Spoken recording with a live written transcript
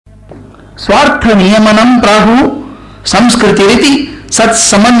ಸ್ವಾರ್ಥ ನಿಯಮನಂ ಪ್ರಾಹು ಸಂಸ್ಕೃತಿ ರೀತಿ ಸತ್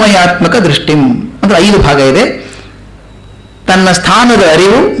ಸಮನ್ವಯಾತ್ಮಕ ದೃಷ್ಟಿಂ ಅಂದ್ರೆ 5 ಭಾಗ ಇದೆ. ತನ್ನ ಸ್ಥಾನದ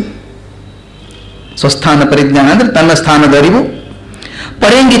ಅರಿವು, ಸ್ವಸ್ಥಾನ ಪರಿಜ್ಞಾನ ಅಂದರೆ ತನ್ನ ಸ್ಥಾನದ ಅರಿವು.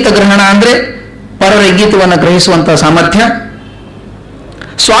 ಪರೇಂಗಿತ ಗ್ರಹಣ ಅಂದರೆ ಪರರ ಇಂಗಿತವನ್ನು ಗ್ರಹಿಸುವಂತಹ ಸಾಮರ್ಥ್ಯ.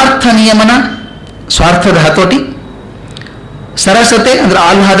 ಸ್ವಾರ್ಥ ನಿಯಮನ, ಸ್ವಾರ್ಥದ ಹತೋಟಿ. ಸರಸತೆ ಅಂದರೆ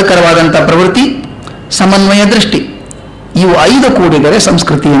ಆಹ್ಲಾದಕರವಾದಂಥ ಪ್ರವೃತ್ತಿ. ಸಮನ್ವಯ ದೃಷ್ಟಿ. ಇವು 5 ಕೂಡಿದರೆ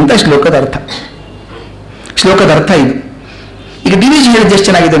ಸಂಸ್ಕೃತಿ ಅಂತ ಶ್ಲೋಕದ ಅರ್ಥ. ಶ್ಲೋಕದ ಅರ್ಥ ಇದು. ಈಗ DVG ಹೇಳಿದ್ದು ಎಷ್ಟು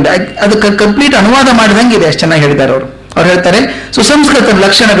ಚೆನ್ನಾಗಿದೆ ಅಂದರೆ ಅದಕ್ಕೆ ಕಂಪ್ಲೀಟ್ ಅನುವಾದ ಮಾಡಿದಂಗೆ ಇದೆ, ಎಷ್ಟು ಚೆನ್ನಾಗಿ ಹೇಳಿದ್ದಾರೆ ಅವರು. ಅವ್ರು ಹೇಳ್ತಾರೆ ಸುಸಂಸ್ಕೃತ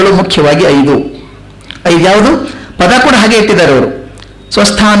ಲಕ್ಷಣಗಳು ಮುಖ್ಯವಾಗಿ 5 ಯಾವುದು? ಪದ ಕೂಡ ಹಾಗೆ ಇಟ್ಟಿದ್ದಾರೆ ಅವರು.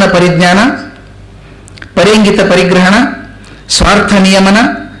 ಸ್ವಸ್ಥಾನ ಪರಿಜ್ಞಾನ, ಪರೇಂಗಿತ ಪರಿಗ್ರಹಣ, ಸ್ವಾರ್ಥ ನಿಯಮನ,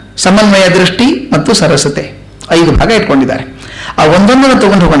 ಸಮನ್ವಯ ದೃಷ್ಟಿ ಮತ್ತು ಸರಸತೆ. 5 ಭಾಗ ಇಟ್ಕೊಂಡಿದ್ದಾರೆ. ಆ ಒಂದೊಂದನ್ನು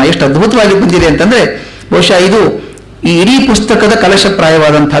ತಗೊಂಡು ಹೋಗೋಣ. ಎಷ್ಟು ಅದ್ಭುತವಾಗಿ ಬಂದಿದೆ ಅಂತಂದ್ರೆ ಬಹುಶಃ ಇದು ಈ ಇಡೀ ಪುಸ್ತಕದ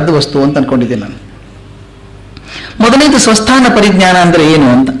ಕಲಶಪ್ರಾಯವಾದಂತಹದ್ದು ವಸ್ತು ಅಂತ ಅನ್ಕೊಂಡಿದ್ದೇನೆ ನಾನು. ಮೊದಲನೇದು ಸ್ವಸ್ಥಾನ ಪರಿಜ್ಞಾನ ಅಂದ್ರೆ ಏನು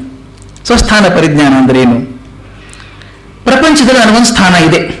ಅಂತ. ಸ್ವಸ್ಥಾನ ಪರಿಜ್ಞಾನ ಅಂದ್ರೆ ಏನು? ಪ್ರಪಂಚದಲ್ಲಿ ನನಗೊಂದು ಸ್ಥಾನ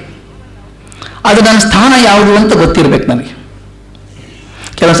ಇದೆ, ಅದು ನನ್ನ ಸ್ಥಾನ ಯಾವುದು ಅಂತ ಗೊತ್ತಿರ್ಬೇಕು ನನಗೆ.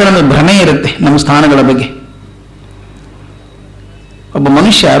 ಕೆಲವು ಸಲ ನಮಗೆ ಭ್ರಮೆ ಇರುತ್ತೆ ನಮ್ಮ ಸ್ಥಾನಗಳ ಬಗ್ಗೆ. ಒಬ್ಬ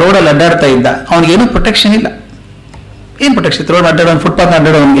ಮನುಷ್ಯ ರೋಡಲ್ಲಿ ಅಡ್ಡಾಡ್ತಾ ಇದ್ದ, ಅವನಿಗೇನು ಪ್ರೊಟೆಕ್ಷನ್ ಇಲ್ಲ. ಏನು ಪ್ರೊಟೆಕ್ಷನ್? ರೋಡ್ ಅಡ್ಡಾಡೋನು, ಫುಟ್ಪಾತ್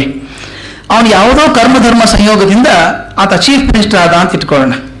ಅಡ್ಡಾಡೋನಿಗೆ ಅವನು ಯಾವುದೋ ಕರ್ಮಧರ್ಮ ಸಂಯೋಗದಿಂದ ಆತ ಚೀಫ್ ಮಿನಿಸ್ಟರ್ ಆದ ಅಂತ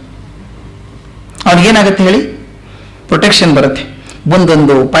ಇಟ್ಕೊಳ್ಳೋಣ. ಅವನಿಗೇನಾಗುತ್ತೆ ಹೇಳಿ? ಪ್ರೊಟೆಕ್ಷನ್ ಬರುತ್ತೆ.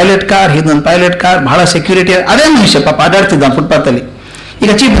 ಒಂದೊಂದು ಪೈಲಟ್ ಕಾರ್, ಇನ್ನೊಂದು ಪೈಲಟ್ ಕಾರ್, ಬಹಳ ಸೆಕ್ಯೂರಿಟಿ. ಅದೇ ಮನುಷ್ಯ ಪಾಪ ಅಡ್ಡಾಡ್ತಿದ್ದ ಫುಟ್ಪಾತಲ್ಲಿ,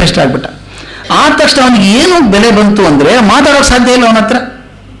 ಈಗ ಚೀಫ್ ಮಿನಿಸ್ಟರ್ ಆಗ್ಬಿಟ್ಟ. ಆದ ತಕ್ಷಣ ಅವನಿಗೆ ಏನು ಬೆಲೆ ಬಂತು ಅಂದರೆ ಮಾತಾಡೋಕೆ ಸಾಧ್ಯ ಇಲ್ಲ. ಅವನ ಹತ್ರ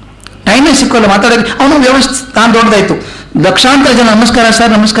ಟೈಮೇ ಸಿಕ್ಕೋಲ್ಲ ಮಾತಾಡೋಕೆ. ಅವನು ವ್ಯವಸ್ಥೆ ತಾನು ದೊಡ್ಡದಾಯ್ತು, ಲಕ್ಷಾಂತರ ಜನ ನಮಸ್ಕಾರ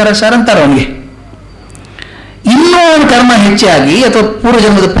ಸರ್ ಅಂತಾರೆ ಅವನಿಗೆ. ಇನ್ನೂ ಅವನ ಕರ್ಮ ಹೆಚ್ಚಾಗಿ ಅಥವಾ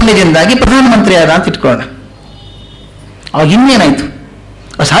ಪೂರ್ವಜನ್ಮದ ಪುಣ್ಯದಿಂದಾಗಿ ಪ್ರಧಾನಮಂತ್ರಿ ಆದ ಅಂತ ಇಟ್ಕೊಳ್ಳೋಣ. ಅವಾಗ ಇನ್ನೇನಾಯ್ತು?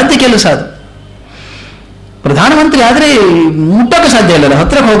 ಅಸಾಧ್ಯ ಕೆಲಸ ಅದು. ಪ್ರಧಾನಮಂತ್ರಿ ಆದರೆ ಮುಟ್ಟೋಕೆ ಸಾಧ್ಯ ಇಲ್ಲ,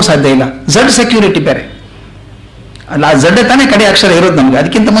 ಹತ್ರಕ್ಕೆ ಹೋಗಕ್ಕೆ ಸಾಧ್ಯ ಇಲ್ಲ. ಝಡ್ ಸೆಕ್ಯೂರಿಟಿ ಬೇರೆ ಅಲ್ಲ, ಝಡ್ ತಾನೇ ಕಡೆ ಅಕ್ಷರ ಇರೋದು ನಮಗೆ,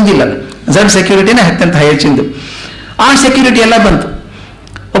 ಅದಕ್ಕಿಂತ ಮುಂದಿಲ್ಲ. ಝಡ್ ಸೆಕ್ಯೂರಿಟಿನೇ ಅತ್ಯಂತ ಹೆಚ್ಚಿಂದು. ಆ ಸೆಕ್ಯೂರಿಟಿ ಎಲ್ಲ ಬಂತು.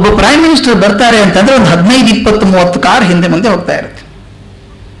 ಒಬ್ಬ ಪ್ರೈಮ್ ಮಿನಿಸ್ಟರ್ ಬರ್ತಾರೆ ಅಂತಂದ್ರೆ ಒಂದು 15, 20, 30 ಕಾರ್ ಹಿಂದೆ ಮುಂದೆ ಹೋಗ್ತಾ ಇರುತ್ತೆ.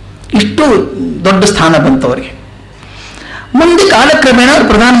 ಇಷ್ಟು ದೊಡ್ಡ ಸ್ಥಾನ ಬಂತು ಅವರಿಗೆ. ಮುಂದೆ ಕಾಲಕ್ರಮೇಣ ಅವರು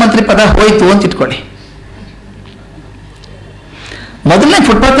ಪ್ರಧಾನಮಂತ್ರಿ ಪದ ಹೋಯ್ತು ಅಂತ ಇಟ್ಕೊಳ್ಳಿ. ಮೊದಲನೇ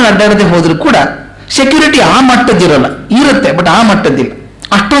ಫುಟ್ಪಾತ್ ಅಡ್ಡಾಡದೆ ಹೋದ್ರು ಕೂಡ ಸೆಕ್ಯೂರಿಟಿ ಆ ಮಟ್ಟದ್ದಿರಲ್ಲ, ಇರುತ್ತೆ ಬಟ್ ಆ ಮಟ್ಟದ್ದಿಲ್ಲ.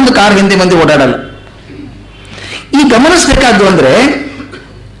 ಅಷ್ಟೊಂದು ಕಾರ್ ಹಿಂದೆ ಮುಂದೆ ಓಡಾಡಲ್ಲ. ಈ ಗಮನಿಸಬೇಕಾದ್ದು ಅಂದ್ರೆ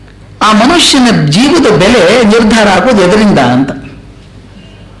ಆ ಮನುಷ್ಯನ ಜೀವದ ಬೆಲೆ ನಿರ್ಧಾರ ಆಗೋದು ಎದರಿಂದ ಅಂತ.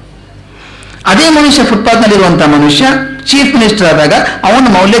 ಅದೇ ಮನುಷ್ಯ ಫುಟ್ಪಾತ್ನಲ್ಲಿರುವಂತಹ ಮನುಷ್ಯ ಚೀಫ್ ಮಿನಿಸ್ಟರ್ ಆದಾಗ ಅವನ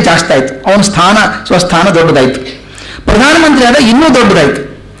ಮೌಲ್ಯ ಜಾಸ್ತಿ ಆಯ್ತು, ಅವನ ಸ್ಥಾನ ಸ್ವಸ್ಥಾನ ದೊಡ್ಡದಾಯ್ತು. ಪ್ರಧಾನಮಂತ್ರಿ ಆದಾಗ ಇನ್ನೂ ದೊಡ್ಡದಾಯ್ತು.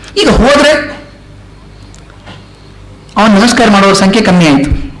 ಈಗ ಹೋದ್ರೆ ಅವನು ನಮಸ್ಕಾರ ಮಾಡುವ ಸಂಖ್ಯೆ ಕಮ್ಮಿ ಆಯಿತು.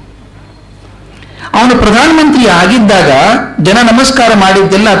 ಅವನು ಪ್ರಧಾನಮಂತ್ರಿ ಆಗಿದ್ದಾಗ ಜನ ನಮಸ್ಕಾರ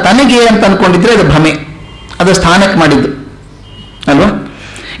ಮಾಡಿದ್ದೆಲ್ಲ ತನಗೆ ಅಂತ ಅನ್ಕೊಂಡಿದ್ರೆ ಅದು ಭ್ರಮೆ, ಅದು ಸ್ಥಾನಕ್ಕೆ ಮಾಡಿದ್ದು ಅಲ್ವಾ.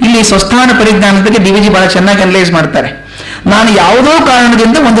 ಇಲ್ಲಿ ಸ್ವಸ್ಥಾನ ಪರಿಜ್ಞಾನದಲ್ಲಿ DVG ಬಹಳ ಚೆನ್ನಾಗಿ ಅನಲೈಸ್ ಮಾಡ್ತಾರೆ. ನಾನು ಯಾವುದೋ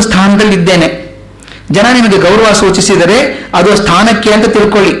ಕಾರಣದಿಂದ ಒಂದು ಸ್ಥಾನದಲ್ಲಿ ಇದ್ದೇನೆ, ಜನ ನಿಮಗೆ ಗೌರವ ಸೂಚಿಸಿದರೆ ಅದು ಸ್ಥಾನಕ್ಕೆ ಅಂತ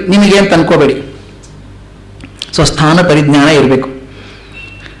ತಿಳ್ಕೊಳ್ಳಿ, ನಿಮಗೆ ಅಂತ ಅನ್ಕೋಬೇಡಿ. ಸ್ವಸ್ಥಾನ ಪರಿಜ್ಞಾನ ಇರಬೇಕು.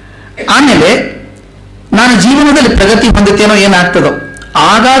 ಆಮೇಲೆ ನಾನು ಜೀವನದಲ್ಲಿ ಪ್ರಗತಿ ಹೊಂದುತ್ತೇನೋ ಏನಾಗ್ತದೋ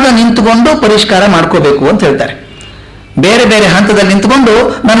ಆಗಾಗ ನಿಂತುಕೊಂಡು ಪರಿಷ್ಕಾರ ಮಾಡ್ಕೋಬೇಕು ಅಂತ ಹೇಳ್ತಾರೆ. ಬೇರೆ ಬೇರೆ ಹಂತದಲ್ಲಿ ನಿಂತುಕೊಂಡು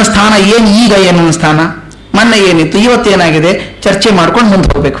ನನ್ನ ಸ್ಥಾನ ಏನು, ಈಗ ಏನು ನನ್ನ ಸ್ಥಾನ, ಮೊನ್ನೆ ಏನಿತ್ತು, ಇವತ್ತೇನಾಗಿದೆ ಚರ್ಚೆ ಮಾಡ್ಕೊಂಡು ಮುಂದೆ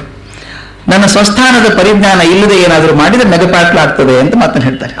ಹೋಗ್ಬೇಕು. ನನ್ನ ಸ್ವಸ್ಥಾನದ ಪರಿಜ್ಞಾನ ಇಲ್ಲದೆ ಏನಾದರೂ ಮಾಡಿದರೆ ನೆಗಪಾಟ್ಲಾಗ್ತದೆ ಅಂತ ಮಾತನ್ನು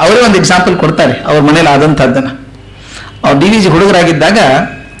ಹೇಳ್ತಾರೆ. ಅವರೇ ಒಂದು ಎಕ್ಸಾಂಪಲ್ ಕೊಡ್ತಾರೆ ಅವ್ರ ಮನೇಲಿ ಆದಂಥದ್ದನ್ನು. ಅವ್ರು DVG ಹುಡುಗರಾಗಿದ್ದಾಗ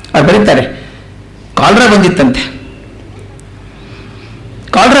ಅವ್ರು ಬರೀತಾರೆ, ಕಾಲ್ರಾ ಬಂದಿತ್ತಂತೆ.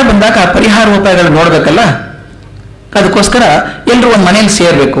 ಕಾಲ್ರಾ ಬಂದಾಗ ಆ ಪರಿಹಾರ ಉಪಾಯಗಳನ್ನ ನೋಡ್ಬೇಕಲ್ಲ, ಅದಕ್ಕೋಸ್ಕರ ಎಲ್ಲರೂ ಒಂದು ಮನೇಲಿ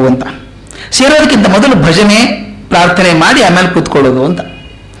ಸೇರಬೇಕು ಅಂತ. ಸೇರೋದಕ್ಕಿಂತ ಮೊದಲು ಭಜನೆ ಪ್ರಾರ್ಥನೆ ಮಾಡಿ ಆಮೇಲೆ ಕೂತ್ಕೊಳ್ಳೋದು ಅಂತ.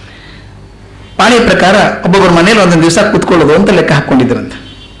 ಪಾಳಿ ಪ್ರಕಾರ ಒಬ್ಬೊಬ್ಬರ ಮನೇಲಿ ಒಂದೊಂದು ದಿವಸ ಕೂತ್ಕೊಳ್ಳೋದು ಅಂತ ಲೆಕ್ಕ ಹಾಕೊಂಡಿದ್ರಂತೆ.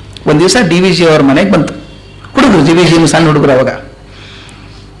 ಒಂದು ದಿವಸ DVG ಅವ್ರ ಮನೆಗೆ ಬಂತು ಹುಡುಗರು. DVG ಸಣ್ಣ ಹುಡುಗರು. ಅವಾಗ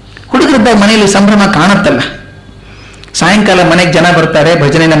ಹುಡುಗರಿದ್ದಾಗ ಮನೆಯಲ್ಲಿ ಸಂಭ್ರಮ ಕಾಣುತ್ತಲ್ಲ. ಸಾಯಂಕಾಲ ಮನೆಗೆ ಜನ ಬರ್ತಾರೆ,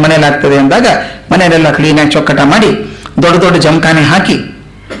 ಭಜನೆ ನಮ್ಮ ಮನೇಲಿ ಆಗ್ತದೆ ಅಂದಾಗ ಮನೆಯಲ್ಲೆಲ್ಲ ಕ್ಲೀನಾಗಿ ಚೊಕ್ಕಟ ಮಾಡಿ ದೊಡ್ಡ ದೊಡ್ಡ ಜಮಖಾನೆ ಹಾಕಿ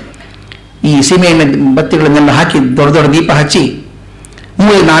ಈ ಸೀಮೆ ಎಣ್ಣೆ ಬತ್ತಿಗಳನ್ನೆಲ್ಲ ಹಾಕಿ ದೊಡ್ಡ ದೊಡ್ಡ ದೀಪ ಹಚ್ಚಿ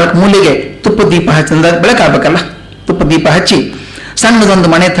 4 ಮೂಲೆಗೆ ತುಪ್ಪದ ದೀಪ ಹಚ್ಚಿದಾಗ ಬೆಳಕಾಗಬೇಕಲ್ಲ, ತುಪ್ಪದ ದೀಪ ಹಚ್ಚಿ ಸಣ್ಣದೊಂದು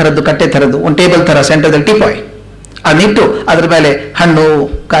ಮನೆ ಥರದ್ದು ಕಟ್ಟೆ ಥರದ್ದು ಒಂದು ಟೇಬಲ್ ಥರ ಸೆಂಟರ್ದಲ್ಲಿ ಟೀಪಾಯ್ ಅದನ್ನಿಟ್ಟು ಅದ್ರ ಮೇಲೆ ಹಣ್ಣು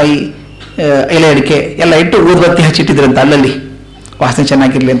ಕಾಯಿ ಎಲೆ ಅಡಿಕೆ ಎಲ್ಲ ಇಟ್ಟು ಊದುಬತ್ತಿ ಹಚ್ಚಿಟ್ಟಿದ್ರಂತ ಅಲ್ಲಲ್ಲಿ ವಾಸನೆ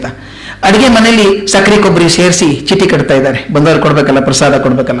ಚೆನ್ನಾಗಿರ್ಲಿ ಅಂತ. ಅಡುಗೆ ಮನೆಯಲ್ಲಿ ಸಕ್ಕರೆ ಕೊಬ್ಬರಿ ಸೇರಿಸಿ ಚೀಟಿ ಕಟ್ತಾ ಇದ್ದಾರೆ, ಬಂದವರು ಕೊಡ್ಬೇಕಲ್ಲ, ಪ್ರಸಾದ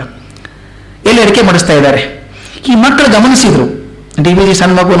ಕೊಡ್ಬೇಕಲ್ಲ, ಎಲೆ ಅಡಿಕೆ ಮಾಡಿಸ್ತಾ ಇದ್ದಾರೆ. ಈ ಮಕ್ಕಳು ಗಮನಿಸಿದ್ರು, DVG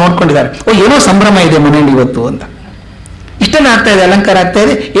ಸಣ್ಣ ಮಗು ನೋಡ್ಕೊಂಡಿದ್ದಾರೆ, ಓ ಏನೋ ಸಂಭ್ರಮ ಇದೆ ಮನೆಯಲ್ಲಿ ಇವತ್ತು ಅಂತ. ಇಷ್ಟೆಲ್ಲ ಆಗ್ತಾ ಇದೆ, ಅಲಂಕಾರ ಆಗ್ತಾ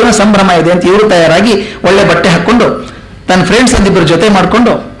ಇದೆ, ಏನೋ ಸಂಭ್ರಮ ಇದೆ ಅಂತ ಇವರು ತಯಾರಾಗಿ ಒಳ್ಳೆ ಬಟ್ಟೆ ಹಾಕ್ಕೊಂಡು ತನ್ನ ಫ್ರೆಂಡ್ಸ್ ಒಂದಿಬ್ಬರು ಜೊತೆ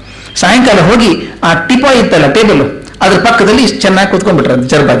ಮಾಡಿಕೊಂಡು ಸಾಯಂಕಾಲ ಹೋಗಿ ಆ ಟಿಪಾಯ್ ಇತ್ತಲ್ಲ ಟೇಬಲ್, ಅದ್ರ ಪಕ್ಕದಲ್ಲಿ ಚೆನ್ನಾಗಿ ಕೂತ್ಕೊಂಡ್ಬಿಟ್ರೆ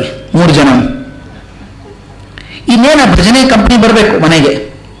ಜರ್ಬಾಗಿ 3 ಜನ. ಇನ್ನೇನು ಭಜನೆ ಕಂಪ್ನಿ ಬರಬೇಕು ಮನೆಗೆ,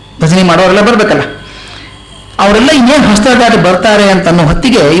 ಭಜನೆ ಮಾಡೋರೆಲ್ಲ ಬರ್ಬೇಕಲ್ಲ, ಅವರೆಲ್ಲ ಇನ್ನೇನು ಹೊಸದಾಗಿ ಬರ್ತಾರೆ ಅಂತ ಅನ್ನೋ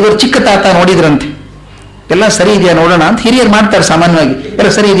ಹೊತ್ತಿಗೆ ಇವರು ಚಿಕ್ಕ ತಾತ ನೋಡಿದ್ರಂತೆ. ಎಲ್ಲ ಸರಿ ಇದೆಯಾ ನೋಡೋಣ ಅಂತ ಹಿರಿಯರು ಮಾಡ್ತಾರೆ ಸಾಮಾನ್ಯವಾಗಿ, ಎಲ್ಲ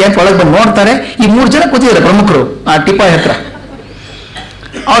ಸರಿ ಇದೆಯಾ ಅಂತ ಒಳಗೆ ಬಂದು ನೋಡ್ತಾರೆ. ಈ 3 ಜನ ಕೂತಿದ್ದಾರೆ ಪ್ರಮುಖರು ಆ ಟಿಪಾಯ್ ಹತ್ರ.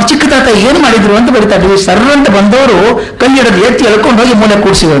 ಅವ್ರ ಚಿಕ್ಕ ತಾತ ಏನು ಮಾಡಿದ್ರು ಅಂತ ಬರೀತಾರೆ. ಸರ್ರಂತ ಬಂದವರು ಕೈ ಹಿಡಿದು ಎತ್ತಿ ಎಳ್ಕೊಂಡು ಹೋಗಿ ಮೂಲೆ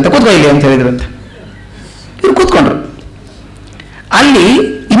ಕೂಡಿಸಿದ್ರಂತೆ, ಕೂತ್ಕೋ ಇಲ್ಲಿ ಅಂತ ಹೇಳಿದ್ರಂತೆ. ಇವ್ರು ಕೂತ್ಕೊಂಡ್ರು. ಅಲ್ಲಿ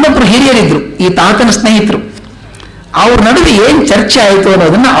ಇನ್ನೊಬ್ರು ಹಿರಿಯರಿದ್ರು, ಈ ತಾತನ ಸ್ನೇಹಿತರು. ಅವ್ರ ನಡುವೆ ಏನ್ ಚರ್ಚೆ ಆಯಿತು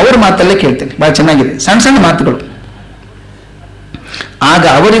ಅನ್ನೋದನ್ನ ಅವ್ರ ಮಾತಲ್ಲೇ ಕೇಳ್ತೇನೆ, ಬಹಳ ಚೆನ್ನಾಗಿದೆ, ಸಣ್ಣ ಸಣ್ಣ ಮಾತುಗಳು. ಆಗ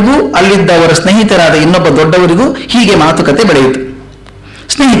ಅವರಿಗೂ ಅಲ್ಲಿದ್ದ ಅವರ ಸ್ನೇಹಿತರಾದ ಇನ್ನೊಬ್ಬ ದೊಡ್ಡವರಿಗೂ ಹೀಗೆ ಮಾತುಕತೆ ಬೆಳೆಯಿತು.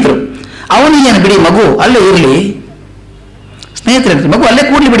 ಸ್ನೇಹಿತರು, ಅವನಿಗೇನು ಬಿಡಿ ಮಗು ಅಲ್ಲೇ ಇರಲಿ, ಸ್ನೇಹಿತರು ಮಗು ಅಲ್ಲೇ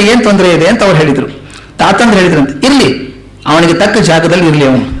ಕೂಡ್ಲಿ ಬಿಡಿ, ಏನ್ ತೊಂದರೆ ಇದೆ ಅಂತ ಅವ್ರು ಹೇಳಿದ್ರು. ತಾತಂದ್ರೆ ಹೇಳಿದ್ರಂತೆ, ಇರ್ಲಿ ಅವನಿಗೆ ತಕ್ಕ ಜಾಗದಲ್ಲಿ ಇರಲಿ,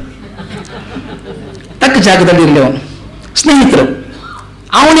 ಅವನು ತಕ್ಕ ಜಾಗದಲ್ಲಿ ಇರಲಿ ಅವನು. ಸ್ನೇಹಿತರು,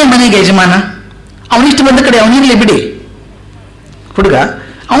 ಅವನೇ ಮನೆಗೆ ಯಜಮಾನ, ಅವನಿಷ್ಟು ಬಂದ ಕಡೆ ಅವನಿರ್ಲಿ ಬಿಡಿ, ಹುಡುಗ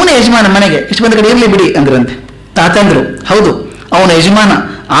ಅವನೇ ಯಜಮಾನ ಮನೆಗೆ, ಇಷ್ಟು ಬಂದ ಕಡೆ ಇರ್ಲಿ ಬಿಡಿ ಅಂದ್ರಂತೆ. ತಾತಂದ್ರು, ಹೌದು ಅವನ ಯಜಮಾನ,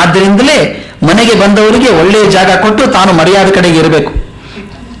 ಆದ್ದರಿಂದಲೇ ಮನೆಗೆ ಬಂದವರಿಗೆ ಒಳ್ಳೆಯ ಜಾಗ ಕೊಟ್ಟು ತಾನು ಮರ್ಯಾದೆ ಕಡೆಗೆ ಇರಬೇಕು.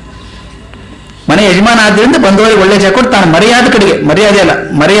 ಮನೆ ಯಜಮಾನ ಆದ್ದರಿಂದ ಬಂದವರಿಗೆ ಒಳ್ಳೆಯ ಜಾಗ ಕೊಟ್ಟು ತಾನು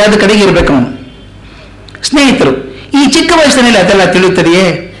ಮರ್ಯಾದೆ ಕಡೆಗೆ ಇರಬೇಕು ಅವನು. ಸ್ನೇಹಿತರು, ಈ ಚಿಕ್ಕ ವಯಸ್ಸಿನಲ್ಲಿ ಅದೆಲ್ಲ ತಿಳಿಯುತ್ತದೆಯೇ?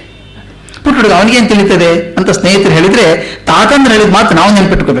 ಪುಟ್ಟ ಹುಡುಗ ಅವನಿಗೇನು ತಿಳಿಯುತ್ತದೆ ಅಂತ ಸ್ನೇಹಿತರು ಹೇಳಿದ್ರೆ, ತಾತಂದ್ರೆ ಹೇಳಿದ ಮಾತು ನಾವು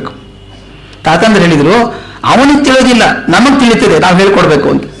ನೆನ್ಪಿಟ್ಕೋಬೇಕು. ತಾತಂದ್ರೆ ಹೇಳಿದ್ರು, ಅವನಿಗೆ ತಿಳಿಯೋದಿಲ್ಲ, ನಮಗ್ ತಿಳಿಯುತ್ತದೆ, ನಾವು ಹೇಳ್ಕೊಡ್ಬೇಕು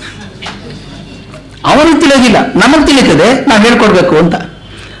ಅಂತ. ಅವನಿಗೆ ತಿಳಿಯೋದಿಲ್ಲ, ನಮಗ್ ತಿಳಿಯುತ್ತದೆ, ನಾವು ಹೇಳ್ಕೊಡ್ಬೇಕು ಅಂತ.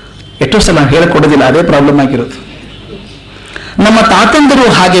 ಎಷ್ಟೋ ಸಲ ನಾವು ಹೇಳ್ಕೊಡೋದಿಲ್ಲ, ಅದೇ ಪ್ರಾಬ್ಲಮ್ ಆಗಿರೋದು. ನಮ್ಮ ತಾತಂದರು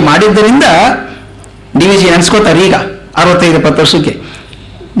ಹಾಗೆ ಮಾಡಿದ್ದರಿಂದ DVG ನೆನೆಸ್ಕೋತಾರೆ ಈಗ 65-70 ವರ್ಷಕ್ಕೆ.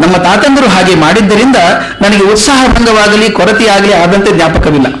 ನಮ್ಮ ತಾತಂದರು ಹಾಗೆ ಮಾಡಿದ್ದರಿಂದ ನನಗೆ ಉತ್ಸಾಹ ಭಂಗವಾಗಲಿ ಕೊರತೆಯಾಗಲಿ ಆದಂತೆ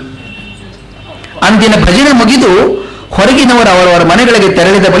ಜ್ಞಾಪಕವಿಲ್ಲ. ಅಂದಿನ ಭಜನೆ ಮುಗಿದು ಹೊರಗಿನವರು ಅವರವರ ಮನೆಗಳಿಗೆ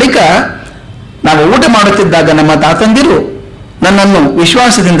ತೆರಳಿದ ಬಳಿಕ ನಾವು ಊಟ ಮಾಡುತ್ತಿದ್ದಾಗ ನಮ್ಮ ತಾತಂದಿರು ನನ್ನನ್ನು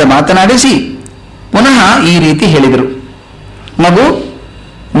ವಿಶ್ವಾಸದಿಂದ ಮಾತನಾಡಿಸಿ ಪುನಃ ಈ ರೀತಿ ಹೇಳಿದರು, ಮಗು,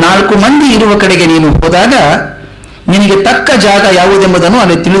 4 ಮಂದಿ ಇರುವ ಕಡೆಗೆ ನೀನು ಹೋದಾಗ ನಿನಗೆ ತಕ್ಕ ಜಾಗ ಯಾವುದೆಂಬುದನ್ನು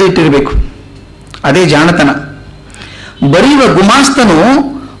ಅಲ್ಲಿ ತಿಳಿದಿಟ್ಟಿರಬೇಕು. ಅದೇ ಜಾಣತನ. ಬರೆಯುವ ಗುಮಾಸ್ತನು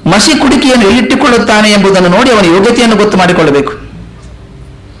ಮಸಿ ಕುಡಿಕೆಯನ್ನು ಎಲ್ಲಿಟ್ಟುಕೊಳ್ಳುತ್ತಾನೆ ಎಂಬುದನ್ನು ನೋಡಿ ಅವನ ಯೋಗ್ಯತೆಯನ್ನು ಗೊತ್ತು ಮಾಡಿಕೊಳ್ಳಬೇಕು.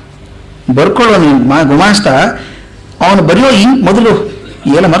 ಬರ್ಕೊಳ್ಳೋನು ಗುಮಾಸ್ತ, ಅವನು ಬರೆಯೋ ಮೊದಲು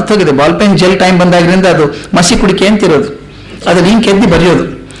ಎಲ್ಲ ಮರ್ತೋಗಿದೆ, ಬಾಲ್ ಪೆನ್ ಜೆಲ್ ಟೈಮ್ ಬಂದಾಗಿನಿಂದ ಅದು ಮಸಿ ಕುಡಿಕೆ ಅಂತಿರೋದು, ಅದು ಇಂಕ್ ಎದ್ದಿ ಬರೆಯೋದು.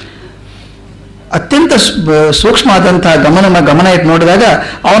 ಅತ್ಯಂತ ಸೂಕ್ಷ್ಮವಾದಂತಹ ಗಮನ ಇಟ್ಟು ನೋಡಿದಾಗ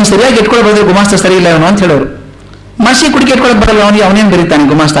ಅವನು ಸರಿಯಾಗಿ ಇಟ್ಕೊಳ್ಬೋದ್ರೆ ಗುಮಾಸ್ತ ಸರಿ ಇಲ್ಲ ಅವನು ಅಂತ ಹೇಳೋರು. ಮಸಿ ಕುಡಿಕೆ ಇಟ್ಕೊಳ್ಳೋಕೆ ಬರಲ್ಲ ಅವನಿಗೆ, ಅವನೇನು ಬರೀತಾನೆ,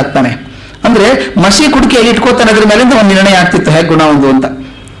 ಗುಮಾಸ್ತ ಆಗ್ತಾನೆ. ಅಂದ್ರೆ ಮಸಿ ಕುಡಿಕೆಯಲ್ಲಿ ಇಟ್ಕೋತಾನೆ, ಅದ್ರ ಮೇಲಿಂದ ಒಂದು ನಿರ್ಣಯ ಆಗ್ತಿತ್ತು ಹೇಗೆ ಗುಣ ಒಂದು ಅಂತ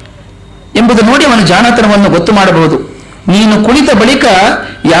ಎಂಬುದು ನೋಡಿ ಅವನ ಜಾಣತನವನ್ನು ಗೊತ್ತು ಮಾಡಬಹುದು. ನೀನು ಕುಳಿತ ಬಳಿಕ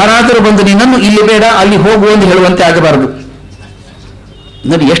ಯಾರಾದರೂ ಬಂದು ನಿನ್ನನ್ನು ಇಲ್ಲಿ ಬೇಡ ಅಲ್ಲಿ ಹೋಗು ಎಂದು ಹೇಳುವಂತೆ ಆಗಬಾರದು.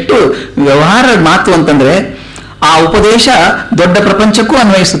 ನೋಡಿ ಎಷ್ಟು ವ್ಯವಹಾರ ಮಾತು ಅಂತಂದ್ರೆ, ಆ ಉಪದೇಶ ದೊಡ್ಡ ಪ್ರಪಂಚಕ್ಕೂ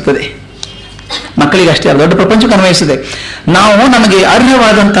ಅನ್ವಯಿಸುತ್ತದೆ, ಮಕ್ಕಳಿಗೆ ಅಷ್ಟೇ ದೊಡ್ಡ ಪ್ರಪಂಚಕ್ಕೂ ಅನ್ವಯಿಸುತ್ತದೆ. ನಾವು ನಮಗೆ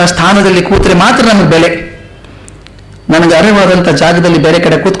ಅರ್ಹವಾದಂತಹ ಸ್ಥಾನದಲ್ಲಿ ಕೂತ್ರೆ ಮಾತ್ರ ನಮಗೆ ಬೆಲೆ. ನನಗೆ ಅರ್ಹವಾದಂಥ ಜಾಗದಲ್ಲಿ ಬೇರೆ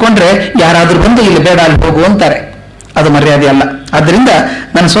ಕಡೆ ಕೂತ್ಕೊಂಡ್ರೆ ಯಾರಾದರೂ ಬಂದು ಇಲ್ಲಿ ಬೇಡ ಅಲ್ಲಿ ಹೋಗು ಅಂತಾರೆ, ಅದು ಮರ್ಯಾದೆ ಅಲ್ಲ. ಆದ್ದರಿಂದ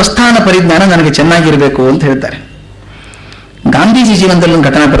ನನ್ನ ಸ್ವಸ್ಥಾನ ಪರಿಜ್ಞಾನ ನನಗೆ ಚೆನ್ನಾಗಿರಬೇಕು ಅಂತ ಹೇಳ್ತಾರೆ. ಗಾಂಧೀಜಿ ಜೀವನದಲ್ಲಿ ಒಂದು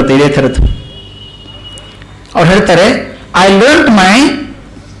ಘಟನೆ ಬರುತ್ತೆ ಇದೇ ಥರದ್ದು. ಅವ್ರು ಹೇಳ್ತಾರೆ, I learn my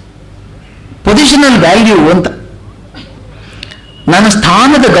positional value ಅಂತ, ನನ್ನ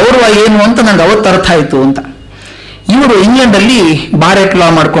ಸ್ಥಾನದ ಗೌರವ ಏನು ಅಂತ ನನಗೆ ಅವತ್ತು ಅರ್ಥ ಆಯಿತು ಅಂತ. ಇವರು ಇಂಗ್ಲೆಂಡಲ್ಲಿ ಬಾರೆಟ್ ಲಾ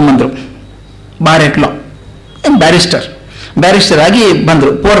ಮಾಡ್ಕೊಂಡ್ಬಂದ್ರು. ಬಾರೆಟ್ ಲಾ ಬ್ಯಾರಿಸ್ಟರ್ ಆಗಿ ಬಂದರು.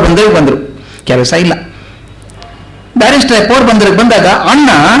 ಪೋರ್ಬಂದರಿಗೆ ಬಂದರು, ಕೆಲಸ ಇಲ್ಲ. ಬ್ಯಾರಿಸ್ಟರ್ ಪೋರ್ಬಂದರಿಗೆ ಬಂದಾಗ ಅಣ್ಣ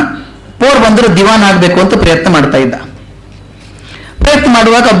ಪೋರ್ಬಂದರ್ ದಿವಾನ್ ಆಗಬೇಕು ಅಂತ ಪ್ರಯತ್ನ ಮಾಡ್ತಾ ಇದ್ದ. ಪ್ರಯತ್ನ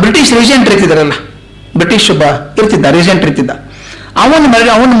ಮಾಡುವಾಗ ಬ್ರಿಟಿಷ್ ರಿಜೆಂಟ್ ಇರ್ತಿದ್ದಾರಲ್ಲ, ಬ್ರಿಟಿಷ್ ಒಬ್ಬ ಇರ್ತಿದ್ದ, ರಿಜೆಂಟ್ ಇರ್ತಿದ್ದ.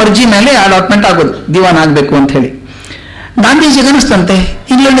 ಅವನ ಮರ್ಜಿ ಮೇಲೆ ಅಲಾಟ್ಮೆಂಟ್ ಆಗೋದು, ದಿವಾನ್ ಆಗಬೇಕು ಅಂತ ಹೇಳಿ. ಗಾಂಧೀಜಿಗೆ ಅನಿಸ್ತಂತೆ,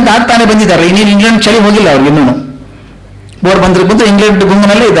 ಇಂಗ್ಲೆಂಡ್ ಆಗ್ತಾನೆ ಬಂದಿದ್ದಾರೆ, ಇನ್ನೇನು ಇಂಗ್ಲೆಂಡ್ ಚಳಿ ಹೋಗಿಲ್ಲ ಅವ್ರಿಗೆ ಇನ್ನೂ. ಪೋರ್ಬಂದರಿಗೆ ಬಂದು ಇಂಗ್ಲೆಂಡ್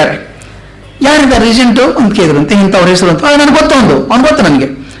ಗುಂಗಿನಲ್ಲೇ ಇದ್ದಾರೆ. ಯಾರಿದ್ದಾರೆ ರಿಜೆಂಟು ಅಂತ ಕೇಳಿದ್ರಂತೆ, ಇಂಥವ್ರ ಹೆಸರು ಅಂತ. ನನಗೆ ಗೊತ್ತು, ಅವ್ನು ಗೊತ್ತು ನನಗೆ,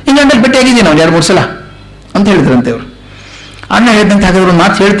 ಇಂಗ್ಲೆಂಡಲ್ಲಿ ಭೇಟಿಯಾಗಿದ್ದೀನಿ ಅವ್ನು 2-3 ಸಲ ಅಂತ ಹೇಳಿದ್ರಂತೆ ಅವರು. ಅಣ್ಣ ಹೇಳಿದಂತೆ, ಹಾಗಾದ್ರೆ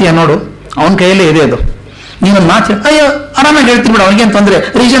ಮಾತು ಹೇಳ್ತೀಯ ನೋಡು, ಅವನ ಕೈಯಲ್ಲೇ ಇದೆ ಅದು, ನೀನೊಂದು ಮಾತು ಅಯ್ಯೋ ಆರಾಮಾಗಿ ಹೇಳ್ತೀನಿ ಬಿಡು, ಅವನಿಗೇನು ತೊಂದರೆ,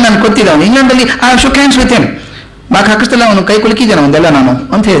 ರೀಸನ್ ನನಗೆ ಗೊತ್ತಿದೆ, ಅವನು ಇಂಗ್ಲೆಂಡಲ್ಲಿ ಶುಕ್ ಹ್ಯಾಂಡ್ಸ್ ವಿತ್ ಹಿಮ್, ಬಾಕಿ ಹಾಕಿಸ್ತಲ್ಲ ಅವನು ಕೈ ಕುಲುಕಿದ್ದೇನೆ ಒಂದೆಲ್ಲ ನಾನು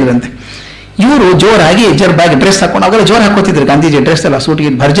ಅಂತ ಹೇಳಿದ್ರಂತೆ. ಇವರು ಜೋರಾಗಿ ಜರ್ಬಾಗಿ ಡ್ರೆಸ್ ಹಾಕೊಂಡು, ಅವೆಲ್ಲ ಜೋರು ಹಾಕೋತಿದ್ರು ಗಾಂಧೀಜಿ, ಡ್ರೆಸ್ ಎಲ್ಲ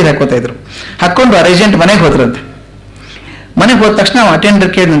ಸೂಟಿಗೆ ಭರ್ಜರಿ ಹಾಕೋತಾ ಇದ್ರು. ಹಾಕೊಂಡು ಆ ರೆಜೆಂಟ್ ಮನೆಗೆ ಹೋದ್ರಂತೆ. ಮನೆಗೆ ಹೋದ ತಕ್ಷಣ ಅಟೆಂಡರ್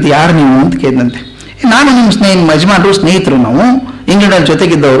ಕೇಳಿದಂತೆ, ಯಾರು ನೀವು ಅಂತ ಕೇಳಿದಂತೆ. ನಾನು ನಿಮ್ಮ ಯಜಮಾನರು ಸ್ನೇಹಿತರು, ನಾವು ಇಂಗ್ಲೆಂಡ್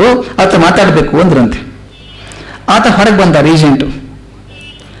ಜೊತೆಗಿದ್ದವರು, ಹತ್ರ ಮಾತಾಡಬೇಕು ಅಂದ್ರಂತೆ. ಆತ ಹೊರಗೆ ಬಂದ ರೀಜೆಂಟು,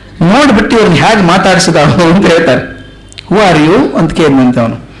 ನೋಡ್ಬಿಟ್ಟು ಅವ್ರನ್ನ ಹೇಗೆ ಮಾತಾಡಿಸಿದ ಅಂತ ಹೇಳ್ತಾರೆ. ಹೂ ಆರ್ ಯು ಅಂತ ಕೇಳಿದಂತೆ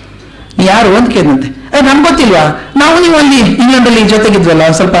ಅವನು. ಯಾರು ಅಂತ ಕೇಳಿದಂತೆ. ನನ್ಗೆ ಗೊತ್ತಿಲ್ವಾ, ನಾವು ನೀವು ಅಲ್ಲಿ ಇಂಗ್ಲೆಂಡಲ್ಲಿ ಜೊತೆಗಿದ್ವಲ್ಲ,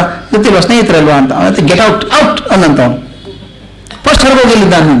 ಸ್ವಲ್ಪ ಗೊತ್ತಿಲ್ವಾ, ಸ್ನೇಹಿತರಲ್ವಾ ಅಂತ. ಅವತ್ತು ಗೆಟ್ ಔಟ್ ಔಟ್ ಅನ್ನಂತ ಅವನು ಫಸ್ಟ್ ಹೊರಗೆ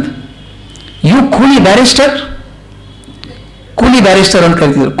ಹೋಗಿಲ್ಲಿದ್ದಾನಂತ. ಯು ಕೂಲಿ ಬ್ಯಾರಿಸ್ಟರ್, ಕೂಲಿ ಬ್ಯಾರಿಸ್ಟರ್ ಅಂತ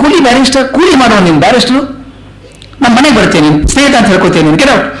ಕರಿತಿದ್ರು. ಕೂಲಿ ಬ್ಯಾರಿಸ್ಟರ್, ಕೂಲಿ ಮಾಡುವ ನೀನು ಬ್ಯಾರಿಸ್ಟರು, ನಮ್ಮ ಮನೆಗೆ ಬರ್ತೀನಿ, ನೀನು ಸ್ನೇಹಿತ ಅಂತ ಹೇಳ್ಕೊತೀನಿ, ನೀನು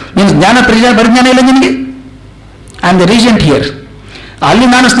ಗೆಟ್ ಔಟ್. ನೀನು ಜ್ಞಾನ ಪರಿಜ್ಞಾನ ಇಲ್ಲ ನಿನಗೆ. I am the Regent here. ಅಲ್ಲಿ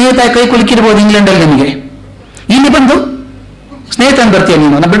ನಾನು ಸ್ನೇಹಿತ ಕೈ ಕುಲುಕಿರ್ಬೋದು ಇಂಗ್ಲೆಂಡಲ್ಲಿ ನನಗೆ, ಇಲ್ಲಿ ಬಂದು ಸ್ನೇಹಿತ ಅಂತ ಬರ್ತೀಯ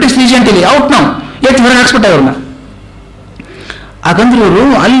ನೀನು, ನಮ್ಮ ಬ್ರಿಟಿಷ್ ರೀಜೆಂಟ್ ಇಲ್ಲಿ ಔಟ್ ನಾವು ಎಷ್ಟು ಹೊರಗೆ ಹಾಕ್ಸ್ಬಿಟ್ಟ ಅವ್ರನ್ನ. ಹಾಗಂದ್ರೆ ಅವರು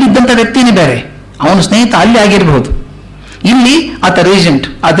ಅಲ್ಲಿದ್ದಂಥ ವ್ಯಕ್ತಿನೇ ಬೇರೆ, ಅವನು ಸ್ನೇಹಿತ ಅಲ್ಲಿ ಆಗಿರಬಹುದು, ಇಲ್ಲಿ ಆತ ರೀಜೆಂಟ್,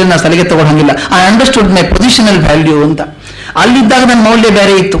 ಅದನ್ನ ಸಲಿಗೆ ತಗೊಳ್ಳಂಗಿಲ್ಲ. I understood my positional value ಅಂತ. ಅಲ್ಲಿದ್ದಾಗ ನನ್ನ ಮೌಲ್ಯ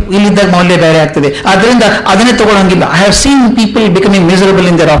ಬೇರೆ ಇತ್ತು, ಇಲ್ಲಿದ್ದಾಗ ಮೌಲ್ಯ ಬೇರೆ ಆಗ್ತದೆ, ಅದರಿಂದ ಅದನ್ನೇ ತಗೊಳ್ಳಂಗಿಲ್ಲ. I have seen people becoming miserable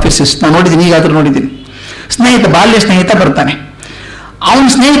in their offices. ನಾನು ನೋಡಿದ್ದೀನಿ, ಈಗಾದ್ರೂ ನೋಡಿದ್ದೀನಿ. ಸ್ನೇಹಿತ, ಬಾಲ್ಯ ಸ್ನೇಹಿತ ಬರ್ತಾನೆ, ಅವನ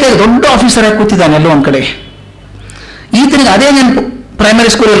ಸ್ನೇಹಿತ ದೊಡ್ಡ ಆಫೀಸರ್ ಆಗಿ ಕೂತಿದ್ದಾನೆ ಎಲ್ಲೋ ಒಂದ್ ಕಡೆ. ಈತನಿಗೆ ಅದೇ ನೆನಪು, ಪ್ರೈಮರಿ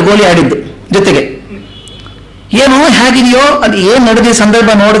ಸ್ಕೂಲಲ್ಲಿ ಗೋಲಿ ಆಡಿದ್ದು ಜೊತೆಗೆ. ಏನೋ ಹೇಗಿದೆಯೋ ಅದು ಏನು ನಡೆದ ಸಂದರ್ಭ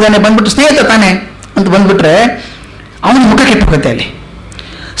ನೋಡಿದಾನೆ, ಬಂದ್ಬಿಟ್ಟು ಸ್ನೇಹಿತ ತಾನೆ ಅಂತ ಬಂದ್ಬಿಟ್ರೆ ಅವನ ಮುಖ ಕೆಟ್ಟು ಹೋಗುತ್ತೆ. ಅಲ್ಲಿ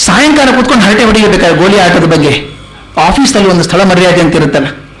ಸಾಯಂಕಾಲ ಕೂತ್ಕೊಂಡು ಹರಟೆ ಹೊಡಿಬೇಕಾದ್ರೆ ಗೋಲಿ ಆಟದ ಬಗ್ಗೆ ಆಫೀಸಲ್ಲಿ ಒಂದು ಸ್ಥಳ ಮರ್ಯಾದೆ ಅಂತ ಇರುತ್ತಲ್ಲ,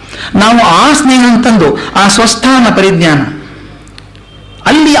 ನಾವು ಆ ಸ್ನೇಹ ಅಂತಂದು ಆ ಸ್ವಸ್ಥಾನ ಪರಿಜ್ಞಾನ,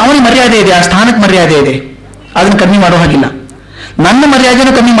 ಅಲ್ಲಿ ಅವನಿಗೆ ಮರ್ಯಾದೆ ಇದೆ, ಆ ಸ್ಥಾನಕ್ಕೆ ಮರ್ಯಾದೆ ಇದೆ, ಅದನ್ನು ಕಡಿಮೆ ಮಾಡೋ ಹಾಗಿಲ್ಲ. ನನ್ನ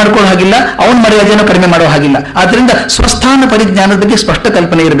ಮರ್ಯಾದೆನೂ ಕಮ್ಮಿ ಮಾಡ್ಕೊಳ್ಳೋ ಹಾಗಿಲ್ಲ, ಅವನ ಮರ್ಯಾದೆನೂ ಕಡಿಮೆ ಮಾಡೋ ಹಾಗಿಲ್ಲ. ಆದ್ರಿಂದ ಸ್ವಸ್ಥಾನ ಪರಿಜ್ಞಾನದ ಬಗ್ಗೆ ಸ್ಪಷ್ಟ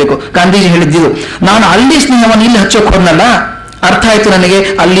ಕಲ್ಪನೆ ಇರಬೇಕು. ಗಾಂಧೀಜಿ ಹೇಳಿದ್ದು, ನಾನು ಅಲ್ಲಿ ಸ್ನೇಹವನ್ನು ಇಲ್ಲಿ ಹಚ್ಚೋಕ್ ಹೋದ್ನಲ್ಲ, ಅರ್ಥ ಆಯ್ತು ನನಗೆ,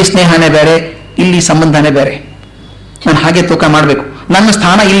 ಅಲ್ಲಿ ಸ್ನೇಹನೇ ಬೇರೆ, ಇಲ್ಲಿ ಸಂಬಂಧನೇ ಬೇರೆ. ನಾನು ಹಾಗೆ ತೂಕ ಮಾಡಬೇಕು. ನನ್ನ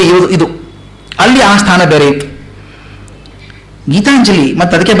ಸ್ಥಾನ ಇಲ್ಲಿ ಇದು, ಅಲ್ಲಿ ಆ ಸ್ಥಾನ ಬೇರೆ ಇತ್ತು. ಗೀತಾಂಜಲಿ,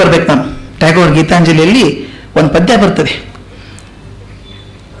 ಮತ್ತೆ ಅದಕ್ಕೆ ಬರ್ಬೇಕು ನಾನು. ಟ್ಯಾಗೋರ್ ಗೀತಾಂಜಲಿಯಲ್ಲಿ ಒಂದು ಪದ್ಯ ಬರ್ತದೆ.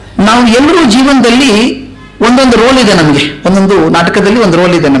 ನಾವು ಎಲ್ಲರೂ ಜೀವನದಲ್ಲಿ ಒಂದೊಂದು ರೋಲ್ ಇದೆ ನಮಗೆ, ಒಂದೊಂದು ನಾಟಕದಲ್ಲಿ ಒಂದು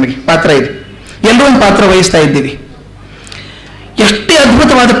ರೋಲ್ ಇದೆ ನಮಗೆ, ಪಾತ್ರ ಇದೆ, ಎಲ್ಲರೂ ಒಂದು ಪಾತ್ರ ವಹಿಸ್ತಾ ಇದ್ದೀವಿ. ಎಷ್ಟೇ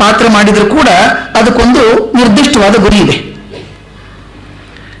ಅದ್ಭುತವಾದ ಪಾತ್ರ ಮಾಡಿದರೂ ಕೂಡ ಅದಕ್ಕೊಂದು ನಿರ್ದಿಷ್ಟವಾದ ಗುರಿ ಇದೆ.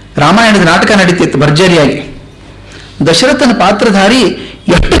 ರಾಮಾಯಣದ ನಾಟಕ ನಡೀತಿತ್ತು ಭರ್ಜರಿಯಾಗಿ. ದಶರಥನ ಪಾತ್ರಧಾರಿ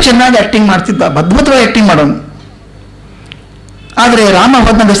ಎಷ್ಟು ಚೆನ್ನಾಗಿ ಆಕ್ಟಿಂಗ್ ಮಾಡ್ತಿದ್ದ, ಅದ್ಭುತವಾಗಿ ಆಕ್ಟಿಂಗ್ ಮಾಡೋನು. ಆದರೆ ರಾಮ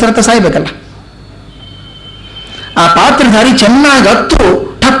ಹೋದ್ನ ದಶರಥ ಸಾಯ್ಬೇಕಲ್ಲ. ಆ ಪಾತ್ರಧಾರಿ ಚೆನ್ನಾಗಿ ಹತ್ತು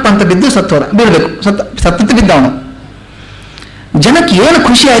ಟಪ್ ಅಂತ ಬಿದ್ದು ಸತ್ತೋದ, ಬೀಳ್ಬೇಕು, ಸತ್ತಂತ ಬಿದ್ದ ಅವನು. ಜನಕ್ಕೆ ಏನು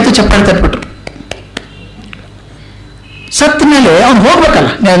ಖುಷಿ ಆಯ್ತು, ಚಪ್ಪಾಳೆ ತಟ್ಬಿಟ್ರು. ಸತ್ತ ಮೇಲೆ ಅವ್ನು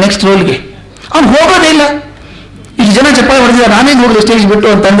ಹೋಗ್ಬೇಕಲ್ಲ ನೆಕ್ಸ್ಟ್ ರೋಲ್ಗೆ, ಅವ್ನು ಹೋಗೋದೇ ಇಲ್ಲ. ಇಷ್ಟು ಜನ ಚಪ್ಪಾಳೆ ಹೊಡೆದಿದ್ದ, ನಾನೇ ಹೋಗಲಿ ಸ್ಟೇಜ್ ಬಿಟ್ಟು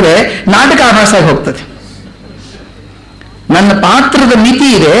ಅಂತಂದ್ರೆ ನಾಟಕ ಆಭಾಸ ಆಗಿ ಹೋಗ್ತದೆ. ನನ್ನ ಪಾತ್ರದ ಮಿತಿ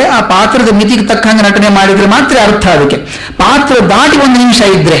ಇದೆ, ಆ ಪಾತ್ರದ ಮಿತಿಗೆ ತಕ್ಕಂಗೆ ನಟನೆ ಮಾಡಿದ್ರೆ ಮಾತ್ರ ಅರ್ಥ. ಅದಕ್ಕೆ ಪಾತ್ರ ದಾಟಿ ಒಂದು ನಿಮಿಷ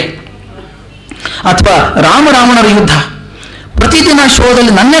ಇದ್ರೆ, ಅಥವಾ ರಾಮರಾವಣರ ಯುದ್ಧ ಪ್ರತಿದಿನ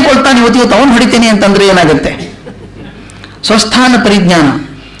ಶೋದಲ್ಲಿ ನನ್ನೇ ಕೊಳ್ತಾನೆ, ಇವತ್ತು ಅವನು ಹೊಡಿತೇನೆ ಅಂತಂದ್ರೆ ಏನಾಗುತ್ತೆ? ಸ್ವಸ್ಥಾನ ಪರಿಜ್ಞಾನ.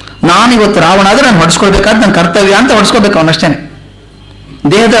 ನಾನಿವತ್ತು ರಾವಣ ಆದ್ರೆ ನಾನು ಹೊಡಿಸ್ಕೊಳ್ಬೇಕಾದ್ ನನ್ನ ಕರ್ತವ್ಯ ಅಂತ ಹೊಡಿಸ್ಕೋಬೇಕು ಅವನಷ್ಟೇನೆ.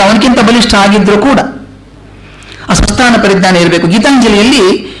 ದೇಹದ ಅವನಕ್ಕಿಂತ ಬಲಿಷ್ಠ ಆಗಿದ್ರು ಕೂಡ ಆ ಸ್ವಸ್ಥಾನ ಪರಿಜ್ಞಾನ ಇರಬೇಕು. ಗೀತಾಂಜಲಿಯಲ್ಲಿ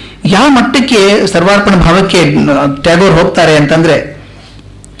ಯಾವ ಮಟ್ಟಕ್ಕೆ ಸರ್ವಾರ್ಪಣ ಭಾವಕ್ಕೆ ಟ್ಯಾಗೋರ್ ಹೋಗ್ತಾರೆ ಅಂತಂದ್ರೆ,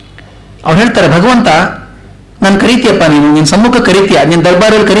 ಅವ್ರು ಹೇಳ್ತಾರೆ, ಭಗವಂತ ನಾನು ಕರೀತೀಯಪ್ಪ, ನಿನ್ನ ಸಮ್ಮುಖ ಕರೀತೀಯ, ನಿನ್ನ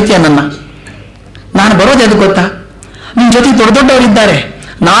ದರ್ಬಾರಲ್ಲಿ ಕರೀತೀಯ ನನ್ನ. ನಾನು ಬರೋದು ಅದು ಗೊತ್ತಾ? ನಿನ್ನ ಜೊತೆ ದೊಡ್ಡ ದೊಡ್ಡವರಿದ್ದಾರೆ,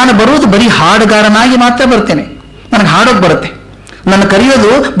 ನಾನು ಬರೋದು ಬರೀ ಹಾಡುಗಾರನಾಗಿ ಮಾತ್ರ ಬರ್ತೇನೆ. ನನಗೆ ಹಾಡೋಕೆ ಬರುತ್ತೆ, ನನ್ನ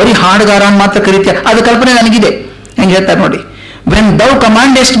ಕರೆಯೋದು ಬರೀ ಹಾಡುಗಾರ ಮಾತ್ರ ಕರೀತೀಯ, ಅದು ಕಲ್ಪನೆ ನನಗಿದೆ. ಹೆಂಗೆ ಹೇಳ್ತಾರೆ ನೋಡಿ, when thou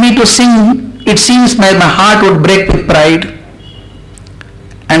ಕಮಾಂಡೆಸ್ಟ್ me to sing, it seems my heart wood break with pride,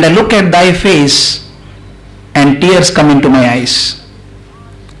 and I look at thy face and tears come into my eyes.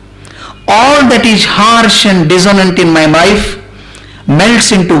 All that is harsh and dissonant in my life melts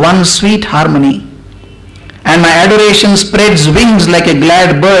into one sweet harmony, and my adoration spreads wings like a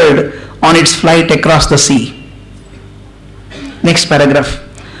glad bird on its flight across the sea. Next paragraph.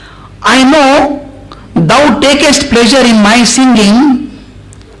 I know thou takest pleasure in my singing.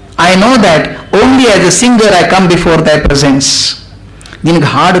 I know that only as a singer I come before thy presence. ನಿನಗೆ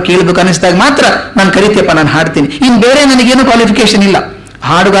ಹಾಡು ಕೇಳಬೇಕು ಅನಿಸಿದಾಗ ಮಾತ್ರ ನಾನು ಕರಿತೀಯಪ್ಪ, ನಾನು ಹಾಡ್ತೀನಿ. ಇನ್ನು ಬೇರೆ ನನಗೇನು qualification ಇಲ್ಲ,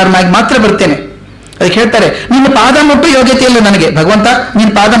 ಹಾಡುಗಾರನಾಗಿ ಮಾತ್ರ ಬರ್ತೇನೆ. ಅದಕ್ಕೆ ಹೇಳ್ತಾರೆ, ನಿನ್ನ ಪಾದ ಮುಟ್ಟು ಯೋಗ್ಯತೆ ಇಲ್ಲ ನನಗೆ ಭಗವಂತ,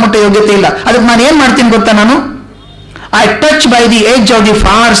 ನಿನ್ನ ಪಾದ ಮುಟ್ಟು ಯೋಗ್ಯತೆ ಇಲ್ಲ. ಅದಕ್ಕೆ ನಾನು ಏನ್ ಮಾಡ್ತೀನಿ ಗೊತ್ತಾ? ನಾನು I touch by the edge of the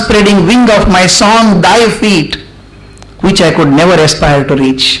for spreading wing of my song ದೈ feet which I could never ಎಸ್ಪೈರ್ to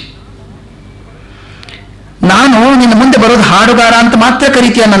reach. ನಾನು ನಿನ್ನ ಮುಂದೆ ಬರೋದು ಹಾಡುಗಾರ ಅಂತ ಮಾತ್ರ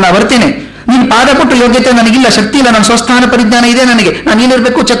ಕರಿತೀಯ, ನನ್ನ ಬರ್ತೇನೆ. ನೀನು ಪಾದ ಕೊಟ್ಟು ಯೋಗ್ಯತೆ ನನಗಿಲ್ಲ, ಶಕ್ತಿ ಇಲ್ಲ, ನನ್ನ ಸ್ವಸ್ಥಾನ ಪರಿಜ್ಞಾನ ಇದೆ ನನಗೆ. ನಾನು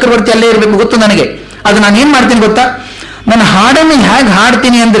ಏನಿರಬೇಕು, ಚಕ್ರವರ್ತಿ ಅಲ್ಲೇ ಇರಬೇಕು, ಗೊತ್ತು ನನಗೆ. ಅದು ನಾನು ಏನ್ ಮಾಡ್ತೀನಿ ಗೊತ್ತಾ? ನನ್ನ ಹಾಡನ್ನು ಹೇಗೆ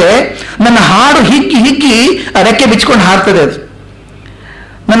ಹಾಡ್ತೀನಿ ಅಂದ್ರೆ, ನನ್ನ ಹಾಡು ಹಿಕ್ಕಿ ಹಿಕ್ಕಿ ರೆಕ್ಕೆ ಬಿಚ್ಕೊಂಡು ಹಾಡ್ತದೆ ಅದು.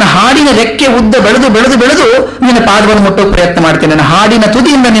 ನನ್ನ ಹಾಡಿನ ರೆಕ್ಕೆ ಉದ್ದ ಬೆಳೆದು ಬೆಳೆದು ಬೆಳೆದು ನಿನ್ನ ಪಾದವನ್ನು ಮುಟ್ಟೋಕೆ ಪ್ರಯತ್ನ ಮಾಡ್ತೇನೆ. ನನ್ನ ಹಾಡಿನ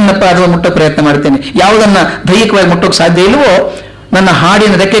ತುದಿಯಿಂದ ನಿನ್ನ ಪಾದವನ್ನು ಮುಟ್ಟೋಕೆ ಪ್ರಯತ್ನ ಮಾಡ್ತೇನೆ. ಯಾವುದನ್ನ ದೈಹಿಕವಾಗಿ ಮುಟ್ಟೋಕೆ ಸಾಧ್ಯ ಇಲ್ವೋ ನನ್ನ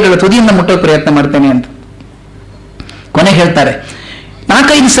ಹಾಡಿನ ರೆಕ್ಕೆಗಳ ತುದಿಯಿಂದ ಮುಟ್ಟೋಕೆ ಪ್ರಯತ್ನ ಮಾಡ್ತೇನೆ ಅಂತ. ಕೊನೆಗೆ ಹೇಳ್ತಾರೆ,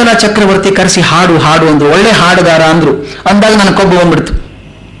 4-5 ಸಲ ಚಕ್ರವರ್ತಿ ಕರೆಸಿ ಹಾಡು ಹಾಡು ಅಂದ್ರು. ಒಳ್ಳೆ ಹಾಡುಗಾರ ಅಂದ್ರು. ಅಂದಾಗ ನನ್ನ ಕೊಬ್ಬು ಬಂದ್ಬಿಡ್ತು.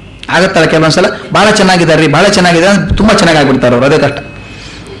 ಆಗತ್ತಲ್ಲ ಕೆಲವೊಂದ್ಸಲ, ಬಹಳ ಚೆನ್ನಾಗಿದ್ದಾರೆ, ಬಹಳ ಚೆನ್ನಾಗಿದೆ, ತುಂಬಾ ಚೆನ್ನಾಗಿ ಆಗ್ಬಿಡ್ತಾರೆ ಅವ್ರು. ಅದೇ ಕಷ್ಟ.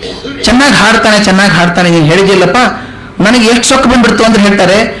 ಚೆನ್ನಾಗಿ ಹಾಡ್ತಾನೆ ನೀನು ಹೇಳಿದಿಲ್ಲಪ್ಪ, ನನಗೆ ಎಷ್ಟು ಸೊಕ್ಕ ಬಂದ್ಬಿಡ್ತು ಅಂತ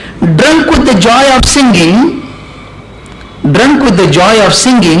ಹೇಳ್ತಾರೆ. Drunk with the joy of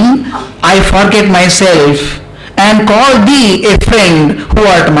singing I forget my self and call the A friend who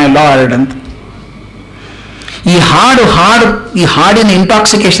art my lord ಅಂತ. ಈ ಹಾಡಿನ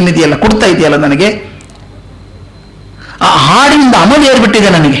ಇಂಟಾಕ್ಸಿಕೇಶನ್ ಇದೆಯಲ್ಲ, ಕುಡ್ತಾ ಇದೆಯಲ್ಲ ನನಗೆ, ಆ ಹಾಡಿನಿಂದ ಅಮಲು ಏರ್ಬಿಟ್ಟಿದೆ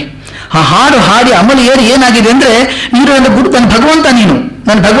ನನಗೆ. ಆ ಹಾಡು ಹಾಡಿ ಅಮಲು ಏರಿ ಏನಾಗಿದೆ ಅಂದ್ರೆ, ನೀನು ನನ್ನ ಭಗವಂತ,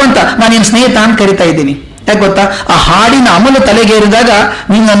 ನನ್ನ ಭಗವಂತ, ನಾನು ನಿನ್ನ ಸ್ನೇಹಿತ ಅಂತ ಕರಿತಾ ಇದ್ದೀನಿ. ಯಾಕೆ ಗೊತ್ತಾ, ಆ ಹಾಡಿನ ಅಮಲು ತಲೆಗೇರಿದಾಗ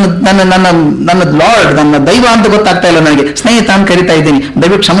ನೀನು ನನ್ನ ಲಾರ್ಡ್, ನನ್ನ ದೈವ ಅಂತ ಗೊತ್ತಾಗ್ತಾ ಇಲ್ಲ ನನಗೆ, ಸ್ನೇಹಿತ ಅಂತ ಕರಿತಾ ಇದ್ದೀನಿ,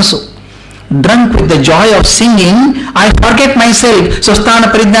 ದಯವಿಟ್ಟು ಕ್ಷಮಿಸು. Drunk with the joy of singing I forget my self. ಸ್ವಸ್ಥಾನ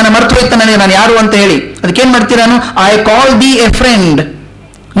ಪರಿಜ್ಞಾನ ಮರೆತು ಹೋಯ್ತು ನನಗೆ ನಾನು ಯಾರು ಅಂತ ಹೇಳಿ. ಅದಕ್ಕೇನ್ ಮಾಡ್ತೀರಾ, I call the A friend,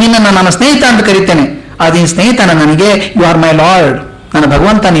 ನಿನ್ನನ್ನು ನನ್ನ ಸ್ನೇಹಿತ ಅಂತ ಕರಿತೇನೆ. ಅದೇನು ಸ್ನೇಹಿತನ ನನಗೆ, ಯು ಆರ್ ಮೈ ಲಾರ್ಡ್, ನನ್ನ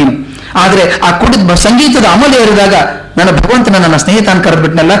ಭಗವಂತ ನೀನು. ಆದ್ರೆ ಆ ಕುಡಿದ ಸಂಗೀತದ ಅಮಲು ಏರಿದಾಗ ನನ್ನ ಭಗವಂತನ ನನ್ನ ಸ್ನೇಹಿತ ಅಂತ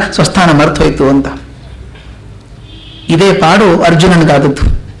ಕರೆದ್ಬಿಟ್ನಲ್ಲ, ಸ್ವಸ್ಥಾನ ಮರೆತು ಹೋಯ್ತು ಅಂತ. ಇದೇ ಪಾಡು ಅರ್ಜುನನಿಗಾದದ್ದು.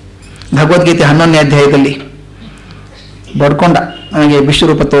 ಭಗವದ್ಗೀತೆ 11ನೇ ಅಧ್ಯಾಯದಲ್ಲಿ ಬಡ್ಕೊಂಡ, ನನಗೆ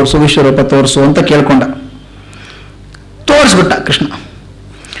ವಿಶ್ವರೂಪ ತೋರಿಸು ಅಂತ ಕೇಳ್ಕೊಂಡ. ತೋರಿಸ್ಬಿಟ್ಟ ಕೃಷ್ಣ.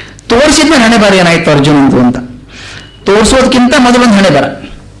 ತೋರಿಸಿದ್ಮೇಲೆ ಹಣೆ ಬರ ಏನಾಯ್ತು ಅರ್ಜುನಂದು ಅಂತ. ತೋರಿಸೋದಕ್ಕಿಂತ ಮೊದಲೊಂದು ಹಣೆ ಬರ,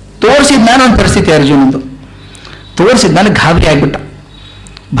 ತೋರಿಸಿದ್ಮೇಲೆ ಒಂದು ಪರಿಸ್ಥಿತಿ ಅರ್ಜುನಂದು. ತೋರಿಸಿದ್ಮೇಲೆ ಗಾಬರಿ ಆಗ್ಬಿಟ್ಟ.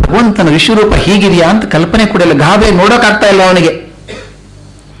 ಭಗವಂತನ ವಿಶ್ವರೂಪ ಹೀಗಿದೆಯಾ ಅಂತ ಕಲ್ಪನೆ ಕೂಡ ಇಲ್ಲ, ಗಾಬರಿ ನೋಡೋಕ್ಕಾಗ್ತಾ ಇಲ್ಲ ಅವನಿಗೆ.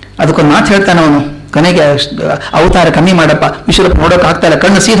 ಅದಕ್ಕೊಂದು ಮಾತು ಹೇಳ್ತಾನೆ ಅವನು ಕೊನೆಗೆ, ಅವತಾರ ಕಮ್ಮಿ ಮಾಡಪ್ಪ, ವಿಶ್ವರೂಪ ನೋಡೋಕ್ಕಾಗ್ತಾ ಇಲ್ಲ,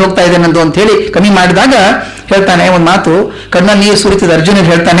 ಕಣ್ಣು ಸೀದ್ ಹೋಗ್ತಾ ಇದೆ ನಂದು ಅಂತ ಹೇಳಿ ಕಮ್ಮಿ ಮಾಡಿದಾಗ ಹೇಳ್ತಾನೆ ಒಂದು ಮಾತು, ಕಣ್ಣಲ್ಲಿ ನೀರು ಸುರಿತಿದ ಅರ್ಜುನ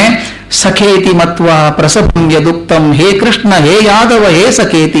ಹೇಳ್ತಾನೆ, ಸಖೇತಿ ಮತ್ವ ಪ್ರಸಭಂ ಯದುಕ್ತಂ, ಹೇ ಕೃಷ್ಣ ಹೇ ಯಾದವ ಹೇ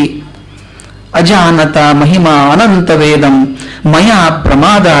ಸಖೇತಿ ಅಜಾನತ ಮಹಿಮಾ ಅನಂತ ವೇದಂ ಮಯಾ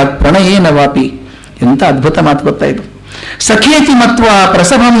ಪ್ರಮಾದ ಪ್ರಣಯೇನ ವಾಪಿ. ಎಂತ ಅದ್ಭುತ ಮಾತು ಗೊತ್ತಾ ಇದು. ಸಖೇತಿ ಮತ್ವ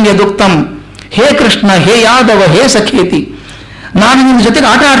ಪ್ರಸಭಂ ಯದುಕ್ತಂ, ಹೇ ಕೃಷ್ಣ ಹೇ ಯಾದವ ಹೇ ಸಖೇತಿ. ನಾನು ನಿನ್ನ ಜೊತೆಗೆ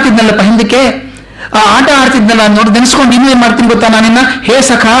ಆಟ ಆಡ್ತಿದ್ನಲ್ಲಪ್ಪ ಹಿಂದಕ್ಕೆ, ಆ ಆಟ ಆಡ್ತಿದ್ನಲ್ಲ ನೋಡಿ ನೆನೆಸ್ಕೊಂಡು ಇನ್ನೂ ಏನ್ ಮಾಡ್ತೀನಿ ಗೊತ್ತಾ, ನಾನಿನ್ನ ಹೇ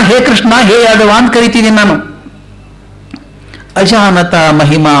ಸಖ ಹೇ ಕೃಷ್ಣ ಹೇ ಯಾದವ ಅಂತ ಕರಿತಿದ್ದೀನಿ ನಾನು. ಅಜಾನತ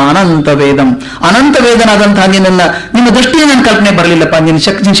ಮಹಿಮಾ ಅನಂತ ವೇದಂ, ಅನಂತ ವೇದನಾದಂತಹ ನಿನ್ನ ದೃಷ್ಟಿಯ ನನ್ನ ಕಲ್ಪನೆ ಬರಲಿಲ್ಲಪ್ಪ, ನಿನ್ನ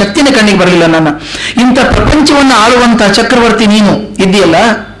ಶಕ್ತಿನ ಕಣ್ಣಿಗೆ ಬರಲಿಲ್ಲ. ಇಂಥ ಪ್ರಪಂಚವನ್ನು ಆಳುವಂತಹ ಚಕ್ರವರ್ತಿ ನೀನು ಇದೆಯಲ್ಲ,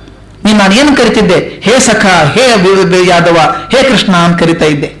 ನೀನು ನಾನು ಏನು ಕರಿತಿದ್ದೆ, ಹೇ ಸಖ ಹೇ ಯಾದವ ಹೇ ಕೃಷ್ಣ ಅಂತ ಕರಿತಾ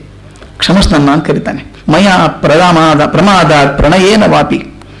ಇದ್ದೆ, ಕ್ಷಮಸ್ ನನ್ನ ಅಂತ ಕರಿತಾನೆ. ಮಯಾ ಪ್ರಮಾದ ಪ್ರಣಯೇನ ವಾಪಿ.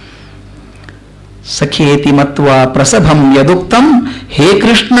 ಸಖೇತಿ ಮತ್ವ ಪ್ರಸಭಂ ಯದುಕ್ತಂ, ಹೇ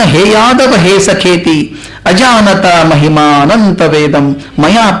ಕೃಷ್ಣ ಹೇ ಯಾದವ ಹೇ ಸಖೇತಿ ಅಜಾನತ ಮಹಿಮಾ ಅನಂತ ವೇದಂ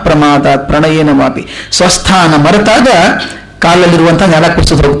ಮಯಾ ಪ್ರಮಾದ ಪ್ರಣಯೇನ ವಾಪಿ. ಸ್ವಸ್ಥಾನ ಮರೆತಾಗ ಕಾಲಲ್ಲಿರುವಂತಹ ನೆಲ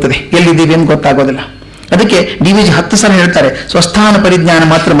ಕುಸಿದು ಹೋಗ್ತದೆ, ಎಲ್ಲಿದ್ದೀವಿ ಅಂತ ಗೊತ್ತಾಗೋದಿಲ್ಲ. ಅದಕ್ಕೆ DVG 10 ಸಲ ಹೇಳ್ತಾರೆ, ಸ್ವಸ್ಥಾನ ಪರಿಜ್ಞಾನ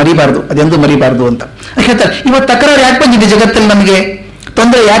ಮಾತ್ರ ಮರಿಬಾರ್ದು, ಅದೆಂದು ಮರಿಬಾರ್ದು ಅಂತ ಹೇಳ್ತಾರೆ. ಇವತ್ತು ತಕರಾರು ಯಾಕೆ ಬಂದಿದೆ ಜಗತ್ತಲ್ಲಿ, ನಮಗೆ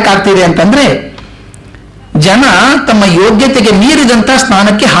ತೊಂದರೆ ಯಾಕೆ ಆಗ್ತಿದೆ ಅಂತಂದ್ರೆ, ಜನ ತಮ್ಮ ಯೋಗ್ಯತೆಗೆ ಮೀರಿದಂತ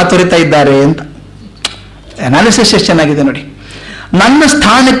ಸ್ಥಾನಕ್ಕೆ ಹಾತೊರಿತಾ ಇದ್ದಾರೆ ಅಂತ. ಅನಾಲಿಸಿಸ್ ಎಷ್ಟು ಚೆನ್ನಾಗಿದೆ ನೋಡಿ. ನನ್ನ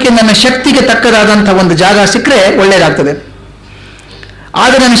ಸ್ಥಾನಕ್ಕೆ ನನ್ನ ಶಕ್ತಿಗೆ ತಕ್ಕದಾದಂತಹ ಒಂದು ಜಾಗ ಸಿಕ್ಕರೆ ಒಳ್ಳೇದಾಗ್ತದೆ.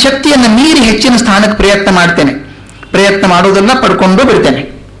 ಆದರೆ ನನ್ನ ಶಕ್ತಿಯನ್ನು ಮೀರಿ ಹೆಚ್ಚಿನ ಸ್ಥಾನಕ್ಕೆ ಪ್ರಯತ್ನ ಮಾಡ್ತೇನೆ, ಪ್ರಯತ್ನ ಮಾಡೋದನ್ನ ಪಡ್ಕೊಂಡು ಬಿಡ್ತೇನೆ.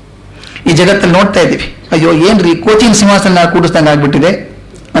 ಈ ಜಗತ್ತಲ್ಲಿ ನೋಡ್ತಾ ಇದ್ದೀವಿ, ಅಯ್ಯೋ ಏನ್ರಿ ಕೋಚಿಂಗ್ ಸಿಂಹಾಸನ ಕೂಡಿಸ್ದಂಗೆ ಆಗ್ಬಿಟ್ಟಿದೆ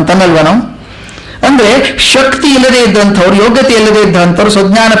ಅಂತನಲ್ವ ನಾವು. ಅಂದ್ರೆ ಶಕ್ತಿ ಇಲ್ಲದೆ ಇದ್ದಂಥವ್ರು, ಯೋಗ್ಯತೆ ಇಲ್ಲದೆ ಇದ್ದಂಥವ್ರು,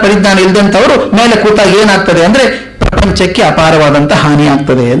 ಸ್ವಜ್ಞಾನ ಪರಿಜ್ಞಾನ ಇಲ್ಲದಂಥವ್ರು ಮೇಲೆ ಕೂತಾಗ ಏನಾಗ್ತದೆ ಅಂದ್ರೆ ಪ್ರಪಂಚಕ್ಕೆ ಅಪಾರವಾದಂತಹ ಹಾನಿ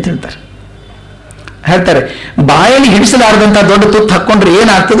ಆಗ್ತದೆ ಅಂತ ಹೇಳ್ತಾರೆ. ಬಾಯಲ್ಲಿ ಹಿಡಿಸಲಾರದಂತಹ ದೊಡ್ಡ ತುತ್ತು ಹಾಕೊಂಡ್ರೆ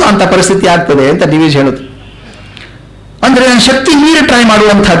ಏನಾಗ್ತದೋ ಅಂತ ಪರಿಸ್ಥಿತಿ ಆಗ್ತದೆ ಅಂತ DVG ಹೇಳುದು. ಅಂದ್ರೆ ನನ್ನ ಶಕ್ತಿ ಮೀರಿ ಟ್ರೈ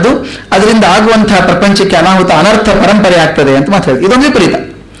ಮಾಡುವಂತಹದ್ದು, ಅದರಿಂದ ಆಗುವಂತಹ ಪ್ರಪಂಚಕ್ಕೆ ಅನಾಹುತ ಅನರ್ಥ ಪರಂಪರೆ ಆಗ್ತದೆ ಅಂತ ಮಾತಾಡಿದ್ರು. ಇದೊಂದು ವಿಪರೀತ.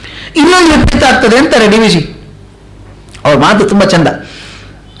 ಇನ್ನೊಂದು ವಿಪರೀತ ಆಗ್ತದೆ ಅಂತಾರೆ DVG. ಅವ್ರ ಮಾತು ತುಂಬಾ ಚಂದ.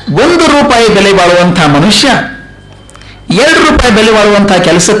 1 ರೂಪಾಯಿ ಬೆಲೆ ಬಾಳುವಂತಹ ಮನುಷ್ಯ 2 ರೂಪಾಯಿ ಬೆಲೆ ಬಾಳುವಂತಹ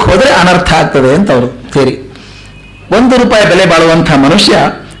ಕೆಲಸಕ್ಕೆ ಹೋದ್ರೆ ಅನರ್ಥ ಆಗ್ತದೆ ಅಂತ ಅವರು ಥಿಯರಿ. 1 ರೂಪಾಯಿ ಬೆಲೆ ಬಾಳುವಂತಹ ಮನುಷ್ಯ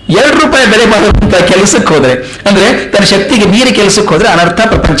 2 ರೂಪಾಯಿ ಬೆಲೆ ಬಾಳುವಂತಹ ಕೆಲಸಕ್ಕೆ ಹೋದ್ರೆ, ಅಂದ್ರೆ ತನ್ನ ಶಕ್ತಿಗೆ ಮೀರಿ ಕೆಲಸಕ್ಕೆ ಹೋದ್ರೆ ಅನರ್ಥ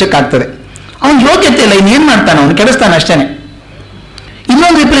ಪ್ರಪಂಚಕ್ಕೆ ಆಗ್ತದೆ. ಅವನ ಯೋಗ್ಯತೆ ಇಲ್ಲ, ಇನ್ನೇನ್ ಮಾಡ್ತಾನೆ, ಅವನು ಕೆಡಿಸ್ತಾನೆ ಅಷ್ಟೇನೆ.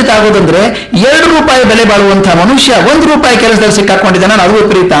 ಇನ್ನೊಂದು ವಿಪರೀತ ಆಗೋದಂದ್ರೆ 2 ರೂಪಾಯಿ ಬೆಲೆ ಬಾಳುವಂತಹ ಮನುಷ್ಯ 1 ರೂಪಾಯಿ ಕೆಲಸದಲ್ಲಿ ಸಿಕ್ಕಾಕೊಂಡಿದ್ದಾನೆ, ಅದು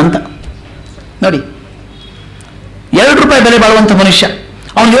ವಿಪರೀತ ಅಂತ ನೋಡಿ. 2 ರೂಪಾಯಿ ಬೆಲೆ ಬಾಳುವಂತಹ ಮನುಷ್ಯ,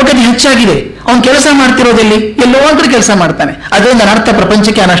 ಅವನ ಯೋಗ್ಯತೆ ಹೆಚ್ಚಾಗಿದೆ, ಅವನು ಕೆಲಸ ಮಾಡ್ತಿರೋದಲ್ಲಿ ಎಲ್ಲೋ ಒಂದು ಕೆಲಸ ಮಾಡ್ತಾನೆ, ಅದರಿಂದ ಅನರ್ಥ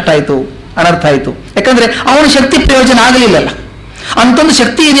ಪ್ರಪಂಚಕ್ಕೆ ಅನರ್ಥ ಆಯ್ತು. ಯಾಕಂದ್ರೆ ಅವನ ಶಕ್ತಿ ಪ್ರಯೋಜನ ಆಗಲಿಲ್ಲಲ್ಲ. ಅಂತೊಂದು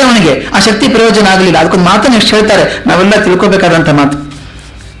ಶಕ್ತಿ ಇದೆ ಅವನಿಗೆ, ಆ ಶಕ್ತಿ ಪ್ರಯೋಜನ ಆಗಲಿಲ್ಲ. ಅದಕ್ಕೊಂದು ಮಾತನ್ನು ಎಷ್ಟು ಹೇಳ್ತಾರೆ, ನಾವೆಲ್ಲ ತಿಳ್ಕೋಬೇಕಾದಂತ ಮಾತು.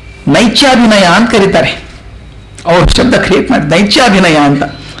 ನೈತ್ಯಾಭಿನಯ ಅಂತ ಕರೀತಾರೆ. ಅವ್ರ ಶಬ್ದ ಕ್ರಿಯೇಟ್ ಮಾಡಿ ನೈತ್ಯಾಭಿನಯ ಅಂತ.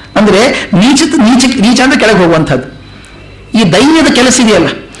 ಅಂದ್ರೆ ನೀಚ ಅಂದ್ರೆ ಕೆಳಗೆ ಹೋಗುವಂಥದ್ದು. ಈ ದೈನ್ಯದ ಕೆಲಸ ಇದೆಯಲ್ಲ,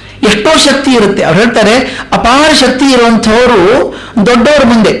 ಎಷ್ಟೋ ಶಕ್ತಿ ಇರುತ್ತೆ. ಅವ್ರು ಹೇಳ್ತಾರೆ ಅಪಾರ ಶಕ್ತಿ ಇರುವಂಥವರು ದೊಡ್ಡವ್ರ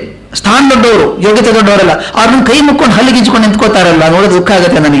ಮುಂದೆ, ಸ್ಥಾನ ದೊಡ್ಡವರು, ಯೋಗ್ಯತೆ ದೊಡ್ಡವರಲ್ಲ, ಅವ್ರನ್ನ ಕೈ ಮುಕ್ಕೊಂಡು ಹಲ್ಲಿಗಿಂಚ್ಕೊಂಡು ನಿಂತ್ಕೋತಾರಲ್ಲ, ನೋಡೋದು ದುಃಖ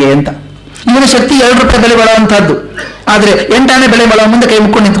ಆಗುತ್ತೆ ನನಗೆ ಅಂತ. ಇವನ ಶಕ್ತಿ 2 ರೂಪಾಯಿ ಬೆಲೆ ಬಾಳುವಂತಹದ್ದು, ಆದ್ರೆ 8 ಆನೆ ಬೆಲೆ ಬಾಳುವ ಮುಂದೆ ಕೈ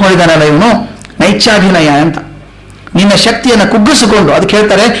ಮುಕ್ಕೊಂಡು ನಿಂತ್ಕೊಂಡಿದ್ದಾನಲ್ಲ ಇವನು. ನೈತ್ಯಾಭಿನಯ ಅಂತ. ನಿನ್ನ ಶಕ್ತಿಯನ್ನು ಕುಗ್ಗಿಸಿಕೊಂಡು, ಅದಕ್ಕೆ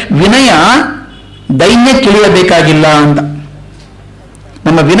ಹೇಳ್ತಾರೆ ವಿನಯ ದೈನ್ಯಕ್ಕಿಳಿಯಬೇಕಾಗಿಲ್ಲ ಅಂತ.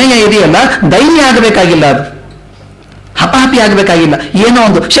 ನಮ್ಮ ವಿನಯ ಇದೆಯಲ್ಲ, ದೈನ್ಯ ಆಗಬೇಕಾಗಿಲ್ಲ, ಅದು ಹಪಾಹಪಿ ಆಗಬೇಕಾಗಿಲ್ಲ. ಏನೋ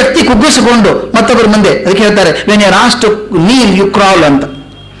ಒಂದು ಶಕ್ತಿ ಕುಗ್ಗಿಸಿಕೊಂಡು ಮತ್ತೊಬ್ಬರ ಮುಂದೆ, ಅದಕ್ಕೆ ಹೇಳ್ತಾರೆ when you are asked to Neel you crawl ಅಂತ.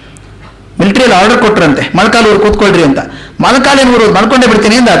 ಮಿಲಿಟರಿಯಲ್ಲಿ ಆರ್ಡರ್ ಕೊಟ್ರಂತೆ, ಮೊಳಕಾಲೂರು ಕೂತ್ಕೊಳ್ರಿ ಅಂತ. ಮೊಳಕಾಲೇನು ಮಾಡ್ಕೊಂಡೇ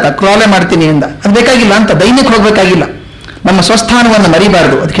ಬಿಡ್ತೀನಿ ಅಂತ, ಕ್ರಾಲೇ ಮಾಡ್ತೀನಿ ಅಂತ. ಅದು ಬೇಕಾಗಿಲ್ಲ ಅಂತ, ದೈನ್ಯಕ್ಕೆ ಹೋಗ್ಬೇಕಾಗಿಲ್ಲ. ನಮ್ಮ ಸ್ವಸ್ಥಾನವನ್ನು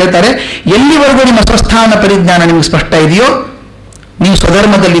ಮರಿಬಾರದು. ಅದಕ್ಕೆ ಹೇಳ್ತಾರೆ ಎಲ್ಲಿವರೆಗೂ ನಿಮ್ಮ ಸ್ವಸ್ಥಾನ ಪರಿಜ್ಞಾನ ನಿಮ್ಗೆ ಸ್ಪಷ್ಟ ಇದೆಯೋ ನೀವು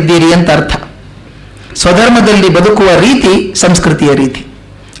ಸ್ವಧರ್ಮದಲ್ಲಿದ್ದೀರಿ ಅಂತ ಅರ್ಥ. ಸ್ವಧರ್ಮದಲ್ಲಿ ಬದುಕುವ ರೀತಿ ಸಂಸ್ಕೃತಿಯ ರೀತಿ.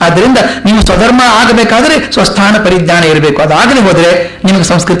 ಆದ್ದರಿಂದ ನೀವು ಸ್ವಧರ್ಮ ಆಗಬೇಕಾದ್ರೆ ಸ್ವಸ್ಥಾನ ಪರಿಜ್ಞಾನ ಇರಬೇಕು. ಅದಾಗದೆ ಹೋದರೆ ನಿಮಗೆ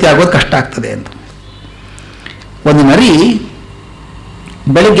ಸಂಸ್ಕೃತಿ ಆಗೋದು ಕಷ್ಟ ಆಗ್ತದೆ ಅಂತ. ಒಂದು ನರಿ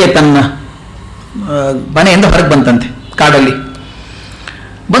ಬೆಳಿಗ್ಗೆ ತನ್ನ ಮನೆಯಿಂದ ಹೊರಗೆ ಬಂತಂತೆ, ಕಾಡಲ್ಲಿ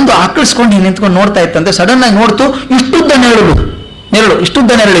ಬಂದು ಆಕಳಿಸ್ಕೊಂಡು ಹಿಂಗೆ ನಿಂತ್ಕೊಂಡು ನೋಡ್ತಾ ಇತ್ತಂತೆ. ಸಡನ್ ಆಗಿ ನೋಡ್ತು, ಇಷ್ಟುದ್ದ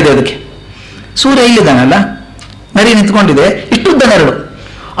ಇಷ್ಟುದ್ದ ನೆರಳಿದೆ ಅದಕ್ಕೆ. ಸೂರ್ಯ ಇಲ್ಲಿದ್ದಾನಲ್ಲ, ನರಿ ನಿಂತ್ಕೊಂಡಿದೆ, ಇಷ್ಟುದ್ದ ನೆರಳು.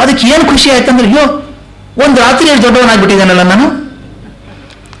 ಅದಕ್ಕೆ ಏನು ಖುಷಿ ಆಯ್ತಂದ್ರೆ, ಅಯ್ಯೋ ಒಂದು ರಾತ್ರಿ ಎಷ್ಟು ದೊಡ್ಡವನಾಗ್ಬಿಟ್ಟಿದ್ದಾನಲ್ಲ ನಾನು,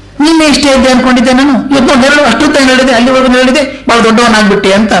 ನಿನ್ನೆ ಇಷ್ಟೇ ಇದ್ದೆ ಅನ್ಕೊಂಡಿದ್ದೆ ನಾನು, ಇವತ್ತು ನೆರಳು ಅಷ್ಟುದ್ದ ನೆರಳಿದೆ, ಅಲ್ಲಿವರೆಗೂ ನೆರಳಿದೆ, ಬಹಳ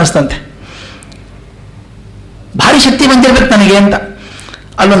ದೊಡ್ಡವನಾಗ್ಬಿಟ್ಟೆ ಅಂತ ಅನಿಸ್ತಂತೆ. ಭಾರಿ ಶಕ್ತಿ ಬಂದಿರ್ಬೇಕು ನನಗೆ ಅಂತ.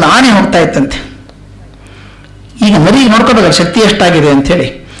 ಅಲ್ಲೊಂದು ಆನೆ ಹೋಗ್ತಾ ಇತ್ತಂತೆ. ಈಗ ನರಿ ನೋಡ್ಕೋಬೇಕಲ್ಲ ಶಕ್ತಿ ಎಷ್ಟಾಗಿದೆ ಅಂತ ಹೇಳಿ.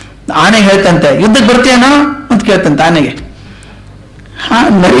 ಆನೆ ಹೇಳ್ತಂತೆ ಯುದ್ಧಕ್ಕೆ ಬರ್ತೀಯನೋ ಅಂತ ಕೇಳ್ತಂತೆ ಆನೆಗೆ.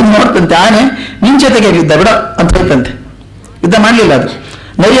 ನರಿ ನೋಡ್ತಂತೆ, ಆನೆ ನಿನ್ ಜೊತೆಗೆ ಯುದ್ಧ ಬಿಡ ಅಂತ ಹೇಳ್ತಂತೆ. ಯುದ್ಧ ಮಾಡ್ಲಿಲ್ಲ ಅದು.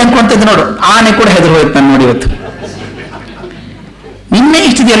 ನರಿ ಅನ್ಕೊಂತಿದ್ದೆ ನೋಡು, ಆನೆ ಕೂಡ ಹೆದರು ಹೋಯ್ತು ನಾನು ನೋಡಿ. ಇವತ್ತು ನಿನ್ನೆ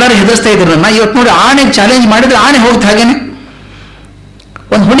ಇಷ್ಟಿದೆ ಎಲ್ಲರೂ ಹೆದರ್ಸ್ತಾ ಇದ್ರು ನನ್ನ, ಇವತ್ತು ನೋಡಿ ಆನೆ ಚಾಲೆಂಜ್ ಮಾಡಿದ್ರೆ ಆನೆ ಹೋಗ್ತ ಹಾಗೇನೆ.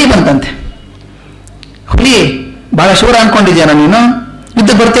 ಒಂದು ಹುಲಿ ಬಂತಂತೆ. ಹುಲಿ ಬಹಳ ಶೂರ ಅನ್ಕೊಂಡಿದ್ಯಾನ ನೀನು,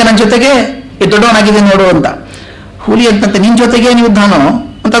 ಯುದ್ಧ ಬರ್ತೀಯ ನನ್ನ ಜೊತೆಗೆ, ದೊಡ್ಡವನಾಗಿದೆ ನೋಡು ಅಂತ. ಹುಲಿ ಅಂತಂತೆ ನಿನ್ ಜೊತೆಗೆ ನೀವು ಯುದ್ಧನೋ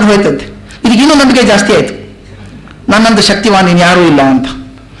ಅಂತ ಅದು ಹೋಯ್ತಂತೆ. ಇದಕ್ಕೆ ಇನ್ನೂ ನಂಬಿಕೆ ಜಾಸ್ತಿ ಆಯ್ತು, ನನ್ನಂತ ಶಕ್ತಿವಾನ್ ನೀನು ಯಾರೂ ಇಲ್ಲ ಅಂತ.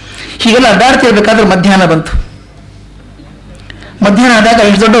 ಹೀಗೆಲ್ಲ ಅಡ್ಡಾಡ್ತಿರ್ಬೇಕಾದ್ರೆ ಮಧ್ಯಾಹ್ನ ಬಂತು. ಮಧ್ಯಾಹ್ನ ಆದಾಗ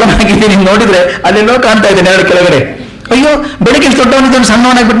ಎಷ್ಟು ದೊಡ್ಡವನಾಗಿದೆ ನೀನು ನೋಡಿದ್ರೆ ಅಲ್ಲೆಲ್ಲೋ ಕಾಣ್ತಾ ಇದೆ ನೆರಳು ಕೆಳಗಡೆ. ಅಯ್ಯೋ ಬೆಳಗ್ಗೆ ಎಷ್ಟು ದೊಡ್ಡವನಿದ್ದಾನೆ,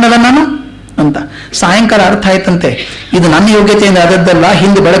 ಸಣ್ಣವನಾಗ್ಬಿಟ್ನಲ್ಲ ನಾನು ಅಂತ. ಸಾಯಂಕಾಲ ಅರ್ಥ ಆಯ್ತಂತೆ, ಇದು ನನ್ನ ಯೋಗ್ಯತೆಯಿಂದ ಆದದ್ದಲ್ಲ,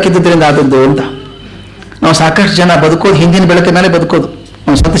 ಹಿಂದೆ ಬೆಳಕಿದ್ದರಿಂದ ಆದದ್ದು ಅಂತ. ನಾವು ಸಾಕಷ್ಟು ಜನ ಬದುಕೋದು ಹಿಂದಿನ ಬೆಳಕಿನ ಮೇಲೆ ಬದುಕೋದು,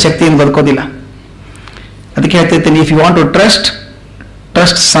 ನಾವು ಸ್ವಂತ ಶಕ್ತಿಯಿಂದ ಬದುಕೋದಿಲ್ಲ. ಅದಕ್ಕೆ ಹೇಳ್ತಿರ್ತೀನಿ, if you want to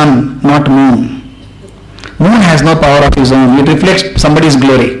trust sun not Moon. Moon has no power of his own, it reflects somebody's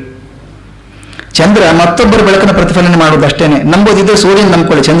glory. ಚಂದ್ರ ಮತ್ತೊಬ್ಬರ ಬೆಳಕನ್ನು ಪ್ರತಿಫಲನೆ ಮಾಡೋದು ಅಷ್ಟೇನೆ. ನಂಬೋದಿದ್ರೆ ಸೂರ್ಯನ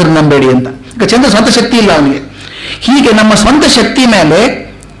ನಂಬ್ಕೊಳ್ಳಿ, ಚಂದ್ರನ ನಂಬೇಡಿ ಅಂತ. ಈಗ ಚಂದ್ರ ಸ್ವಂತ ಶಕ್ತಿ ಇಲ್ಲ ಅವನಿಗೆ. ಹೀಗೆ ನಮ್ಮ ಸ್ವಂತ ಶಕ್ತಿ ಮೇಲೆ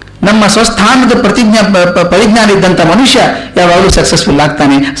ನಮ್ಮ ಸ್ವಸ್ಥಾನದ ಪರಿಜ್ಞಾನ ಇದ್ದಂಥ ಮನುಷ್ಯ ಯಾವಾಗಲೂ ಸಕ್ಸಸ್ಫುಲ್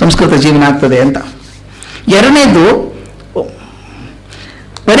ಆಗ್ತಾನೆ, ಸಂಸ್ಕೃತ ಜೀವನ ಆಗ್ತದೆ ಅಂತ. ಎರಡನೇದು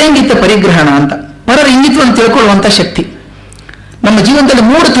ಪರೇಂಗಿತ ಪರಿಗ್ರಹಣ ಅಂತ, ಪರರ ಇಂಗಿತವನ್ನು ತಿಳ್ಕೊಳ್ಳುವಂಥ ಶಕ್ತಿ. ನಮ್ಮ ಜೀವನದಲ್ಲಿ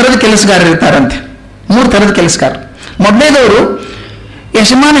 3 ಥರದ ಕೆಲಸಗಾರರು ಇರ್ತಾರಂತೆ. 3 ಥರದ ಕೆಲಸಗಾರರು. ಮೊದಲನೇದವರು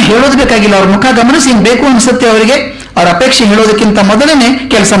ಯಜಮಾನ ಹೇಳೋದು ಬೇಕಾಗಿಲ್ಲ, ಅವ್ರ ಮುಖ ಗಮನಿಸಿ ಹಿಂಗೆ ಬೇಕು ಅನಿಸುತ್ತೆ ಅವರಿಗೆ, ಅವ್ರ ಅಪೇಕ್ಷೆ ಹೇಳೋದಕ್ಕಿಂತ ಮೊದಲನೇ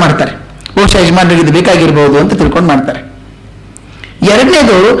ಕೆಲಸ ಮಾಡ್ತಾರೆ. ಬಹುಶಃ ಯಜಮಾನರಿಗೆ ಇದು ಬೇಕಾಗಿರ್ಬೋದು ಅಂತ ತಿಳ್ಕೊಂಡು ಮಾಡ್ತಾರೆ.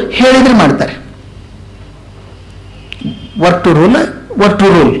 ಎರಡನೇದವರು ಹೇಳಿದ್ರೆ ಮಾಡ್ತಾರೆ, ವರ್ಕ್ ಟು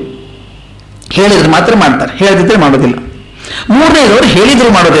ರೂಲ್, ಹೇಳಿದ್ರೆ ಮಾತ್ರ ಮಾಡ್ತಾರೆ, ಹೇಳದಿದ್ರೆ ಮಾಡೋದಿಲ್ಲ. ಮೂರನೇದವರು ಹೇಳಿದ್ರು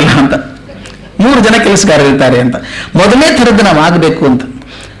ಮಾಡೋದಿಲ್ಲ ಅಂತ. 3 ಜನ ಕೆಲಸಗಾರರಿರ್ತಾರೆ ಅಂತ. ಮೊದಲನೇ ಥರದ್ದು ನಾವು ಆಗಬೇಕು ಅಂತ,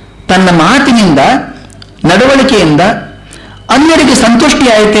 ತನ್ನ ಮಾತಿನಿಂದ ನಡವಳಿಕೆಯಿಂದ ಅನ್ಯರಿಗೆ ಸಂತುಷ್ಟಿ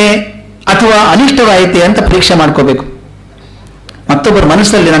ಆಯಿತೆ ಅಥವಾ ಅನಿಷ್ಟವಾಯಿತೆ ಅಂತ ಪರೀಕ್ಷೆ ಮಾಡ್ಕೋಬೇಕು. ಮತ್ತೊಬ್ಬರ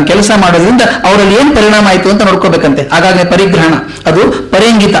ಮನಸ್ಸಲ್ಲಿ ನಾನು ಕೆಲಸ ಮಾಡೋದ್ರಿಂದ ಅವರಲ್ಲಿ ಏನು ಪರಿಣಾಮ ಆಯಿತು ಅಂತ ನೋಡ್ಕೋಬೇಕಂತೆ. ಆಗಾಗ ಪರಿಗ್ರಹಣ, ಅದು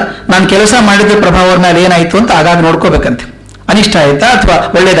ಪರೇಂಗಿತ. ನಾನು ಕೆಲಸ ಮಾಡಿದ ಪ್ರಭಾವದ ಮೇಲೆ ಏನಾಯಿತು ಅಂತ ಆಗಾಗ ನೋಡ್ಕೋಬೇಕಂತೆ. ಅನಿಷ್ಟ ಆಯ್ತಾ ಅಥವಾ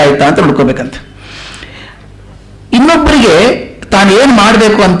ಒಳ್ಳೇದಾಯ್ತಾ ಅಂತ ನೋಡ್ಕೋಬೇಕಂತೆ. ಇನ್ನೊಬ್ಬರಿಗೆ ತಾನು ಏನು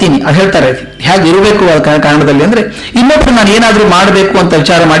ಮಾಡಬೇಕು ಅಂತೀನಿ ಅದು ಹೇಳ್ತಾರೆ, ಹೇಗೆ ಇರಬೇಕು ಕಾರಣದಲ್ಲಿ ಅಂದ್ರೆ, ಇನ್ನೊಬ್ರು ನಾನು ಏನಾದರೂ ಮಾಡಬೇಕು ಅಂತ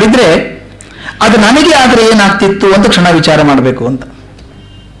ವಿಚಾರ ಮಾಡಿದ್ರೆ ಅದು ನನಗೆ ಆದ್ರೆ ಏನಾಗ್ತಿತ್ತು ಅಂತ ಕ್ಷಣ ವಿಚಾರ ಮಾಡಬೇಕು ಅಂತ.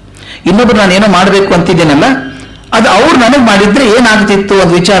 ಇನ್ನೊಬ್ರು ನಾನು ಏನೋ ಮಾಡಬೇಕು ಅಂತಿದ್ದೇನಲ್ಲ, ಅದು ಅವ್ರು ನನಗೆ ಮಾಡಿದ್ರೆ ಏನಾಗ್ತಿತ್ತು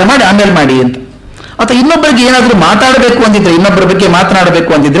ಅಂತ ವಿಚಾರ ಮಾಡಿ ಆಮೇಲೆ ಮಾಡಿ ಅಂತ. ಅಥವಾ ಇನ್ನೊಬ್ಬರಿಗೆ ಏನಾದರೂ ಮಾತಾಡಬೇಕು ಅಂತಿದ್ರೆ, ಇನ್ನೊಬ್ಬರ ಬಗ್ಗೆ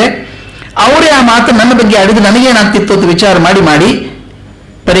ಮಾತನಾಡಬೇಕು ಅಂತಿದ್ರೆ ಅವರೇ ಆ ಮಾತು ನನ್ನ ಬಗ್ಗೆ ಆಡಿದ್ರೆ ನನಗೇನಾಗ್ತಿತ್ತು ಅಂತ ವಿಚಾರ ಮಾಡಿ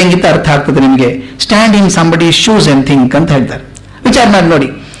ಪರೇಂಗಿತ ಅರ್ಥ ಆಗ್ತದೆ ನಿಮಗೆ. Stand in somebody shoes and think ಅಂತ ಹೇಳ್ತಾರೆ. ವಿಚಾರ ಮಾಡಿ ನೋಡಿ.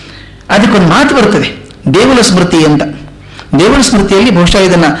 ಅದಕ್ಕೊಂದು ಮಾತು ಬರ್ತದೆ, ದೇವುಲ ಸ್ಮೃತಿ ಅಂತ. ದೇವುಲ ಸ್ಮೃತಿಯಲ್ಲಿ ಬಹುಶಃ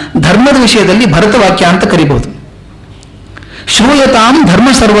ಇದನ್ನ ಧರ್ಮದ ವಿಷಯದಲ್ಲಿ ಭರತವಾಕ್ಯ ಅಂತ ಕರಿಬಹುದು. ಶ್ರೂಯತಾಂ ಧರ್ಮ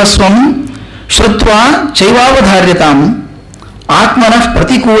ಸರ್ವಸ್ವಂ ಶ್ರುತ್ವಾ ಚೈವಾವಧಾರ್ಯತಾಂ ಆತ್ಮನಃ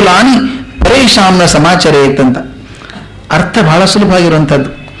ಪ್ರತಿಕೂಲಾನಿ ಪರೇಶಾಂನ ಸಮಾಚರೇತ್ ಅಂತ. ಅರ್ಥ ಬಹಳ ಸುಲಭವಾಗಿರುವಂಥದ್ದು.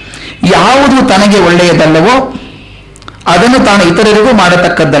 ಯಾವುದು ತನಗೆ ಒಳ್ಳೆಯದಲ್ಲವೋ ಅದನ್ನು ತಾನು ಇತರರಿಗೂ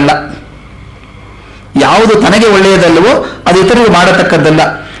ಮಾಡತಕ್ಕದ್ದಲ್ಲ. ಯಾವುದು ತನಗೆ ಒಳ್ಳೆಯದಲ್ಲವೋ ಅದು ಇತರರಿಗೂ ಮಾಡತಕ್ಕದ್ದಲ್ಲ.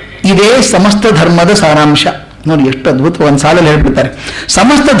 ಇದೇ ಸಮಸ್ತ ಧರ್ಮದ ಸಾರಾಂಶ. ನೋಡಿ ಎಷ್ಟು ಅದ್ಭುತ, ಒಂದು ಸಾಲಲ್ಲಿ ಹೇಳ್ಬಿಡ್ತಾರೆ.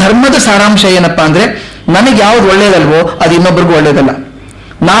 ಸಮಸ್ತ ಧರ್ಮದ ಸಾರಾಂಶ ಏನಪ್ಪಾ ಅಂದ್ರೆ, ನನಗೆ ಯಾವ್ದು ಒಳ್ಳೆಯದಲ್ವೋ ಅದು ಇನ್ನೊಬ್ರಿಗೂ ಒಳ್ಳೆಯದಲ್ಲ.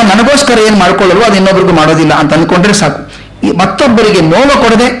 ನಾನು ನನಗೋಸ್ಕರ ಏನು ಮಾಡ್ಕೊಳ್ಳಲ್ವೋ ಅದು ಇನ್ನೊಬ್ರಿಗೂ ಮಾಡೋದಿಲ್ಲ ಅಂತ ಅಂದ್ಕೊಂಡ್ರೆ ಸಾಕು. ಮತ್ತೊಬ್ಬರಿಗೆ ನೋವು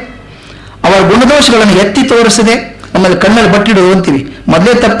ಕೊಡದೆ, ಅವರ ಗುಣದೋಷಗಳನ್ನು ಎತ್ತಿ ತೋರಿಸದೆ, ನಮ್ಮಲ್ಲಿ ಕಣ್ಣಲ್ಲಿ ಬಟ್ಟಿಡೋದು ಅಂತೀವಿ,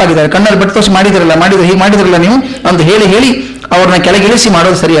 ಮೊದಲೇ ತಪ್ಪಾಗಿದ್ದಾರೆ. ಕಣ್ಣಲ್ಲಿ ಬಟ್ಟು ತೋರಿಸಿ ಮಾಡಿದ್ರಲ್ಲ ಹೀಗೆ ಮಾಡಿದ್ರಲ್ಲ ನೀವು ಅಂತ ಹೇಳಿ ಅವ್ರನ್ನ ಕೆಳಗಿಳಿಸಿ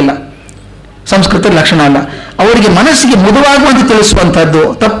ಮಾಡೋದು ಸರಿಯಲ್ಲ, ಸಂಸ್ಕೃತದ ಲಕ್ಷಣ ಅಲ್ಲ. ಅವರಿಗೆ ಮನಸ್ಸಿಗೆ ಮೃದುವಾಗುವಂತೆ ತಿಳಿಸುವಂಥದ್ದು,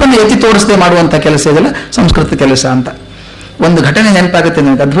 ತಪ್ಪನ್ನು ಎತ್ತಿ ತೋರಿಸದೆ ಮಾಡುವಂಥ ಕೆಲಸ ಇದೆಲ್ಲ ಸಂಸ್ಕೃತ ಕೆಲಸ ಅಂತ. ಒಂದು ಘಟನೆ ನೆನಪಾಗುತ್ತೆ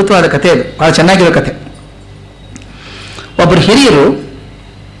ನನಗೆ, ಅದ್ಭುತವಾದ ಕಥೆ ಅದು, ಬಹಳ ಚೆನ್ನಾಗಿರೋ ಕಥೆ. ಒಬ್ಬರು ಹಿರಿಯರು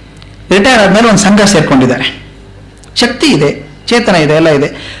ರಿಟೈರ್ ಆದ್ಮೇಲೆ ಒಂದು ಸಂಘ ಸೇರ್ಕೊಂಡಿದ್ದಾರೆ. ಶಕ್ತಿ ಇದೆ, ಚೇತನ ಇದೆ, ಎಲ್ಲ ಇದೆ.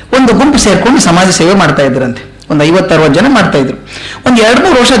 ಒಂದು ಗುಂಪು ಸೇರ್ಕೊಂಡು ಸಮಾಜ ಸೇವೆ ಮಾಡ್ತಾ ಇದ್ರಂತೆ. ಒಂದು 50-60 ಜನ ಮಾಡ್ತಾ ಇದ್ರು. ಒಂದು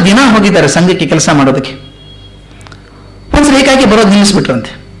 2-3 ವರ್ಷ ದಿನ ಹೋಗಿದ್ದಾರೆ ಸಂಘಕ್ಕೆ ಕೆಲಸ ಮಾಡೋದಕ್ಕೆ. ಒಂದ್ಸಲ ಏಕಾಗಿ ಬರೋದು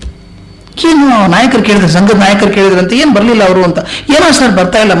ನಿಲ್ಲಿಸ್ಬಿಟ್ರಂತೆ. ಏನು ನಾಯಕರು ಕೇಳಿದ್ರು, ಸಂಘದ ನಾಯಕರು ಕೇಳಿದ್ರಂತೆ, ಏನು ಬರಲಿಲ್ಲ ಅವರು ಅಂತ. ಏನೋ ಸರ್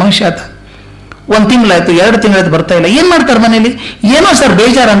ಬರ್ತಾ ಇಲ್ಲ ಮನುಷ್ಯ ಆತ, 1 ತಿಂಗಳಾಯ್ತು 2 ತಿಂಗಳಾಯ್ತು ಬರ್ತಾ ಇಲ್ಲ. ಏನ್ ಮಾಡ್ತಾರೆ ಮನೇಲಿ? ಏನೋ ಸರ್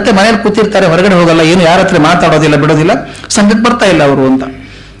ಬೇಜಾರಂತೆ, ಮನೇಲಿ ಕೂತಿರ್ತಾರೆ, ಹೊರಗಡೆ ಹೋಗಲ್ಲ, ಏನು ಯಾರ ಹತ್ರ ಮಾತಾಡೋದಿಲ್ಲ, ಬಿಡೋದಿಲ್ಲ, ಸಂಘಕ್ಕೆ ಬರ್ತಾ ಇಲ್ಲ ಅವರು ಅಂತ.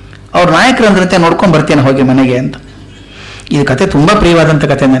 ಅವ್ರ ನಾಯಕರು ಅಂದ್ರಂತೆ, ನೋಡ್ಕೊಂಡ್ ಬರ್ತೇನೆ ಹೋಗಿ ಮನೆಗೆ ಅಂತ. ಇದು ಕತೆ ತುಂಬಾ ಪ್ರಿಯವಾದಂಥ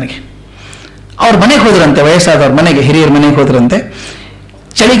ಕತೆ ನನಗೆ. ಅವ್ರ ಮನೆಗೆ ಹೋದ್ರಂತೆ, ವಯಸ್ಸಾದವ್ರ ಮನೆಗೆ, ಹಿರಿಯರ ಮನೆಗೆ ಹೋದ್ರಂತೆ.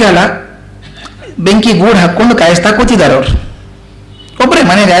 ಚಳಿಗಾಲ, ಬೆಂಕಿ ಗೂಡು ಹಾಕೊಂಡು ಕಾಯಿಸ್ತಾ ಕೂತಿದ್ದಾರೆ ಅವರು. ಒಬ್ಬರೇ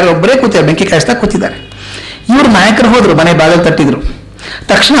ಮನೆಗೆ, ಯಾರು ಒಬ್ಬರೇ ಕೂತಿದ್ದಾರೆ, ಬೆಂಕಿ ಕಾಯಿಸ್ತಾ ಕೂತಿದ್ದಾರೆ. ಇವ್ರ ನಾಯಕರು ಹೋದ್ರು, ಮನೆ ಬಾಗಿಲು ತಟ್ಟಿದ್ರು.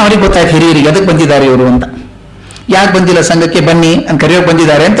 ತಕ್ಷಣ ಅವ್ರಿಗೆ ಗೊತ್ತಾಯ್ತು ಹಿರಿಯರಿಗೆ ಅದಕ್ಕೆ ಬಂದಿದ್ದಾರೆ ಇವರು ಅಂತ. ಯಾಕೆ ಬಂದಿಲ್ಲ ಸಂಘಕ್ಕೆ, ಬನ್ನಿ ಅಂತ ಕರೆಯೋಕೆ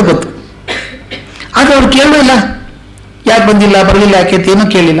ಬಂದಿದ್ದಾರೆ ಅಂತ ಗೊತ್ತು. ಆದ್ರೆ ಅವ್ರು ಕೇಳಲಿಲ್ಲ, ಯಾಕೆ ಬಂದಿಲ್ಲ, ಬರಲಿಲ್ಲ, ಯಾಕೆ ಅಂತ ಏನೂ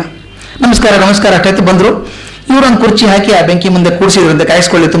ಕೇಳಲಿಲ್ಲ. ನಮಸ್ಕಾರ ನಮಸ್ಕಾರ ಅಷ್ಟೈತು ಬಂದ್ರು. ಇವ್ರೊಂದು ಕುರ್ಚಿ ಹಾಕಿ ಆ ಬೆಂಕಿ ಮುಂದೆ ಕೂರಿಸಿದ್ರಂತೆ,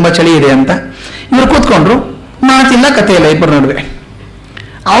 ಕಾಯಿಸ್ಕೊಳ್ಳಿ ತುಂಬಾ ಚಳಿ ಇದೆ ಅಂತ. ಇವ್ರು ಕೂತ್ಕೊಂಡ್ರು, ಮಾತಿಲ್ಲ ಕಥೆ ಇಲ್ಲ ಇಬ್ಬರು ನಡುವೆ.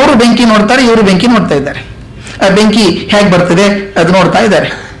 ಅವರು ಬೆಂಕಿ ನೋಡ್ತಾರೆ, ಇವರು ಬೆಂಕಿ ನೋಡ್ತಾ ಇದ್ದಾರೆ. ಆ ಬೆಂಕಿ ಹೇಗೆ ಬರ್ತದೆ ಅದು ನೋಡ್ತಾ ಇದ್ದಾರೆ,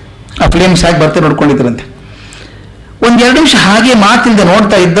 ಆ ಫ್ಲೇಮ್ಸ್ ಹೇಗೆ ಬರ್ತದೆ ನೋಡ್ಕೊಂಡಿದ್ರಂತೆ. 1-2 ನಿಮಿಷ ಹಾಗೆ ಮಾತಿಲ್ಲದೆ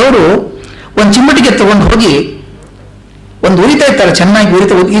ನೋಡ್ತಾ ಇದ್ದವರು ಒಂದು ಚಿಮ್ಮಟಿಗೆ ತಗೊಂಡು ಹೋಗಿ, ಒಂದು ಉರಿತಾ ಇರ್ತಾರೆ, ಚೆನ್ನಾಗಿ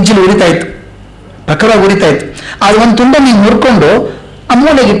ಇಜ್ಜಲು ಉರಿತಾ ಇತ್ತು, ಪ್ರಖರವಾಗಿ ಉರಿತಾ ಇತ್ತು. ಅದು ಒಂದು ತುಂಬ ನೀವು ಮುರ್ಕೊಂಡು ಆ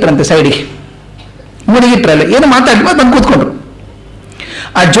ಮೂಲೆಗಿಟ್ರಂತೆ, ಸೈಡಿಗೆ ಮೂಲೆಗಿಟ್ರಲ್ಲ, ಏನು ಮಾತಾಡಿ ಬಂದು ಕೂತ್ಕೊಂಡ್ರು.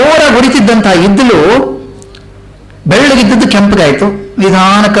 ಆ ಜೋರಾಗಿ ಉರಿತಿದ್ದಂತಹ ಇದ್ದಲು ಬೆಳ್ಳಗಿದ್ದದ್ದು ಕೆಂಪಗಾಯ್ತು,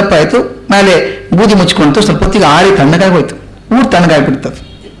 ನಿಧಾನ ಕಪ್ಪಾಯ್ತು, ಮೇಲೆ ಬೂದಿ ಮುಚ್ಕೊಂತು. ಸ್ವಲ್ಪ ಹೊತ್ತಿಗೆ ಆರಿ ತಣ್ಣಗಾಗಿ ಹೋಯ್ತು, ಊರು ತಣ್ಣಗಾಗ್ಬಿಡ್ತದೆ.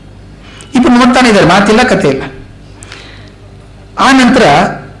 ಇಬ್ಬರು ನೋಡ್ತಾನೆ ಇದ್ದಾರೆ, ಮಾತಿಲ್ಲ ಕಥೆ ಇಲ್ಲ. ಆ ನಂತರ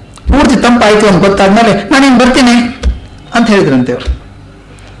ಪೂರ್ತಿ ತಂಪಾಯ್ತು ಅಂತ ಗೊತ್ತಾದ್ಮೇಲೆ ನಾನೇನು ಬರ್ತೀನಿ ಅಂತ ಹೇಳಿದ್ರಂತೆ ಅವರು.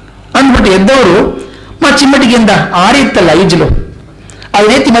 ಅಂದ್ಬಿಟ್ಟು ಎದ್ದವರು ಮತ್ತೆ ಚಿಮ್ಮಟಿಗೆಯಿಂದ ಆರಿತ್ತಲ್ಲ ಈಜಲು, ಅದು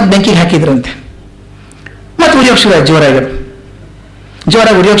ಎತ್ತಿ ಮತ್ತೆ ಬೆಂಕಿಗೆ ಹಾಕಿದ್ರಂತೆ. ಮತ್ತೆ ಉರಿಯೋಕ್ ಶುರು ಆಯ್ತು,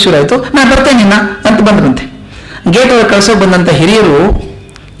 ಜೋರಾಗಿ ಉರಿಯೋಕ್ ಶುರು ಆಯ್ತು. ನಾನು ಬರ್ತೇನೆ ಅಂತ ಬಂದ್ರಂತೆ. ಗೇಟ್ ಒಳಗೆ ಕಳ್ಸೋಕೆ ಬಂದಂತ ಹಿರಿಯರು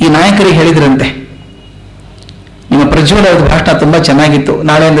ಈ ನಾಯಕರಿಗೆ ಹೇಳಿದ್ರಂತೆ, ನಿಮ್ಮ ಪ್ರಜ್ವಲವಾದ ಭಾಷಣ ತುಂಬಾ ಚೆನ್ನಾಗಿತ್ತು,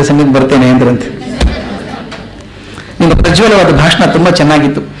 ನಾಳೆಯಿಂದ ಸಂಘಕ್ಕೆ ಬರ್ತೇನೆ ಎಂದ್ರಂತೆ. ನಿಮ್ಮ ಪ್ರಜ್ವಲವಾದ ಭಾಷಣ ತುಂಬಾ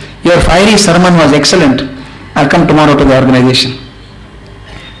ಚೆನ್ನಾಗಿತ್ತು, your fiery sermon was excellent, I come tomorrow to the organisation.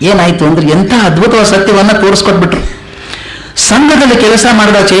 ಏನಾಯ್ತು ಅಂದ್ರೆ ಎಂಥ ಅದ್ಭುತವಾದ ಸತ್ಯವನ್ನ ತೋರಿಸ್ಕೊಟ್ಬಿಟ್ರು. ಸಂಘದಲ್ಲಿ ಕೆಲಸ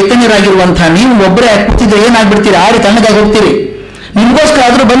ಮಾಡಿದ ಚೈತನ್ಯರಾಗಿರುವಂತಹ ನೀವು ಒಬ್ಬರೇ ಕೂತಿದ್ರೆ ಏನಾಗ್ಬಿಡ್ತೀರಿ, ಆರಿ ತಣ್ಣಗಾಗಿ ಹೋಗ್ತೀರಿ. ನಿಮಗೋಸ್ಕರ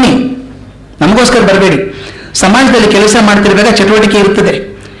ಆದ್ರೂ ಬನ್ನಿ, ನಮಗೋಸ್ಕರ ಬರಬೇಡಿ. ಸಮಾಜದಲ್ಲಿ ಕೆಲಸ ಮಾಡ್ತಿರ್ಬೇಕಾಗ ಚಟುವಟಿಕೆ ಇರ್ತದೆ.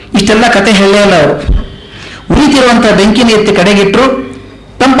 ಇಷ್ಟೆಲ್ಲ ಕತೆ ಹೇಳಲೇ ಇಲ್ಲ ಅವರು. ಉರಿತಿರುವಂತಹ ಬೆಂಕಿನ ಎತ್ತಿ ಕಡೆಗಿಟ್ರು,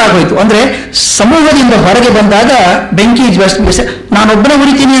 ತಂಪಾಗೋಯ್ತು. ಅಂದ್ರೆ ಸಮೂಹದಿಂದ ಹೊರಗೆ ಬಂದಾಗ ಬೆಂಕಿ ನಾನೊಬ್ಬನೇ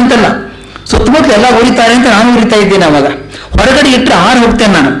ಉರಿತೀನಿ ಅಂತಲ್ಲ, ಸುತ್ತಮುತ್ತಲು ಎಲ್ಲ ಉರಿತಾರೆ ಅಂತ ನಾನು ಉರಿತಾ ಇದ್ದೇನೆ. ಅವಾಗ ಹೊರಗಡೆ ಇಟ್ಟರೆ ಆರು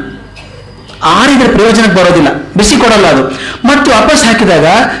ಹೋಗ್ತೇನೆ ನಾನು. ಆರಿದ್ರೆ ಪ್ರಯೋಜನಕ್ಕೆ ಬರೋದಿಲ್ಲ, ಬಿಸಿ ಕೊಡಲ್ಲ ಅದು. ಮತ್ತೆ ವಾಪಸ್ ಹಾಕಿದಾಗ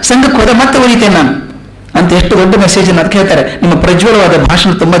ಸಂಘಕ್ಕೆ ಹೋದ ಮತ್ತೆ ಉರಿತೇನೆ ನಾನು ಅಂತ ಎಷ್ಟು ದೊಡ್ಡ ಮೆಸೇಜ್ ಅದಕ್ಕೆ ಹೇಳ್ತಾರೆ. ನಿಮ್ಮ ಪ್ರಜ್ವಲವಾದ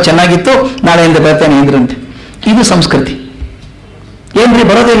ಭಾಷಣ ತುಂಬಾ ಚೆನ್ನಾಗಿತ್ತು, ನಾಳೆಯಿಂದ ಬರ್ತೇನೆ ಎಂದ್ರಂತೆ. ಇದು ಸಂಸ್ಕೃತಿ. ಏನ್ರಿ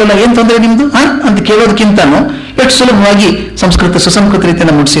ಬರೋದಿಲ್ಲಲ್ಲ, ಏನ್ ತೊಂದರೆ ನಿಮ್ದು ಅಂತ ಕೇಳೋದಕ್ಕಿಂತನೂ ಎಷ್ಟು ಸುಲಭವಾಗಿ ಸುಸಂಸ್ಕೃತ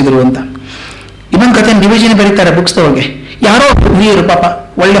ರೀತಿಯನ್ನು ಮುಟ್ಟಿಸಿದ್ರು ಅಂತ. ಇನ್ನೊಂದು ಕಥೆ ಡಿವಿಜನ್ ಬರೀತಾರೆ ಬುಕ್ಸ್ ತಗೊಳ್ಗೆ. ಯಾರೋ ಹಿರಿಯರು ಪಾಪ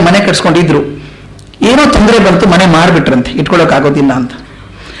ಒಳ್ಳೆ ಮನೆ ಕಟ್ಸ್ಕೊಂಡಿದ್ರು, ಏನೋ ತೊಂದರೆ ಬಂತು, ಮನೆ ಮಾರ್ಬಿಟ್ರಂತೆ, ಇಟ್ಕೊಳ್ಳೋಕೆ ಆಗೋದಿಲ್ಲ ಅಂತ.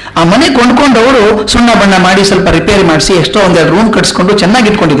 ಆ ಮನೆ ಕೊಂಡ್ಕೊಂಡವರು ಸುಣ್ಣ ಬಣ್ಣ ಮಾಡಿ ಸ್ವಲ್ಪ ರಿಪೇರಿ ಮಾಡಿಸಿ ಎಷ್ಟೋ 1-2 ರೂಮ್ ಕಟ್ಸ್ಕೊಂಡು ಚೆನ್ನಾಗಿ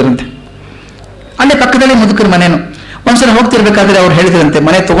ಇಟ್ಕೊಂಡಿದ್ರಂತೆ. ಅಲ್ಲೇ ಪಕ್ಕದಲ್ಲೇ ಮುದುಕರ ಮನೇನು. ಒಂದ್ಸಲ ಹೋಗ್ತಿರ್ಬೇಕಾದ್ರೆ ಅವ್ರು ಹೇಳಿದ್ರಂತೆ,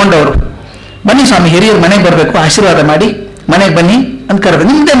 ಮನೆ ತಗೊಂಡವರು, ಬನ್ನಿ ಸ್ವಾಮಿ ಹಿರಿಯರು ಮನೆಗೆ ಬರಬೇಕು, ಆಶೀರ್ವಾದ ಮಾಡಿ ಮನೆಗೆ ಬನ್ನಿ ಅಂತ ಕರೆದ್ರು.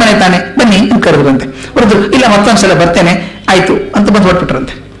 ನಿಮ್ದೇ ಮನೆ ತಾನೆ, ಬನ್ನಿ ಅಂತ ಕರೆದ್ರಂತೆ. ಹೊರದ್ರು, ಇಲ್ಲ ಮತ್ತೊಂದ್ಸಲ ಬರ್ತೇನೆ ಆಯ್ತು ಅಂತ ಬಂದು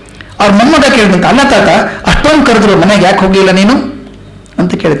ಹೊಟ್ಬಿಟ್ರಂತೆ. ಅವ್ರ ಮೊಮ್ಮಗ ಕೇಳಿದಂತೆ, ಅಲ್ಲ ತಾತ ಅಷ್ಟೊಂದು ಕರೆದ್ರು ಮನೆಗೆ ಯಾಕೆ ಹೋಗ್ಲಿಲ್ಲ ನೀನು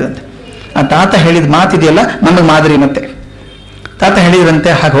ಅಂತ ಕೇಳಿದ್ರಂತೆ. ಆ ತಾತ ಹೇಳಿದ ಮಾತಿದೆಯಲ್ಲ ನಮಗೆ ಮಾದರಿ. ಮತ್ತೆ ತಾತ ಹೇಳಿದ್ರಂತೆ,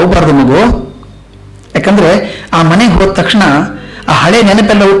 ಹಾಗೆ ಹೋಗ್ಬಾರ್ದು ಮಗು, ಯಾಕಂದ್ರೆ ಆ ಮನೆಗೆ ಹೋದ ತಕ್ಷಣ ಆ ಹಳೆ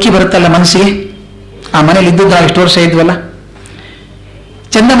ನೆನಪೆಲ್ಲ ಉಕ್ಕಿ ಬರುತ್ತಲ್ಲ ಮನಸ್ಸಿಗೆ. ಆ ಮನೇಲಿ ಇದ್ದದ್ದು ನಾವು ಇಷ್ಟು ವರ್ಷ ಇದ್ವಲ್ಲ,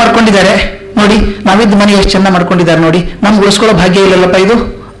 ಚಂದ ಮಾಡ್ಕೊಂಡಿದ್ದಾರೆ ನೋಡಿ, ನಾವಿದ್ದ ಮನೆ ಎಷ್ಟು ಚಂದ ಮಾಡ್ಕೊಂಡಿದ್ದಾರೆ ನೋಡಿ, ನಮ್ಗೆ ಉಳಿಸ್ಕೊಳ್ಳೋ ಭಾಗ್ಯ ಇಲ್ಲಲ್ಲಪ್ಪ ಇದು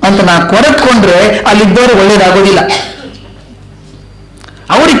ಅಂತ ನಾ ಕೊರಕೊಂಡ್ರೆ ಅಲ್ಲಿದ್ದವರು ಒಳ್ಳೇದಾಗೋದಿಲ್ಲ,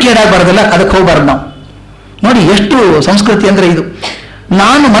 ಅವ್ರಿಗೆ ಕೇಡಾಗಬಾರ್ದಲ್ಲ, ಅದಕ್ಕೆ ಹೋಗ್ಬಾರ್ದು ನಾವು. ನೋಡಿ ಎಷ್ಟು ಸಂಸ್ಕೃತಿ ಅಂದ್ರೆ ಇದು.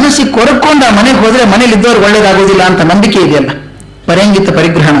 ನಾನು ಮನಸ್ಸಿಗೆ ಕೊರಕೊಂಡು ಆ ಮನೆಗೆ ಹೋದ್ರೆ ಮನೇಲಿದ್ದವ್ರು ಒಳ್ಳೇದಾಗೋದಿಲ್ಲ ಅಂತ ನಂಬಿಕೆ ಇದೆಯಲ್ಲ, ಪರಂಗಿತ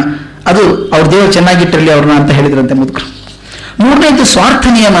ಪರಿಗ್ರಹಣ, ಅದು ಅವ್ರ ದೇವರು ಚೆನ್ನಾಗಿಟ್ಟಿರಲಿ ಅವ್ರನ್ನ ಅಂತ ಹೇಳಿದ್ರಂತೆ ಮುದುಕರು. ಮೂರನೇದು ಸ್ವಾರ್ಥ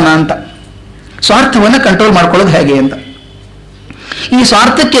ನಿಯಮನ ಅಂತ. ಸ್ವಾರ್ಥವನ್ನು ಕಂಟ್ರೋಲ್ ಮಾಡ್ಕೊಳ್ಳೋದು ಹೇಗೆ ಅಂತ. ಈ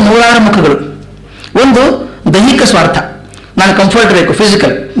ಸ್ವಾರ್ಥಕ್ಕೆ ನೂರಾರು ಮುಖಗಳು. ಒಂದು ದೈಹಿಕ ಸ್ವಾರ್ಥ, ನಾನು ಕಂಫರ್ಟ್ ಬೇಕು,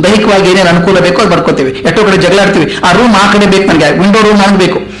 ಫಿಸಿಕಲ್, ದೈಹಿಕವಾಗಿ ಏನೇನು ಅನುಕೂಲ ಬೇಕೋ ಅದು ಬರ್ಕೋತೀವಿ. ಎಷ್ಟೋ ಕಡೆ ಜಗಳಾಡ್ತೀವಿ, ಆ ರೂಮ್ ಆ ಕಡೆ ಬೇಕು ನನಗೆ, ವಿಂಡೋ ರೂಮ್ ನನಗೆ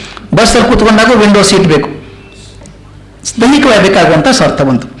ಬೇಕು, ಬಸ್ಸಲ್ಲಿ ಕೂತ್ಕೊಂಡಾಗ ವಿಂಡೋ ಸೀಟ್ ಬೇಕು, ದೈಹಿಕವಾಗಿ ಬೇಕಾಗುವಂಥ ಸ್ವಾರ್ಥ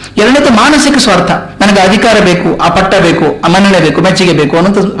ಬಂತು. ಎರಡನೇದು ಮಾನಸಿಕ ಸ್ವಾರ್ಥ, ನನಗೆ ಅಧಿಕಾರ ಬೇಕು, ಆ ಪಟ್ಟ ಬೇಕು, ಆ ಮನ್ನಣೆ ಬೇಕು, ಮೆಚ್ಚುಗೆ ಬೇಕು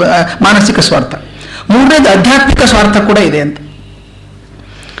ಅನ್ನೋದು ಮಾನಸಿಕ ಸ್ವಾರ್ಥ. ಮೂರನೇದು ಆಧ್ಯಾತ್ಮಿಕ ಸ್ವಾರ್ಥ ಕೂಡ ಇದೆ ಅಂತ.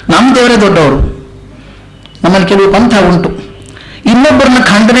 ನಮ್ಮ ದೇವರೇ ದೊಡ್ಡವರು, ನಮ್ಮಲ್ಲಿ ಕೆಲವು ಪಂಥ ಉಂಟು, ಇನ್ನೊಬ್ಬರನ್ನ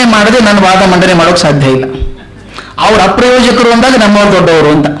ಖಂಡನೆ ಮಾಡದೆ ನನ್ನ ವಾದ ಮಂಡನೆ ಮಾಡೋಕೆ ಸಾಧ್ಯ ಇಲ್ಲ, ಅವ್ರ ಅಪ್ರಯೋಜಕರು ಅಂದಾಗ ನಮ್ಮವ್ರು ದೊಡ್ಡವರು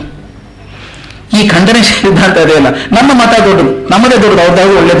ಅಂತ. ಈ ಖಂಡನೆ ಸಿದ್ಧಾಂತ ಅದೇ ಇಲ್ಲ, ನಮ್ಮ ಮತ ದೊಡ್ಡದು, ನಮ್ಮದೇ ದೊಡ್ಡದು,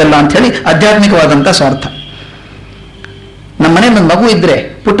 ಅವ್ರದ್ದು ಒಳ್ಳೇದಲ್ಲ ಅಂತ ಹೇಳಿ ಆಧ್ಯಾತ್ಮಿಕವಾದಂಥ ಸ್ವಾರ್ಥ. ನಮ್ಮ ಮನೆ ಒಂದು ಮಗು ಇದ್ರೆ,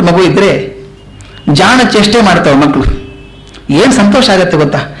 ಪುಟ್ಟ ಮಗು ಇದ್ರೆ ಜಾಣ ಚೇಷ್ಟೆ ಮಾಡ್ತಾವೆ ಮಕ್ಕಳು, ಏನು ಸಂತೋಷ ಆಗತ್ತೆ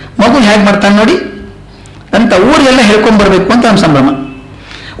ಗೊತ್ತಾ, ಮಗು ಹೇಗೆ ಮಾಡ್ತಾನೆ ನೋಡಿ ಅಂತ ಊರಿಗೆಲ್ಲ ಹೇಳ್ಕೊಂಡ್ಬರ್ಬೇಕು ಅಂತ ನಮ್ಮ ಸಂಭ್ರಮ.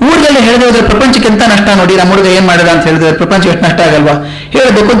 ಊರಿಗೆಲ್ಲ ಹೇಳಿದ್ರೆ ಹೋದ್ರೆ ಪ್ರಪಂಚಕ್ಕೆ ಎಂತ ನಷ್ಟ ನೋಡಿ, ನಮ್ಮ ಹುಡುಗ ಏನ್ ಮಾಡಿದ ಅಂತ ಹೇಳಿದ್ರೆ ಪ್ರಪಂಚ ಎಷ್ಟು ನಷ್ಟ ಆಗಲ್ವಾ,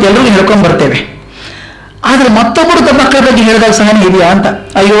 ಹೇಳಬೇಕು ಅಂತ ಎಲ್ಲರಿಗೂ ಹೇಳ್ಕೊಂಡ್ ಬರ್ತೇವೆ. ಆದ್ರೆ ಮತ್ತೊಬ್ಬರು ತಮ್ಮ ಮಕ್ಕಳ ಬಗ್ಗೆ ಹೇಳಿದಾಗ ಸಹನೆ ಇದೆಯಾ ಅಂತ,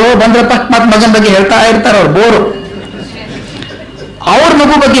 ಅಯ್ಯೋ ಬಂದ್ರಪ್ಪ ಮತ್ ಮಗನ ಬಗ್ಗೆ ಹೇಳ್ತಾ ಇರ್ತಾರ ಅವ್ರು ಬೋರು. ಅವ್ರ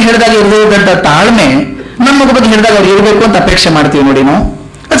ಮಗು ಬಗ್ಗೆ ಹೇಳಿದಾಗ ಇರದಂತ ತಾಳ್ಮೆ ನಮ್ಮ ಮಗು ಬಗ್ಗೆ ಹೇಳಿದಾಗ ಅವ್ರು ಇರಬೇಕು ಅಂತ ಅಪೇಕ್ಷೆ ಮಾಡ್ತೀವಿ ನೋಡಿ ನಾವು.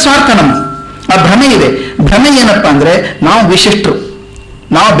 ಅದು ಸ್ವಾರ್ಥ ನಮ್ಮ. ಆ ಭ್ರಮೆ ಇದೆ. ಭ್ರಮೆ ಏನಪ್ಪಾ ಅಂದ್ರೆ ನಾವು ವಿಶಿಷ್ಟರು,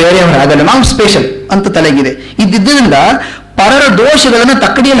 ನಾವು ಬೇರೆಯವರು ಆಗಲ್ಲ, ನಾವು ಸ್ಪೆಷಲ್ ಅಂತ ತಲೆಗಿದೆ. ಇದ್ದಿದ್ದರಿಂದ ಪರರ ದೋಷಗಳನ್ನು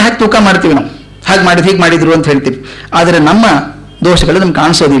ತಕ್ಕಡಿಯಲ್ಲಿ ಹಾಕಿ ತೂಕ ಮಾಡ್ತೀವಿ ನಾವು, ಹಾಗೆ ಮಾಡಿದ್ರು ಹೀಗೆ ಮಾಡಿದ್ರು ಅಂತ ಹೇಳ್ತೀವಿ. ಆದರೆ ನಮ್ಮ ದೋಷಗಳು ನಮ್ಗೆ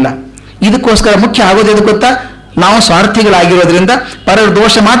ಕಾಣಿಸೋದಿಲ್ಲ. ಇದಕ್ಕೋಸ್ಕರ ಮುಖ್ಯ ಆಗೋದು ಗೊತ್ತಾ, ನಾವು ಸ್ವಾರ್ಥಿಗಳಾಗಿರೋದ್ರಿಂದ ಪರರ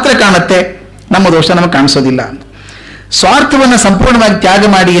ದೋಷ ಮಾತ್ರ ಕಾಣುತ್ತೆ, ನಮ್ಮ ದೋಷ ನಮಗೆ ಕಾಣಿಸೋದಿಲ್ಲ. ಸ್ವಾರ್ಥವನ್ನು ಸಂಪೂರ್ಣವಾಗಿ ತ್ಯಾಗ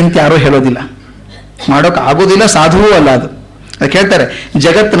ಮಾಡಿ ಅಂತ ಯಾರೂ ಹೇಳೋದಿಲ್ಲ, ಮಾಡೋಕೆ ಆಗೋದಿಲ್ಲ, ಸಾಧುವೂ ಅಲ್ಲ ಅದು. ಅದಕ್ಕೆ ಹೇಳ್ತಾರೆ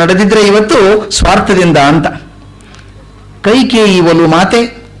ಜಗತ್ತು ನಡೆದಿದ್ರೆ ಇವತ್ತು ಸ್ವಾರ್ಥದಿಂದ ಅಂತ. ಕೈಕೇಯಿ ಒಲು ಮಾತೆ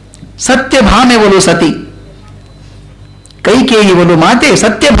ಸತ್ಯಭಾಮೆ ಒಲು ಸತಿ, ಕೈಕೇಯಿ ಒಲು ಮಾತೆ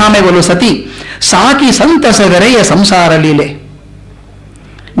ಸತ್ಯಭಾಮೆ ಒಲು ಸತಿ, ಸಾಕಿ ಸಂತಸಗರೆಯ ಸಂಸಾರ ಲೀಲೆ.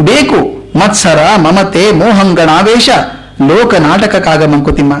 ಬೇಕು ಮತ್ಸರ ಮಮತೆ ಮೋಹಂಗಣಾವೇಶ ಲೋಕ ನಾಟಕಕ್ಕಾಗ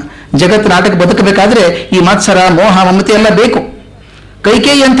ಮಂಕುತಿಮ್ಮ. ಜಗತ್ತು ನಾಟಕ ಬದುಕಬೇಕಾದ್ರೆ ಈ ಮತ್ಸರ ಮೋಹ ಮಮತೆ ಎಲ್ಲ ಬೇಕು.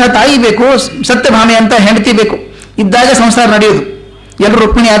 ಕೈಕೇಯಿ ಅಂತ ತಾಯಿ ಬೇಕು, ಸತ್ಯಭಾಮೆ ಅಂತ ಹೆಂಡತಿ ಬೇಕು, ಇದ್ದಾಗ ಸಂಸಾರ ನಡೆಯೋದು. ಎಲ್ಲರೂ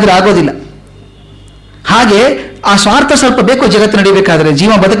ರುಕ್ಮಿಣಿ ಆದ್ರೆ ಆಗೋದಿಲ್ಲ. ಹಾಗೆ ಆ ಸ್ವಾರ್ಥ ಸ್ವಲ್ಪ ಬೇಕು ಜಗತ್ತು ನಡಿಬೇಕಾದ್ರೆ,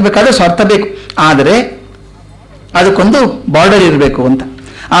 ಜೀವ ಬದುಕಬೇಕಾದ್ರೆ ಸ್ವಾರ್ಥ ಬೇಕು. ಆದರೆ ಅದಕ್ಕೊಂದು ಬಾರ್ಡರ್ ಇರಬೇಕು ಅಂತ.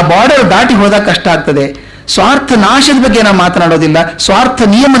 ಆ ಬಾರ್ಡರ್ ದಾಟಿ ಹೋದಾಗ ಕಷ್ಟ ಆಗ್ತದೆ. ಸ್ವಾರ್ಥ ನಾಶದ ಬಗ್ಗೆ ನಾವು ಮಾತನಾಡೋದಿಲ್ಲ, ಸ್ವಾರ್ಥ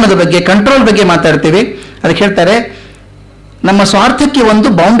ನಿಯಮನದ ಬಗ್ಗೆ, ಕಂಟ್ರೋಲ್ ಬಗ್ಗೆ ಮಾತಾಡ್ತೀವಿ. ಅದಕ್ಕೆ ಹೇಳ್ತಾರೆ ನಮ್ಮ ಸ್ವಾರ್ಥಕ್ಕೆ ಒಂದು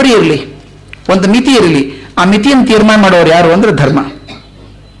ಬೌಂಡ್ರಿ ಇರಲಿ, ಒಂದು ಮಿತಿ ಇರಲಿ. ಆ ಮಿತಿಯನ್ನು ತೀರ್ಮಾನ ಮಾಡೋರು ಯಾರು ಅಂದ್ರೆ ಧರ್ಮ.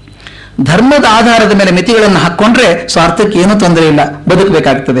 ಧರ್ಮದ ಆಧಾರದ ಮೇಲೆ ಮಿತಿಗಳನ್ನು ಹಾಕ್ಕೊಂಡ್ರೆ ಸ್ವಾರ್ಥಕ್ಕೆ ಏನೂ ತೊಂದರೆ ಇಲ್ಲ,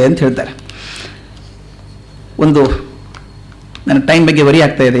 ಬದುಕಬೇಕಾಗ್ತದೆ ಅಂತ ಹೇಳ್ತಾರೆ. ಒಂದು ನನ್ನ ಟೈಮ್ ಬಗ್ಗೆ ವರಿ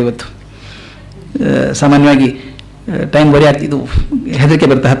ಆಗ್ತಾ ಇದೆ ಇವತ್ತು. ಸಾಮಾನ್ಯವಾಗಿ ಟೈಮ್ ವರಿ ಆಗ್ತಿ, ಇದು ಹೆದರಿಕೆ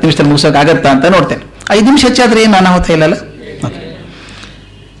ಬರುತ್ತೆ, 10 ನಿಮಿಷದಲ್ಲಿ ಮುಗಿಸೋಕೆ ಆಗತ್ತಾ ಅಂತ ನೋಡ್ತೇನೆ. 5 ನಿಮಿಷ ಹೆಚ್ಚಾದ್ರೆ ಏನು ಅನಾಹುತ ಇಲ್ಲಲ್ಲ.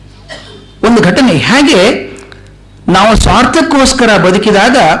 ಒಂದು ಘಟನೆ, ಹೇಗೆ ನಾವು ಸ್ವಾರ್ಥಕ್ಕೋಸ್ಕರ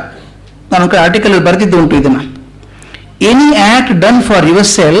ಬದುಕಿದಾಗ, ನಾನು ಆರ್ಟಿಕಲ್ ಬರೆದಿದ್ದು ಉಂಟು ಇದನ್ನ, any act done for your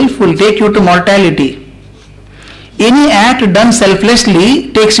self will take you to mortality, any act done ಸೆಲ್ಫ್ಲೆಸ್ಲಿ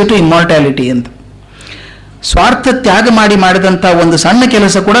takes you to immortality ಅಂತ. ಸ್ವಾರ್ಥ ತ್ಯಾಗ ಮಾಡಿದಂಥ ಒಂದು ಸಣ್ಣ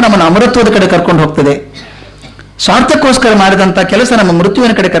ಕೆಲಸ ಕೂಡ ನಮ್ಮನ್ನು ಅಮರತ್ವದ ಕಡೆ ಕರ್ಕೊಂಡು ಹೋಗ್ತದೆ. ಸ್ವಾರ್ಥಕ್ಕೋಸ್ಕರ ಮಾಡಿದಂಥ ಕೆಲಸ ನಮ್ಮ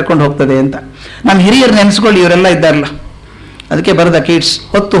ಮೃತ್ಯುವಿನ ಕಡೆ ಕರ್ಕೊಂಡು ಹೋಗ್ತದೆ ಅಂತ. ನಮ್ಮ ಹಿರಿಯರು ನೆನೆಸ್ಕೊಳ್ಳಿ, ಇವರೆಲ್ಲ ಇದ್ದಾರಲ್ಲ, ಅದಕ್ಕೆ ಬರೆದ ಕಿಡ್ಸ್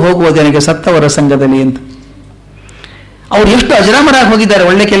ಹೊತ್ತು ಹೋಗುವುದೇನಿಗೆ ಸತ್ತವರ ಸಂಘದಲ್ಲಿ ಅಂತ. ಅವ್ರು ಎಷ್ಟು ಅಜರಾಮರಾಗಿ ಹೋಗಿದ್ದಾರೆ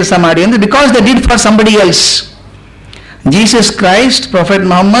ಒಳ್ಳೆ ಕೆಲಸ ಮಾಡಿ ಅಂದ್ರೆ, because they did for somebody else. Jesus Christ, prophet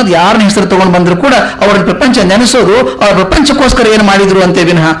Mohammed ಯಾರನ್ನ ಹೆಸರು ತಗೊಂಡು ಬಂದ್ರು ಕೂಡ ಅವ್ರನ್ನ ಪ್ರಪಂಚ ನೆನೆಸೋದು ಅವ್ರ ಪ್ರಪಂಚಕ್ಕೋಸ್ಕರ ಏನು ಮಾಡಿದ್ರು ಅಂತೇ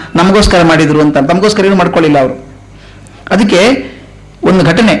ವಿನಃ ನಮಗೋಸ್ಕರ ಮಾಡಿದ್ರು ಅಂತ, ತಮಗೋಸ್ಕರ ಏನು ಮಾಡ್ಕೊಳ್ಳಿಲ್ಲ ಅವರು. ಅದಕ್ಕೆ ಒಂದು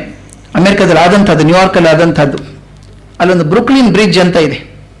ಘಟನೆ ಅಮೆರಿಕದಲ್ಲಿ ಆದಂಥದ್ದು, ನ್ಯೂಯಾರ್ಕಲ್ಲಿ ಆದಂಥದ್ದು. ಅಲ್ಲೊಂದು ಬ್ರೂಕ್ಲಿನ್ ಬ್ರಿಡ್ಜ್ ಅಂತ ಇದೆ,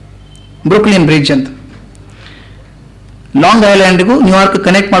 ಬ್ರೂಕ್ಲಿನ್ ಬ್ರಿಡ್ಜ್ ಅಂತ. ಲಾಂಗ್ ಐಲ್ಯಾಂಡ್ಗೂ ನ್ಯೂಯಾರ್ಕ್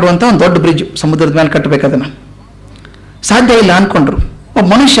ಕನೆಕ್ಟ್ ಮಾಡುವಂಥ ಒಂದು ದೊಡ್ಡ ಬ್ರಿಡ್ಜ್, ಸಮುದ್ರದ ಮೇಲೆ ಕಟ್ಟಬೇಕದನ್ನು. ಸಾಧ್ಯ ಇಲ್ಲ ಅನ್ಕೊಂಡ್ರು. ಒಬ್ಬ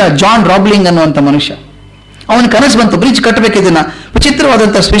ಮನುಷ್ಯ, ಜಾನ್ ರಾಬ್ಲಿಂಗ್ ಅನ್ನುವಂಥ ಮನುಷ್ಯ, ಅವನ ಕನಸು ಬಂತು ಬ್ರಿಡ್ಜ್ ಕಟ್ಟಬೇಕು, ಇದನ್ನ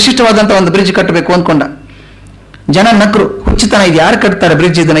ವಿಚಿತ್ರವಾದಂಥ ವಿಶಿಷ್ಟವಾದಂಥ ಒಂದು ಬ್ರಿಡ್ಜ್ ಕಟ್ಟಬೇಕು ಅಂದ್ಕೊಂಡ. ಜನ ನಕ್ರು, ಹುಚ್ಚಿತನ ಇದು, ಯಾರು ಕಟ್ತಾರೆ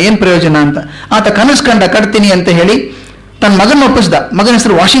ಬ್ರಿಡ್ಜ್, ಇದನ್ನ ಏನು ಪ್ರಯೋಜನ ಅಂತ. ಆತ ಕನಸು ಕಂಡ ಕಟ್ತೀನಿ ಅಂತ ಹೇಳಿ ತನ್ನ ಮಗನ ಒಪ್ಪಿಸ್ದ. ಮಗನ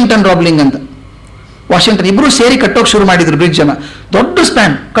ಹೆಸರು ವಾಷಿಂಗ್ಟನ್ ರಾಬ್ಲಿಂಗ್ ಅಂತ. ವಾಷಿಂಗ್ಟನ್ ಇಬ್ರು ಸೇರಿ ಕಟ್ಟೋಕೆ ಶುರು ಮಾಡಿದ್ರು ಬ್ರಿಡ್ಜ್ ಅನ್ನ. ದೊಡ್ಡ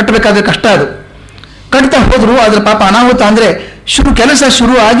ಸ್ಪ್ಯಾನ್, ಕಟ್ಟಬೇಕಾದ್ರೆ ಕಷ್ಟ ಅದು. ಕಟ್ತಾ ಹೋದ್ರು. ಅದ್ರ ಪಾಪ ಅನಾಹುತ ಅಂದ್ರೆ ಕೆಲಸ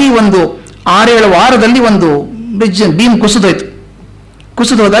ಶುರು ಆಗಿ ಒಂದು 6-7 ವಾರದಲ್ಲಿ ಒಂದು ಬ್ರಿಡ್ಜ್ ಬೀಮ್ ಕುಸಿದೋಯ್ತು.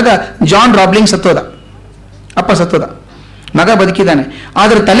 ಕುಸಿದು ಹೋದಾಗ ಜಾನ್ ರಾಬ್ಲಿಂಗ್ ಸತ್ತೋದ, ಅಪ್ಪ ಸತ್ತೋದ, ಮಗ ಬದುಕಿದ್ದಾನೆ.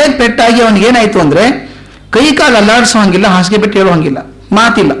 ಆದರೆ ತಲೆಗೆ ಪೆಟ್ಟಾಗಿ ಅವನಿಗೆ ಏನಾಯ್ತು ಅಂದ್ರೆ ಕೈ ಕಾಲು ಅಲ್ಲಾಡಿಸೋ ಹಂಗಿಲ್ಲ, ಹಾಸಿಗೆ ಬಿಟ್ಟು ಹೇಳೋ ಹಂಗಿಲ್ಲ,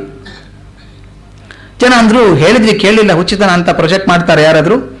 ಮಾತಿಲ್ಲ. ಜನ ಅಂದ್ರು, ಹೇಳಿದ್ರಿ ಕೇಳಿಲ್ಲ, ಹುಚ್ಚಿತನ ಅಂತ ಪ್ರೊಜೆಕ್ಟ್ ಮಾಡ್ತಾರೆ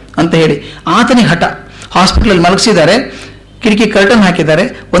ಯಾರಾದ್ರು ಅಂತ ಹೇಳಿ. ಆತನಿಗೆ ಹಠ. ಹಾಸ್ಪಿಟಲ್ ಮಲಗಿಸಿದ್ದಾರೆ, ಕಿಟಕಿ ಕರ್ಟನ್ ಹಾಕಿದ್ದಾರೆ.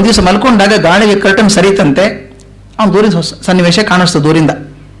 ಒಂದು ದಿವಸ ಮಲ್ಕೊಂಡಾಗ ಗಾಳಿಗೆ ಕರ್ಟನ್ ಸರಿತಂತೆ, ಅವ್ನು ದೂರಿಂದ ಸನ್ನಿವೇಶ ಕಾಣಿಸ್ತು, ದೂರಿಂದ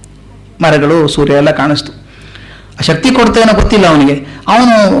ಮರಗಳು ಸೂರ್ಯ ಎಲ್ಲ ಕಾಣಿಸ್ತು. ಆ ಶಕ್ತಿ ಕೊಡ್ತೇನೋ ಗೊತ್ತಿಲ್ಲ ಅವನಿಗೆ.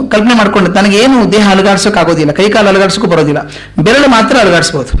 ಅವನು ಕಲ್ಪನೆ ಮಾಡ್ಕೊಂಡು ನನಗೇನು ದೇಹ ಅಲುಗಾಡ್ಸೋಕೆ ಆಗೋದಿಲ್ಲ, ಕೈ ಕಾಲು ಅಲುಗಾಡ್ಸೋಕ್ಕೂ ಬರೋದಿಲ್ಲ, ಬೆರಳು ಮಾತ್ರ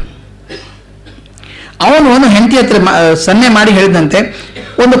ಅಲುಗಾಡಿಸ್ಬೋದು. ಅವನು ಹೆಂಡತಿ ಹತ್ರ ಸನ್ನೆ ಮಾಡಿ ಹೇಳಿದಂತೆ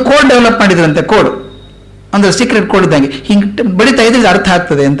ಒಂದು ಕೋಡ್ ಡೆವಲಪ್ ಮಾಡಿದ್ರಂತೆ. ಕೋಡ್ ಅಂದ್ರೆ ಸೀಕ್ರೆಟ್ ಕೋಡ್ ಇದ್ದಂಗೆ, ಹಿಂಗೆ ಬಡಿತಾ ಇದ್ರೆ ಅರ್ಥ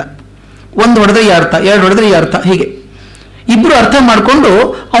ಆಗ್ತದೆ ಅಂತ. 1 ಹೊಡೆದ್ರೆ ಈ ಅರ್ಥ, 2 ಹೊಡೆದ್ರೆ ಈ ಅರ್ಥ, ಹೀಗೆ ಇಬ್ರು ಅರ್ಥ ಮಾಡಿಕೊಂಡು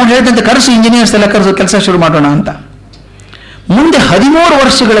ಅವನು ಹೇಳಿದಂತೆ ಕರೆಸು ಇಂಜಿನಿಯರ್ಸ್ ಎಲ್ಲ ಕರೆಸು, ಕೆಲಸ ಶುರು ಮಾಡೋಣ ಅಂತ. ಮುಂದೆ 13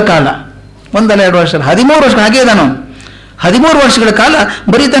 ವರ್ಷಗಳ ಕಾಲ, 1-2 ವರ್ಷ, 13 ವರ್ಷ ಹಾಗೆ ಇದ್ದಾನು. 13 ವರ್ಷಗಳ ಕಾಲ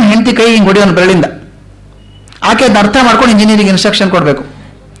ಬರೀ ತನ್ನ ಹೆಂಡತಿ ಕೈ ಹಿಂಗೆ ಹೊಡೆಯೋನು ಬೆರಳಿಂದ. ಆಕೆ ಅದನ್ನ ಅರ್ಥ ಮಾಡ್ಕೊಂಡು ಇಂಜಿನಿಯರಿಂಗ್ ಇನ್ಸ್ಟ್ರಕ್ಷನ್ ಕೊಡಬೇಕು.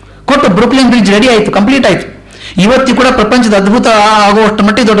 ಕೊಟ್ಟು ಬ್ರೂಕ್ಲಿನ್ ಬ್ರಿಡ್ಜ್ ರೆಡಿ ಆಯಿತು, ಕಂಪ್ಲೀಟ್ ಆಯಿತು. ಇವತ್ತಿ ಕೂಡ ಪ್ರಪಂಚದ ಅದ್ಭುತ ಆಗುವಷ್ಟು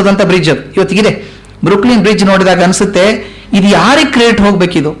ಮಟ್ಟಿಗೆ ದೊಡ್ಡದಂತ ಬ್ರಿಡ್ಜ್ ಅದು ಇವತ್ತಿಗಿದೆ. ಬ್ರೂಕ್ಲಿನ್ ಬ್ರಿಡ್ಜ್ ನೋಡಿದಾಗ ಅನಿಸುತ್ತೆ ಇದು ಯಾರಿಗೆ ಕ್ರೆಡಿಟ್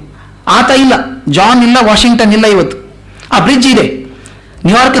ಹೋಗ್ಬೇಕಿದು? ಆತ ಇಲ್ಲ, ಜಾನ್ ಇಲ್ಲ, ವಾಷಿಂಗ್ಟನ್ ಇಲ್ಲ, ಇವತ್ತು ಆ ಬ್ರಿಡ್ಜ್ ಇದೆ.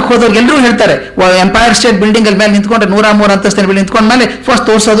 ನ್ಯೂಯಾರ್ಕ್ಗೆ ಹೋದವ್ರಿಗೆ ಎಲ್ಲರೂ ಹೇಳ್ತಾರೆ, ಎಂಪೈರ್ ಸ್ಟೇಟ್ ಬಿಲ್ಡಿಂಗ್ ಅಲ್ಲಿ ಮೇಲೆ ನಿಂತ್ಕೊಂಡ್ರೆ 103 ಅಂತಸ್ತಿನ ಬಿಲ್ಡಿಂಗ್ ನಿಂತ್ಕೊಂಡ ಮೇಲೆ ಫಸ್ಟ್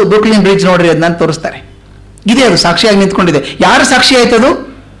ತೋರಿಸೋದು ಬ್ರೂಕ್ಲಿನ್ ಬ್ರಿಡ್ಜ್ ನೋಡ್ರಿ ಅದನ್ನ ತೋರಿಸ್ತಾರೆ. ಇದೆ, ಅದು ಸಾಕ್ಷಿಯಾಗಿ ನಿಂತ್ಕೊಂಡಿದೆ. ಯಾರು ಸಾಕ್ಷಿ ಆಯ್ತದು?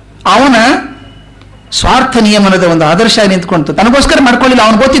 ಅವನ ಸ್ವಾರ್ಥ ನಿಯಮನದ ಒಂದು ಆದರ್ಶ ನಿಂತ್ಕೊಂತು. ತನಗೋಸ್ಕರ ಮಾಡ್ಕೊಳ್ಳಿಲ್ಲ,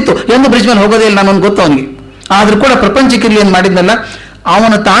 ಅವನು ಗೊತ್ತಿತ್ತು ಎಂದು ಬ್ರಿಡ್ಜ್ ಮೇಲೆ ಹೋಗೋದೇ ಇಲ್ಲ, ನಾನು ಗೊತ್ತು ಅವನಿಗೆ. ಆದ್ರೂ ಕೂಡ ಪ್ರಪಂಚಕ್ಕೆ ಇಲ್ಲಿ ಏನು ಮಾಡಿದ್ನಲ್ಲ,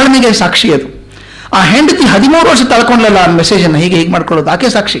 ಅವನ ತಾಳ್ಮೆಗೆ ಸಾಕ್ಷಿ ಅದು. ಆ ಹೆಂಡತಿ 13 ವರ್ಷ ತಳ್ಕೊಂಡ್ಲಲ್ಲ ಆ ಮೆಸೇಜ್ ಅನ್ನು ಹೀಗೆ ಮಾಡ್ಕೊಳ್ಳೋದು, ಆಕೆ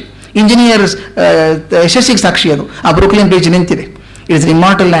ಸಾಕ್ಷಿ. ಇಂಜಿನಿಯರ್ಸ್ ಯಶಸ್ಸಿಗೆ ಸಾಕ್ಷಿ ಅದು. ಆ ಬ್ರೂಕ್ಲಿನ್ ಬ್ರಿಡ್ಜ್ ನಿಂತಿದೆ. It is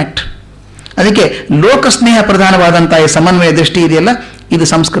immortal act. ಅದಕ್ಕೆ ಲೋಕಸ್ನೇಹ ಪ್ರಧಾನವಾದಂತಹ ಈ ಸಮನ್ವಯ ದೃಷ್ಟಿ ಇದೆಯಲ್ಲ, ಇದು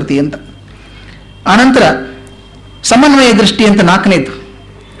ಸಂಸ್ಕೃತಿ ಅಂತ. ಆನಂತರ ಸಮನ್ವಯ ದೃಷ್ಟಿ ಅಂತ 4ನೇದು.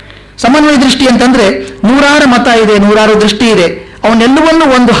 ಸಮನ್ವಯ ದೃಷ್ಟಿ ಅಂತಂದ್ರೆ 100 ಮತ ಇದೆ, 100 ದೃಷ್ಟಿ ಇದೆ, ಅವನ್ನೆಲ್ಲವನ್ನೂ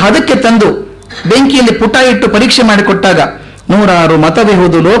ಒಂದು ಹದಕ್ಕೆ ತಂದು ಬೆಂಕಿಯಲ್ಲಿ ಪುಟ ಇಟ್ಟು ಪರೀಕ್ಷೆ ಮಾಡಿಕೊಟ್ಟಾಗ 100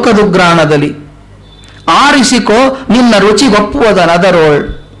 ಮತವಿಹುದು ಲೋಕದುಗ್ರಾಣದಲ್ಲಿ, ಆರಿಸಿಕೋ ನಿನ್ನ ರುಚಿಗೊಪ್ಪುವುದನದರೋಳ್,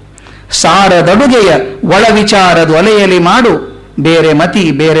 ಸಾರದಡುಗೆಯ ಒಳ ವಿಚಾರದು ಒಲೆಯಲ್ಲಿ ಮಾಡು, ಬೇರೆ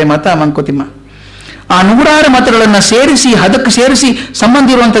ಬೇರೆ ಮತ ಮಂಕುತಿಮ್ಮ. ಆ 100 ಮತಗಳನ್ನು ಸೇರಿಸಿ, ಹದಕ್ಕೆ ಸೇರಿಸಿ,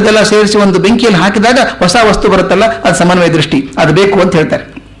 ಸಂಬಂಧ ಇರುವಂಥದ್ದೆಲ್ಲ ಸೇರಿಸಿ ಒಂದು ಬೆಂಕಿಯಲ್ಲಿ ಹಾಕಿದಾಗ ಹೊಸ ವಸ್ತು ಬರುತ್ತಲ್ಲ, ಅದು ಸಮನ್ವಯ ದೃಷ್ಟಿ. ಅದು ಬೇಕು ಅಂತ ಹೇಳ್ತಾರೆ.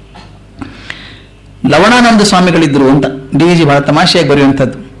 ಲವಣಾನಂದ ಸ್ವಾಮಿಗಳಿದ್ರು ಅಂತ DVG ಬಹಳ ತಮಾಷೆಯಾಗಿ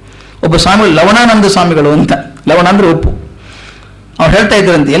ಬರೆಯುವಂಥದ್ದು. ಒಬ್ಬ ಸ್ವಾಮಿಗಳು ಲವಣಾನಂದ ಸ್ವಾಮಿಗಳು ಅಂತ. ಲವಣ ಅಂದ್ರೆ ಉಪ್ಪು. ಅವ್ರು ಹೇಳ್ತಾ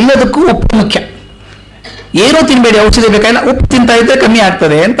ಇದ್ರಂತೆ, ಎಲ್ಲದಕ್ಕೂ ಉಪ್ಪು ಮುಖ್ಯ, ಏನೂ ತಿನ್ಬೇಡಿ, ಔಷಧಿ ಬೇಕಾಗಿಲ್ಲ, ಉಪ್ಪು ತಿಂತಾ ಇದ್ರೆ ಕಮ್ಮಿ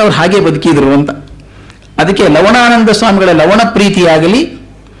ಆಗ್ತದೆ ಅಂತ ಅವ್ರು ಹಾಗೆ ಬದುಕಿದ್ರು ಅಂತ. ಅದಕ್ಕೆ ಲವಣಾನಂದ ಸ್ವಾಮಿಗಳ ಲವಣ ಪ್ರೀತಿಯಾಗಲಿ,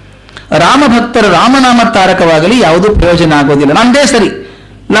 ರಾಮಭಕ್ತರ ರಾಮನಾಮ ತಾರಕವಾಗಲಿ ಯಾವುದೂ ಪ್ರಯೋಜನ ಆಗೋದಿಲ್ಲ. ನಮ್ದೇ ಸರಿ,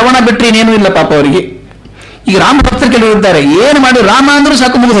 ಲವಣ ಬಿಟ್ಟರೆ ಇನ್ನೇನೂ ಇಲ್ಲ ಪಾಪ ಅವರಿಗೆ. ಈಗ ರಾಮ ಭಕ್ತರು ಕೆಲವರು ಇದ್ದಾರೆ, ಏನು ಮಾಡಿ ರಾಮ ಅಂದ್ರೂ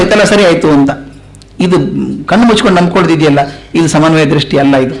ಸಾಕು, ಮುಗಿದೋಯ್ತಲ್ಲ, ಸರಿ ಆಯ್ತು ಅಂತ. ಇದು ಕಣ್ಣು ಮುಚ್ಕೊಂಡು ನಂಬ್ಕೊಳ್ದಿದೆಯಲ್ಲ, ಇದು ಸಮನ್ವಯ ದೃಷ್ಟಿ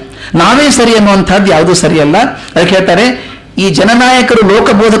ಅಲ್ಲ. ಇದು ನಾವೇ ಸರಿ ಅನ್ನುವಂಥದ್ದು ಯಾವುದೂ ಸರಿಯಲ್ಲ. ಅದಕ್ಕೆ ಹೇಳ್ತಾರೆ, ಈ ಜನನಾಯಕರು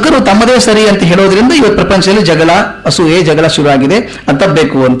ಲೋಕಬೋಧಕರು ತಮ್ಮದೇ ಸರಿ ಅಂತ ಹೇಳೋದ್ರಿಂದ ಇವತ್ತು ಪ್ರಪಂಚದಲ್ಲಿ ಜಗಳ, ಅಸೂಯೆ, ಜಗಳ ಶುರು ಆಗಿದೆ ಅಂತ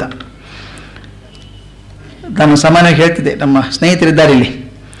ಬೇಕು ಅಂತ. ನಾನು ಸಾಮಾನ್ಯವಾಗಿ ಹೇಳ್ತಿದ್ದೆ, ನಮ್ಮ ಸ್ನೇಹಿತರಿದ್ದಾರೆ ಇಲ್ಲಿ,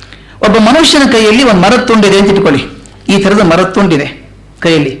 ಒಬ್ಬ ಮನುಷ್ಯನ ಕೈಯಲ್ಲಿ ಒಂದು ಮರದ ತುಂಡಿದೆ ಅಂತ ಇಟ್ಕೊಳ್ಳಿ. ಈ ಥರದ ಮರದ ತುಂಡಿದೆ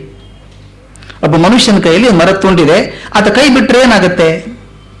ಕೈಯಲ್ಲಿ. ಒಬ್ಬ ಮನುಷ್ಯನ ಕೈಯಲ್ಲಿ ಒಂದು ಮರದ ತುಂಡಿದೆ. ಆತ ಕೈ ಬಿಟ್ಟರೆ ಏನಾಗುತ್ತೆ?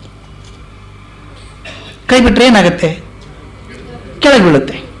 ಕೈ ಬಿಟ್ಟರೆ ಏನಾಗುತ್ತೆ? ಕೆಳಗೆ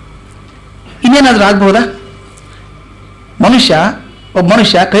ಬೀಳುತ್ತೆ. ಇನ್ನೇನಾದ್ರೂ ಆಗ್ಬಹುದಾ? ಒಬ್ಬ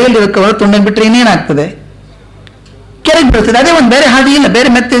ಮನುಷ್ಯ ಕೈಯಲ್ಲಿ ತುಂಡನ್ನು ಬಿಟ್ಟರೆ ಇನ್ನೇನಾಗ್ತದೆ? ಕೆಳಗೆ ಬೀಳ್ತದೆ. ಅದೇ ಒಂದು ಬೇರೆ ಹಾದಿ ಇಲ್ಲ, ಬೇರೆ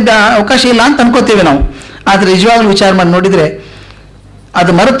ಮೆತ್ತಿದ್ದ ಅವಕಾಶ ಇಲ್ಲ ಅಂತ ಅನ್ಕೋತೇವೆ ನಾವು. ಆದರೆ ನಿಜವಾಗ್ಲೂ ವಿಚಾರ ಮಾಡಿ ನೋಡಿದ್ರೆ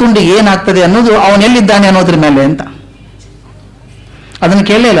ಅದು ಮರತುಂಡಿಗೆ ಏನಾಗ್ತದೆ ಅನ್ನೋದು ಅವನೆಲ್ಲಿದ್ದಾನೆ ಅನ್ನೋದ್ರ ಮೇಲೆ ಅಂತ. ಅದನ್ನು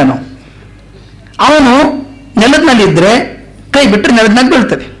ಕೇಳಲೇ ಇಲ್ಲ ನಾವು. ಅವನು ನೆಲದ್ನಲ್ಲಿದ್ದರೆ ಕೈ ಬಿಟ್ಟರೆ ನೆಲದ್ನಾಗ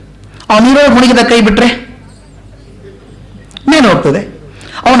ಬೀಳ್ತದೆ. ಅವನಿರೋ ಮುಳುಗಿದ ಕೈ ಬಿಟ್ಟರೆ ಮೇಲೆ ಹೋಗ್ತದೆ.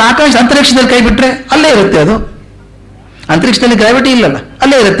 ಅವನ ಆಕಾಶ ಅಂತರಿಕ್ಷದಲ್ಲಿ ಕೈ ಬಿಟ್ಟರೆ ಅಲ್ಲೇ ಇರುತ್ತೆ ಅದು. ಅಂತರಿಕ್ಷದಲ್ಲಿ ಗ್ರಾವಿಟಿ ಇಲ್ಲಲ್ಲ,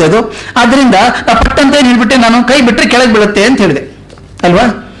 ಅಲ್ಲೇ ಇರುತ್ತೆ ಅದು. ಆದ್ರಿಂದ ಪಟ್ಟಂತ ಏನು ಹೇಳ್ಬಿಟ್ಟೆ, ನಾನು ಕೈ ಬಿಟ್ಟರೆ ಕೆಳಗೆ ಬೀಳುತ್ತೆ ಅಂತ ಹೇಳಿದೆ ಅಲ್ವಾ?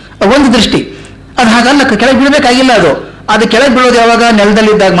 ಒಂದು ದೃಷ್ಟಿ. ಅದು ಹಾಗಲ್ಲ, ಕೆಳಗೆ ಬೀಳಬೇಕಾಗಿಲ್ಲ. ಅದು ಕೆಳಗೆ ಬೀಳೋದು ಯಾವಾಗ?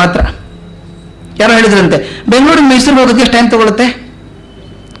 ನೆಲದಲ್ಲಿದ್ದಾಗ ಮಾತ್ರ. ಯಾರೋ ಹೇಳಿದ್ರಂತೆ, ಬೆಂಗಳೂರಿಗೆ ಮೈಸೂರಿಗೆ ಹೋಗೋದಕ್ಕೆ ಎಷ್ಟು ಟೈಮ್ ತಗೊಳುತ್ತೆ?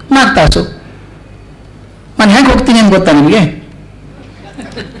 4 ತಾಸು. ನಾನು ಹೆಂಗೆ ಹೋಗ್ತೀನಿ ಅಂತ ಗೊತ್ತಾ ನಿಮಗೆ?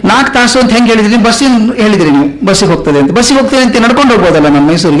 4 ತಾಸು ಅಂತ ಹೆಂಗೆ ಹೇಳಿದ್ರಿ? ಬಸ್ಸಿನ ಹೇಳಿದ್ರಿ ನೀವು, ಬಸ್ಸಿಗೆ ಹೋಗ್ತದೆ ಅಂತ. ಬಸ್ಸಿಗೆ ಹೋಗ್ತೇನೆ ಅಂತ ನಡ್ಕೊಂಡು ಹೋಗ್ಬೋದಲ್ಲ ನಾನು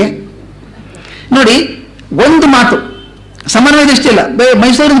ಮೈಸೂರಿಗೆ? ನೋಡಿ, ಒಂದು ಮಾತು ಸಮನ್ವಯ ದೃಷ್ಟಿ ಇಲ್ಲ.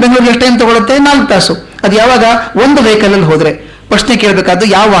 ಮೈಸೂರಿಂದ ಬೆಂಗಳೂರಿಗೆ ಎಷ್ಟು ಟೈಮ್ ತಗೊಳುತ್ತೆ? 4 ತಾಸು. ಅದು ಯಾವಾಗ? ಒಂದು ವೆಹಿಕಲಲ್ಲಿ ಹೋದರೆ. ಪ್ರಶ್ನೆ ಕೇಳಬೇಕಾದ್ದು,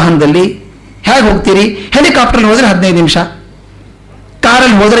 ಯಾವ ವಾಹನದಲ್ಲಿ, ಹೇಗೆ ಹೋಗ್ತೀರಿ? ಹೆಲಿಕಾಪ್ಟರ್ ಹೋದರೆ 15 ನಿಮಿಷ,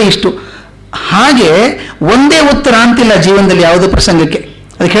 ಕಾರಲ್ಲಿ ಹೋದರೆ ಇಷ್ಟು. ಹಾಗೆ ಒಂದೇ ಉತ್ತರ ಅಂತಿಲ್ಲ ಜೀವನದಲ್ಲಿ ಯಾವುದೇ ಪ್ರಸಂಗಕ್ಕೆ.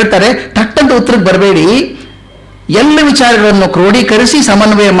 ಅದಕ್ಕೆ ಹೇಳ್ತಾರೆ, ತಟ್ಟಂತ ಉತ್ತರಕ್ಕೆ ಬರಬೇಡಿ, ಎಲ್ಲ ವಿಚಾರಗಳನ್ನು ಕ್ರೋಢೀಕರಿಸಿ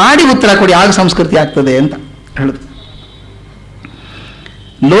ಸಮನ್ವಯ ಮಾಡಿ ಉತ್ತರ ಕೊಡಿ, ಆಗ ಸಂಸ್ಕೃತಿ ಆಗ್ತದೆ ಅಂತ ಹೇಳುದು.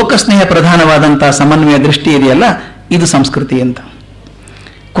 ಲೋಕಸ್ನೇಹ ಪ್ರಧಾನವಾದಂತಹ ಸಮನ್ವಯ ದೃಷ್ಟಿ ಇದೆಯಲ್ಲ, ಇದು ಸಂಸ್ಕೃತಿ ಅಂತ.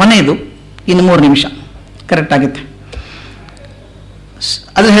 ಕೊನೆಯದು ಇನ್ನು 3 ನಿಮಿಷ ಕರೆಕ್ಟ್ ಆಗುತ್ತೆ.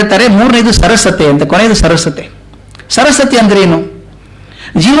 ಅದು ಹೇಳ್ತಾರೆ, 3ನೇದು ಸರಸತೆ ಅಂತ. ಕೊನೆಯದು ಸರಸತೆ. ಸರಸತೆ ಅಂದ್ರೆ ಏನು?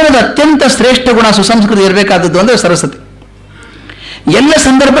 ಜೀವನದ ಅತ್ಯಂತ ಶ್ರೇಷ್ಠ ಗುಣ ಸುಸಂಸ್ಕೃತಿ ಇರಬೇಕಾದದ್ದು ಅಂದ್ರೆ ಸರಸತೆ. ಎಲ್ಲ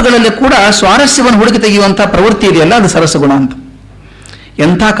ಸಂದರ್ಭಗಳಲ್ಲಿ ಕೂಡ ಸ್ವಾರಸ್ಯವನ್ನು ಹುಡುಕಿ ತೆಗೆಯುವಂತಹ ಪ್ರವೃತ್ತಿ ಇದೆಯಲ್ಲ, ಅದು ಸರಸಗುಣ ಅಂತ.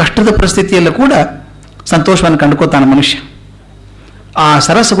 ಎಂಥ ಕಷ್ಟದ ಪರಿಸ್ಥಿತಿಯಲ್ಲೂ ಕೂಡ ಸಂತೋಷವನ್ನು ಕಂಡುಕೋತಾನೆ ಮನುಷ್ಯ. ಆ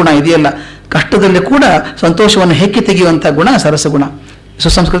ಸರಸಗುಣ ಇದೆಯಲ್ಲ, ಕಷ್ಟದಲ್ಲಿ ಕೂಡ ಸಂತೋಷವನ್ನು ಹೆಕ್ಕಿ ತೆಗೆಯುವಂಥ ಗುಣ ಸರಸಗುಣ,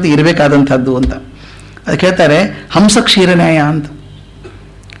 ಸುಸಂಸ್ಕೃತಿ ಇರಬೇಕಾದಂಥದ್ದು ಅಂತ. ಅದಕ್ಕೆ ಹೇಳ್ತಾರೆ ಹಂಸ ಕ್ಷೀರನ್ಯಾಯ ಅಂತ.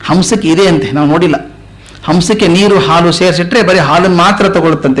 ಹಂಸಕ್ಕೆ ಇದೆ ಅಂತೆ, ನಾವು ನೋಡಿಲ್ಲ. ಹಂಸಕ್ಕೆ ನೀರು ಹಾಲು ಸೇರಿಸಿಟ್ರೆ ಬರೀ ಹಾಲನ್ನು ಮಾತ್ರ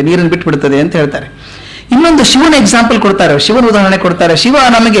ತಗೊಳ್ತಂತೆ, ನೀರನ್ನು ಬಿಟ್ಬಿಡ್ತದೆ ಅಂತ ಹೇಳ್ತಾರೆ. ಇನ್ನೊಂದು ಶಿವನ ಎಕ್ಸಾಂಪಲ್ ಕೊಡ್ತಾರೆ, ಶಿವನ ಉದಾಹರಣೆ ಕೊಡ್ತಾರೆ. ಶಿವ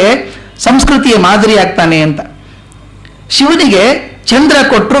ನಮಗೆ ಸಂಸ್ಕೃತಿಯ ಮಾದರಿ ಆಗ್ತಾನೆ ಅಂತ. ಶಿವನಿಗೆ ಚಂದ್ರ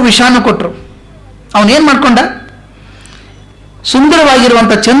ಕೊಟ್ಟರು, ವಿಷಾನು ಕೊಟ್ಟರು. ಅವನೇನ್ ಮಾಡ್ಕೊಂಡ?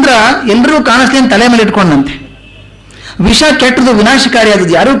 ಸುಂದರವಾಗಿರುವಂಥ ಚಂದ್ರ ಎಲ್ಲರೂ ಕಾಣಿಸ್ಲಿ ಅಂತ ತಲೆ ಮೇಲೆ ಇಟ್ಕೊಂಡಂತೆ. ವಿಷ ಕೆಟ್ಟದು, ವಿನಾಶಕಾರಿ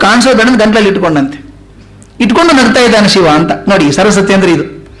ಆದದ್ದು, ಯಾರೂ ಕಾಣಿಸೋ ಬೇಡ ಗಂಟಲಲ್ಲಿ ಇಟ್ಕೊಂಡಂತೆ. ಇಟ್ಕೊಂಡು ನಗ್ತಾ ಇದ್ದಾನೆ ಶಿವ ಅಂತ. ನೋಡಿ ಸರಸ್ವತಿ ಅಂದ್ರೆ ಇದು.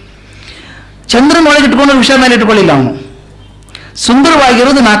 ಚಂದ್ರನೊಳಗೆ ಇಟ್ಕೊಂಡು ವಿಷ ಮೇಲೆ ಇಟ್ಕೊಳ್ಳಿಲ್ಲ ಅವನು.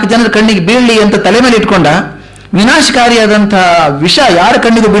 ಸುಂದರವಾಗಿರೋದು 4 ಜನರ ಕಣ್ಣಿಗೆ ಬೀಳಲಿ ಅಂತ ತಲೆ ಮೇಲೆ ಇಟ್ಕೊಂಡ. ವಿನಾಶಕಾರಿಯಾದಂತಹ ವಿಷ ಯಾರ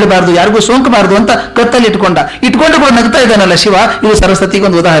ಕಣ್ಣಿಗೂ ಬೀಳಬಾರ್ದು, ಯಾರಿಗೂ ಸೋಂಕಬಾರದು ಅಂತ ಕತ್ತಲ್ಲಿ ಇಟ್ಕೊಂಡ. ಇಟ್ಕೊಂಡು ಕೂಡ ನಗ್ತಾ ಇದ್ದಾನಲ್ಲ ಶಿವ, ಇದು ಸರಸ್ವತಿಗೆ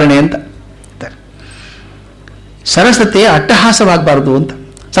ಒಂದು ಉದಾಹರಣೆ ಅಂತ. ಸರಸ್ವತಿ ಅಟ್ಟಹಾಸವಾಗಬಾರ್ದು ಅಂತ.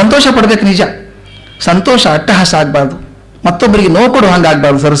 ಸಂತೋಷ ಪಡ್ಬೇಕು ನಿಜ, ಸಂತೋಷ ಅಟ್ಟಹಾಸ ಆಗಬಾರ್ದು, ಮತ್ತೊಬ್ಬರಿಗೆ ನೋವು ಕೊಡು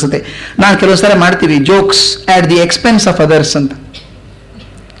ಹಂಗಾಗಬಾರ್ದು ಸರಸ್ವತಿ. ನಾನು ಕೆಲವು ಸಲ ಮಾಡ್ತೀವಿ jokes at the expense of others ಅಂತ.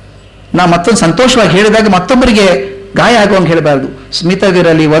 ನಾ ಮತ್ತೊಂದು ಸಂತೋಷವಾಗಿ ಹೇಳಿದಾಗ ಮತ್ತೊಬ್ಬರಿಗೆ ಗಾಯ ಆಗುವಂಗೆ ಹೇಳಬಾರ್ದು.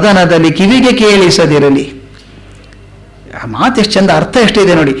 ಸ್ಮಿತವಿರಲಿ ವದನದಲ್ಲಿ ಕಿವಿಗೆ ಕೇಳಿಸದಿರಲಿ. ಆ ಮಾತು ಎಷ್ಟು ಚಂದ, ಅರ್ಥ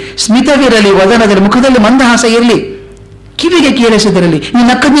ಎಷ್ಟಿದೆ ನೋಡಿ. ಸ್ಮಿತವಿರಲಿ ವದನದಲ್ಲಿ, ಮುಖದಲ್ಲಿ ಮಂದಹಾಸ ಇರಲಿ, ಕಿವಿಗೆ ಕೇಳಿಸದಿರಲಿ. ಈ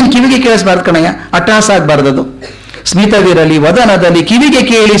ನಕ್ಕದ ನೀನು ಕಿವಿಗೆ ಕೇಳಿಸಬಾರ್ದು ಕಣಯ್ಯ, ಅಟ್ಟಹಾಸ ಆಗಬಾರ್ದದು. ಸ್ಮಿತವಿರಲಿ ವದನದಲ್ಲಿ ಕಿವಿಗೆ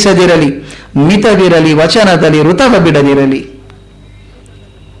ಕೇಳಿಸದಿರಲಿ, ಮಿತವಿರಲಿ ವಚನದಲ್ಲಿ ಋತವ ಬಿಡದಿರಲಿ.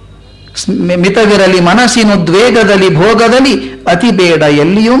 ಮಿತವಿರಲಿ ಮನಸ್ಸಿನುದ್ವೇಗದಲ್ಲಿ ಭೋಗದಲ್ಲಿ, ಅತಿ ಬೇಡ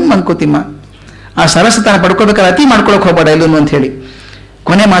ಎಲ್ಲಿಯೂ ಮಂಕುತಿಮ್ಮ. ಆ ಸರಸತನ ಪಡ್ಕೋಬೇಕಾದ್ರೆ ಅತಿ ಮಾಡ್ಕೊಳಕ್ ಹೋಗಬೇಡ ಎಲ್ಲೂ ಅಂತ ಹೇಳಿ.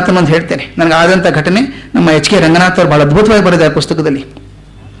 ಕೊನೆ ಮಾತನ್ನೊಂದು ಹೇಳ್ತೇನೆ. ನನಗೆ ಆದಂಥ ಘಟನೆ ನಮ್ಮ HK ರಂಗನಾಥ್ ಅವರು ಬಹಳ ಅದ್ಭುತವಾಗಿ ಬರೆದಿದ್ದಾರೆ ಪುಸ್ತಕದಲ್ಲಿ.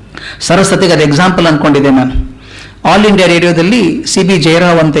 ಸರಸ್ವತಿಗೆ ಅದು ಎಕ್ಸಾಂಪಲ್ ಅಂದ್ಕೊಂಡಿದ್ದೆ ನಾನು. ಆಲ್ ಇಂಡಿಯಾ ರೇಡಿಯೋದಲ್ಲಿ CB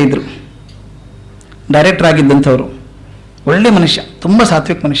ಜಯರಾವ್ ಅಂತ ಇದ್ರು, ಡೈರೆಕ್ಟರ್ ಆಗಿದ್ದಂಥವ್ರು. ಒಳ್ಳೆ ಮನುಷ್ಯ, ತುಂಬ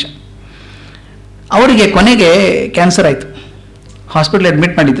ಸಾತ್ವಿಕ ಮನುಷ್ಯ. ಅವರಿಗೆ ಕೊನೆಗೆ ಕ್ಯಾನ್ಸರ್ ಆಯಿತು, ಹಾಸ್ಪಿಟಲ್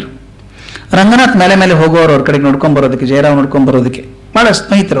ಅಡ್ಮಿಟ್ ಮಾಡಿದ್ರು. ರಂಗನಾಥ್ ಮೇಲೆ ಮೇಲೆ ಹೋಗೋರು ಅವ್ರ ಕಡೆಗೆ ನೋಡ್ಕೊಂಬರೋದಕ್ಕೆ, ಜಯರಾವ್ ನೋಡ್ಕೊಂಬರೋದಕ್ಕೆ ಭಾಳ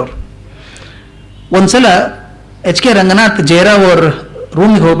ಸ್ನೇಹಿತರವರು. ಒಂದ್ಸಲ HK ರಂಗನಾಥ್ ಜಯರಾವ್ ಅವ್ರ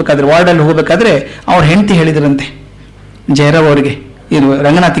ರೂಮಿಗೆ ಹೋಗ್ಬೇಕಾದ್ರೆ, ವಾರ್ಡಲ್ಲಿ ಹೋಗ್ಬೇಕಾದ್ರೆ ಅವ್ರ ಹೆಂಡತಿ ಹೇಳಿದ್ರಂತೆ ಜಯರಾವ್ ಅವರಿಗೆ, ಇದು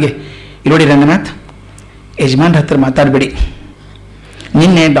ರಂಗನಾಥ್ಗೆ, ನೋಡಿ ರಂಗನಾಥ್, ಯಜಮಾನ್ರ ಹತ್ರ ಮಾತಾಡಬೇಡಿ,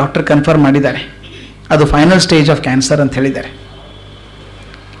 ನಿನ್ನೆ ಡಾಕ್ಟರ್ ಕನ್ಫರ್ಮ್ ಮಾಡಿದ್ದಾರೆ ಅದು ಫೈನಲ್ ಸ್ಟೇಜ್ ಆಫ್ ಕ್ಯಾನ್ಸರ್ ಅಂತ ಹೇಳಿದ್ದಾರೆ,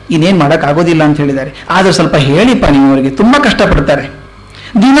 ಇನ್ನೇನು ಮಾಡೋಕ್ಕಾಗೋದಿಲ್ಲ ಅಂತ ಹೇಳಿದ್ದಾರೆ. ಆದರೆ ಸ್ವಲ್ಪ ಹೇಳಿಪ್ಪ ನೀವು ಅವರಿಗೆ, ತುಂಬ ಕಷ್ಟಪಡ್ತಾರೆ,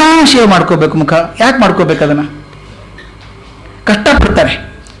 ದಿನಾ ಶೇವ್ ಮಾಡ್ಕೋಬೇಕು ಮುಖ, ಯಾಕೆ ಮಾಡ್ಕೋಬೇಕು ಅದನ್ನು, ಕಷ್ಟಪಡ್ತಾರೆ,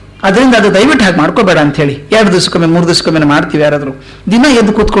 ಅದರಿಂದ ಅದು ದಯವಿಟ್ಟು ಹಾಗೆ ಮಾಡ್ಕೋಬೇಡ ಅಂತ ಹೇಳಿ. 2 ದಿವಸಕ್ಕೊಮ್ಮೆ 3 ದಿವಸಕ್ಕೊಮ್ಮೆ ಮಾಡ್ತೀವಿ, ಯಾರಾದರೂ ದಿನ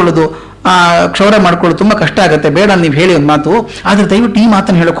ಎದ್ದು ಕೂತ್ಕೊಳ್ಳೋದು, ಕ್ಷೌರ ಮಾಡ್ಕೊಳ್ಳೋದು ತುಂಬ ಕಷ್ಟ ಆಗುತ್ತೆ, ಬೇಡ ನೀವು ಹೇಳಿ ಒಂದು ಮಾತು, ಆದರೆ ದಯವಿಟ್ಟು ಈ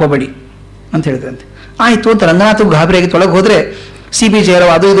ಮಾತನ್ನು ಹೇಳಕ್ಕೆ ಹೋಗಬೇಡಿ ಅಂತ ಹೇಳಿದ್ರಂತೆ. ಆಯಿತು ಅಂತ ರಂಗನಾಥ್ ಗಾಬರಿಯಾಗಿ ತೊಳಗೆ ಹೋದರೆ CB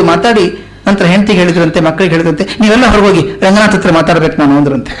ಜಯರಾವ್ ಅದು ಇದು ಮಾತಾಡಿ ನಂತರ ಹೆಂಡತಿಗೆ ಹೇಳಿದ್ರಂತೆ, ಮಕ್ಕಳಿಗೆ ಹೇಳಿದ್ರಂತೆ, ನೀವೆಲ್ಲ ಹೊರಗೋಗಿ ರಂಗನಾಥ್ ಹತ್ರ ಮಾತಾಡ್ಬೇಕು ನಾನು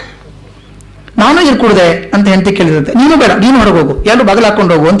ಅಂದ್ರಂತೆ. ನಾನು ಇರ್ಕೂಡ್ದೆ ಅಂತ ಹೆಂಡತಿ ಕೇಳಿದ್ರಂತೆ, ನೀನು ಬೇಡ, ನೀನು ಹೊರಗೋಗು, ಎಲ್ಲರೂ ಬಾಗಿಲು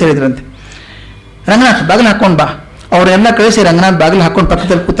ಹಾಕೊಂಡು ಹೋಗು ಅಂತ ಹೇಳಿದ್ರಂತೆ. ರಂಗನಾಥ್ ಬಾಗಿಲು ಹಾಕೊಂಡು ಬಾ, ಅವರೆಲ್ಲ ಕಳಿಸಿ ರಂಗನಾಥ್ ಬಾಗಿಲು ಹಾಕೊಂಡು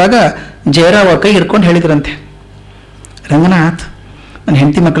ಪಕ್ಕದಲ್ಲಿ ಕೂತಾಗ ಜಯರಾವ್ ಅವ್ರ ಕೈ ಹಿಡ್ಕೊಂಡು ಹೇಳಿದ್ರಂತೆ, ರಂಗನಾಥ್ ನನ್ನ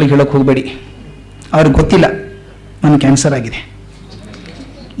ಹೆಂಡತಿ ಮಕ್ಕಳಿಗೆ ಹೇಳೋಕೆ ಹೋಗಬೇಡಿ, ಅವ್ರಿಗೆ ಗೊತ್ತಿಲ್ಲ ನನ್ನ ಕ್ಯಾನ್ಸರ್ ಆಗಿದೆ,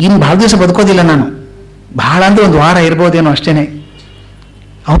 ಇನ್ನು ಭಾಳ ದಿವಸ ಬದುಕೋದಿಲ್ಲ ನಾನು, ಬಹಳ ಅಂದ್ರೆ 1 ವಾರ ಇರ್ಬೋದೇನೋ ಅಷ್ಟೇನೆ,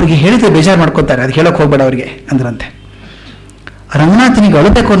 ಅವ್ರಿಗೆ ಹೇಳಿದ್ರೆ ಬೇಜಾರು ಮಾಡ್ಕೋತಾರೆ, ಅದು ಹೇಳೋಕೆ ಹೋಗ್ಬೇಡ ಅವ್ರಿಗೆ ಅಂದ್ರಂತೆ. ರಂಗನಾಥನಿಗೆ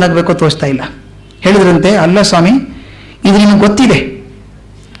ಅಳಬೇಕು ನಗಬೇಕು ತೋರಿಸ್ತಾ ಇಲ್ಲ. ಹೇಳಿದ್ರಂತೆ, ಅಲ್ಲ ಸ್ವಾಮಿ, ಇದು ನಿಮಗೆ ಗೊತ್ತಿದೆ,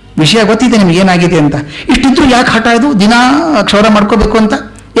 ವಿಷಯ ಗೊತ್ತಿದೆ ನಿಮ್ಗೆ ಏನಾಗಿದೆ ಅಂತ, ಇಷ್ಟಿದ್ರು ಯಾಕೆ ಹಠ ಇದು ದಿನ ಕ್ಷೌರ ಮಾಡ್ಕೋಬೇಕು ಅಂತ?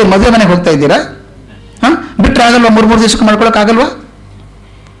 ಏನು ಮದುವೆ ಮನೆಗೆ ಹೋಗ್ತಾ ಇದ್ದೀರಾ? ಬಿಟ್ಟರೆ ಆಗಲ್ವಾ? 3 ದಿವಸಕ್ಕೆ ಮಾಡ್ಕೊಳಕ್ಕಾಗಲ್ವಾ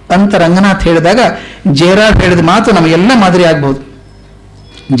ಅಂತ ರಂಗನಾಥ್ ಹೇಳಿದಾಗ ಜಯರಾವ್ ಹೇಳಿದ ಮಾತು ನಮಗೆಲ್ಲ ಮಾದರಿ ಆಗ್ಬಹುದು.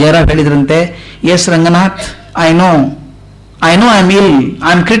 ಜಯರಾವ್ ಹೇಳಿದ್ರಂತೆ, S Ranganath, I know I am ಇಲ್, ಐ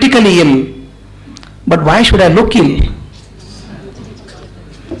ಆಮ್ ಕ್ರಿಟಿಕಲಿ ಇಲ್, but why should I look ಇಲ್?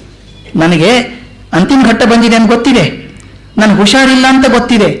 ನನಗೆ ಅಂತಿಮ ಘಟ್ಟ ಬಂದಿದೆ ಅಂತ ಗೊತ್ತಿದೆ, ನನಗೆ ಹುಷಾರಿಲ್ಲ ಅಂತ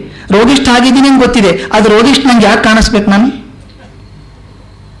ಗೊತ್ತಿದೆ, ರೋಗಿಷ್ಠ ಆಗಿದ್ದೀನಿ ಅಂತ ಗೊತ್ತಿದೆ, ಅದು ರೋಗಿಷ್ಠ ನಂಗೆ ಯಾಕೆ ಕಾಣಿಸ್ಬೇಕು? ನಾನು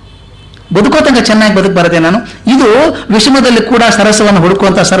ಬದುಕೋ ತನಕ ಚೆನ್ನಾಗಿ ಬದುಕಬಾರದೆ ನಾನು? ಇದು ವಿಷಮದಲ್ಲಿ ಕೂಡ ಸರಸವನ್ನು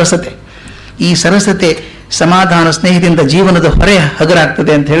ಹುಡುಕುವಂಥ ಸರಸತೆ. ಈ ಸರಸತೆ, ಸಮಾಧಾನ, ಸ್ನೇಹದಿಂದ ಜೀವನದ ಹೊರೆ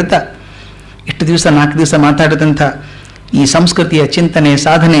ಹಗರಾಗ್ತದೆ ಅಂತ ಹೇಳ್ತಾ, ಎಷ್ಟು ದಿವಸ 4 ದಿವಸ ಮಾತಾಡಿದಂಥ ಈ ಸಂಸ್ಕೃತಿಯ ಚಿಂತನೆ,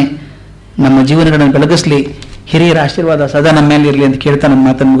 ಸಾಧನೆ ನಮ್ಮ ಜೀವನಗಳನ್ನು ಬೆಳಗಿಸಲಿ. ಹಿರಿಯರ ಆಶೀರ್ವಾದ ಸದಾ ನಮ್ಮ ಮೇಲೆ ಇರಲಿ ಅಂತ ಕೇಳ್ತಾ ನನ್ನ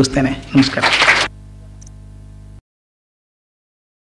ಮಾತನ್ನು ಮುಗಿಸ್ತೇನೆ. ನಮಸ್ಕಾರ.